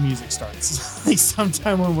 and then the music starts. Like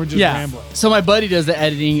sometime when we're just rambling. So my buddy does the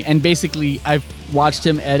editing, and basically I've watched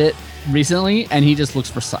him edit recently, and he just looks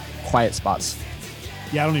for quiet spots.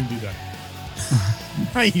 Yeah, I don't even do that.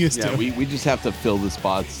 I used to. We just have to fill the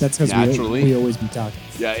spots. That's because naturally. we always be talking.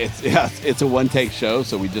 Yeah, it's a one take show,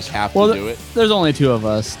 so we just have to do it. There's only 2 of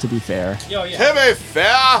us, to be fair. To be fair,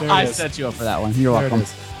 I set you up for that one. You're welcome.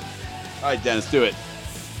 All right, Dennis, do it.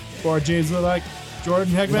 For James Lilac,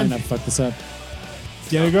 Jordan I might Heckman. not fuck this up.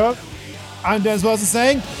 Get it go. I'm Dennis Wilson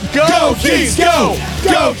saying, Go Kings, go!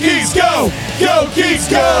 Go Kings, go! Go Kings,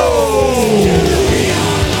 go!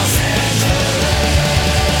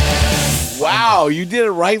 Wow, you did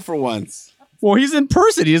it right for once. Well, he's in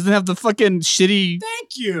person. He doesn't have the fucking shitty.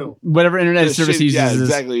 Thank you. Whatever internet service he uses. Yeah,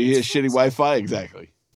 exactly. He has shitty Wi-Fi. Exactly.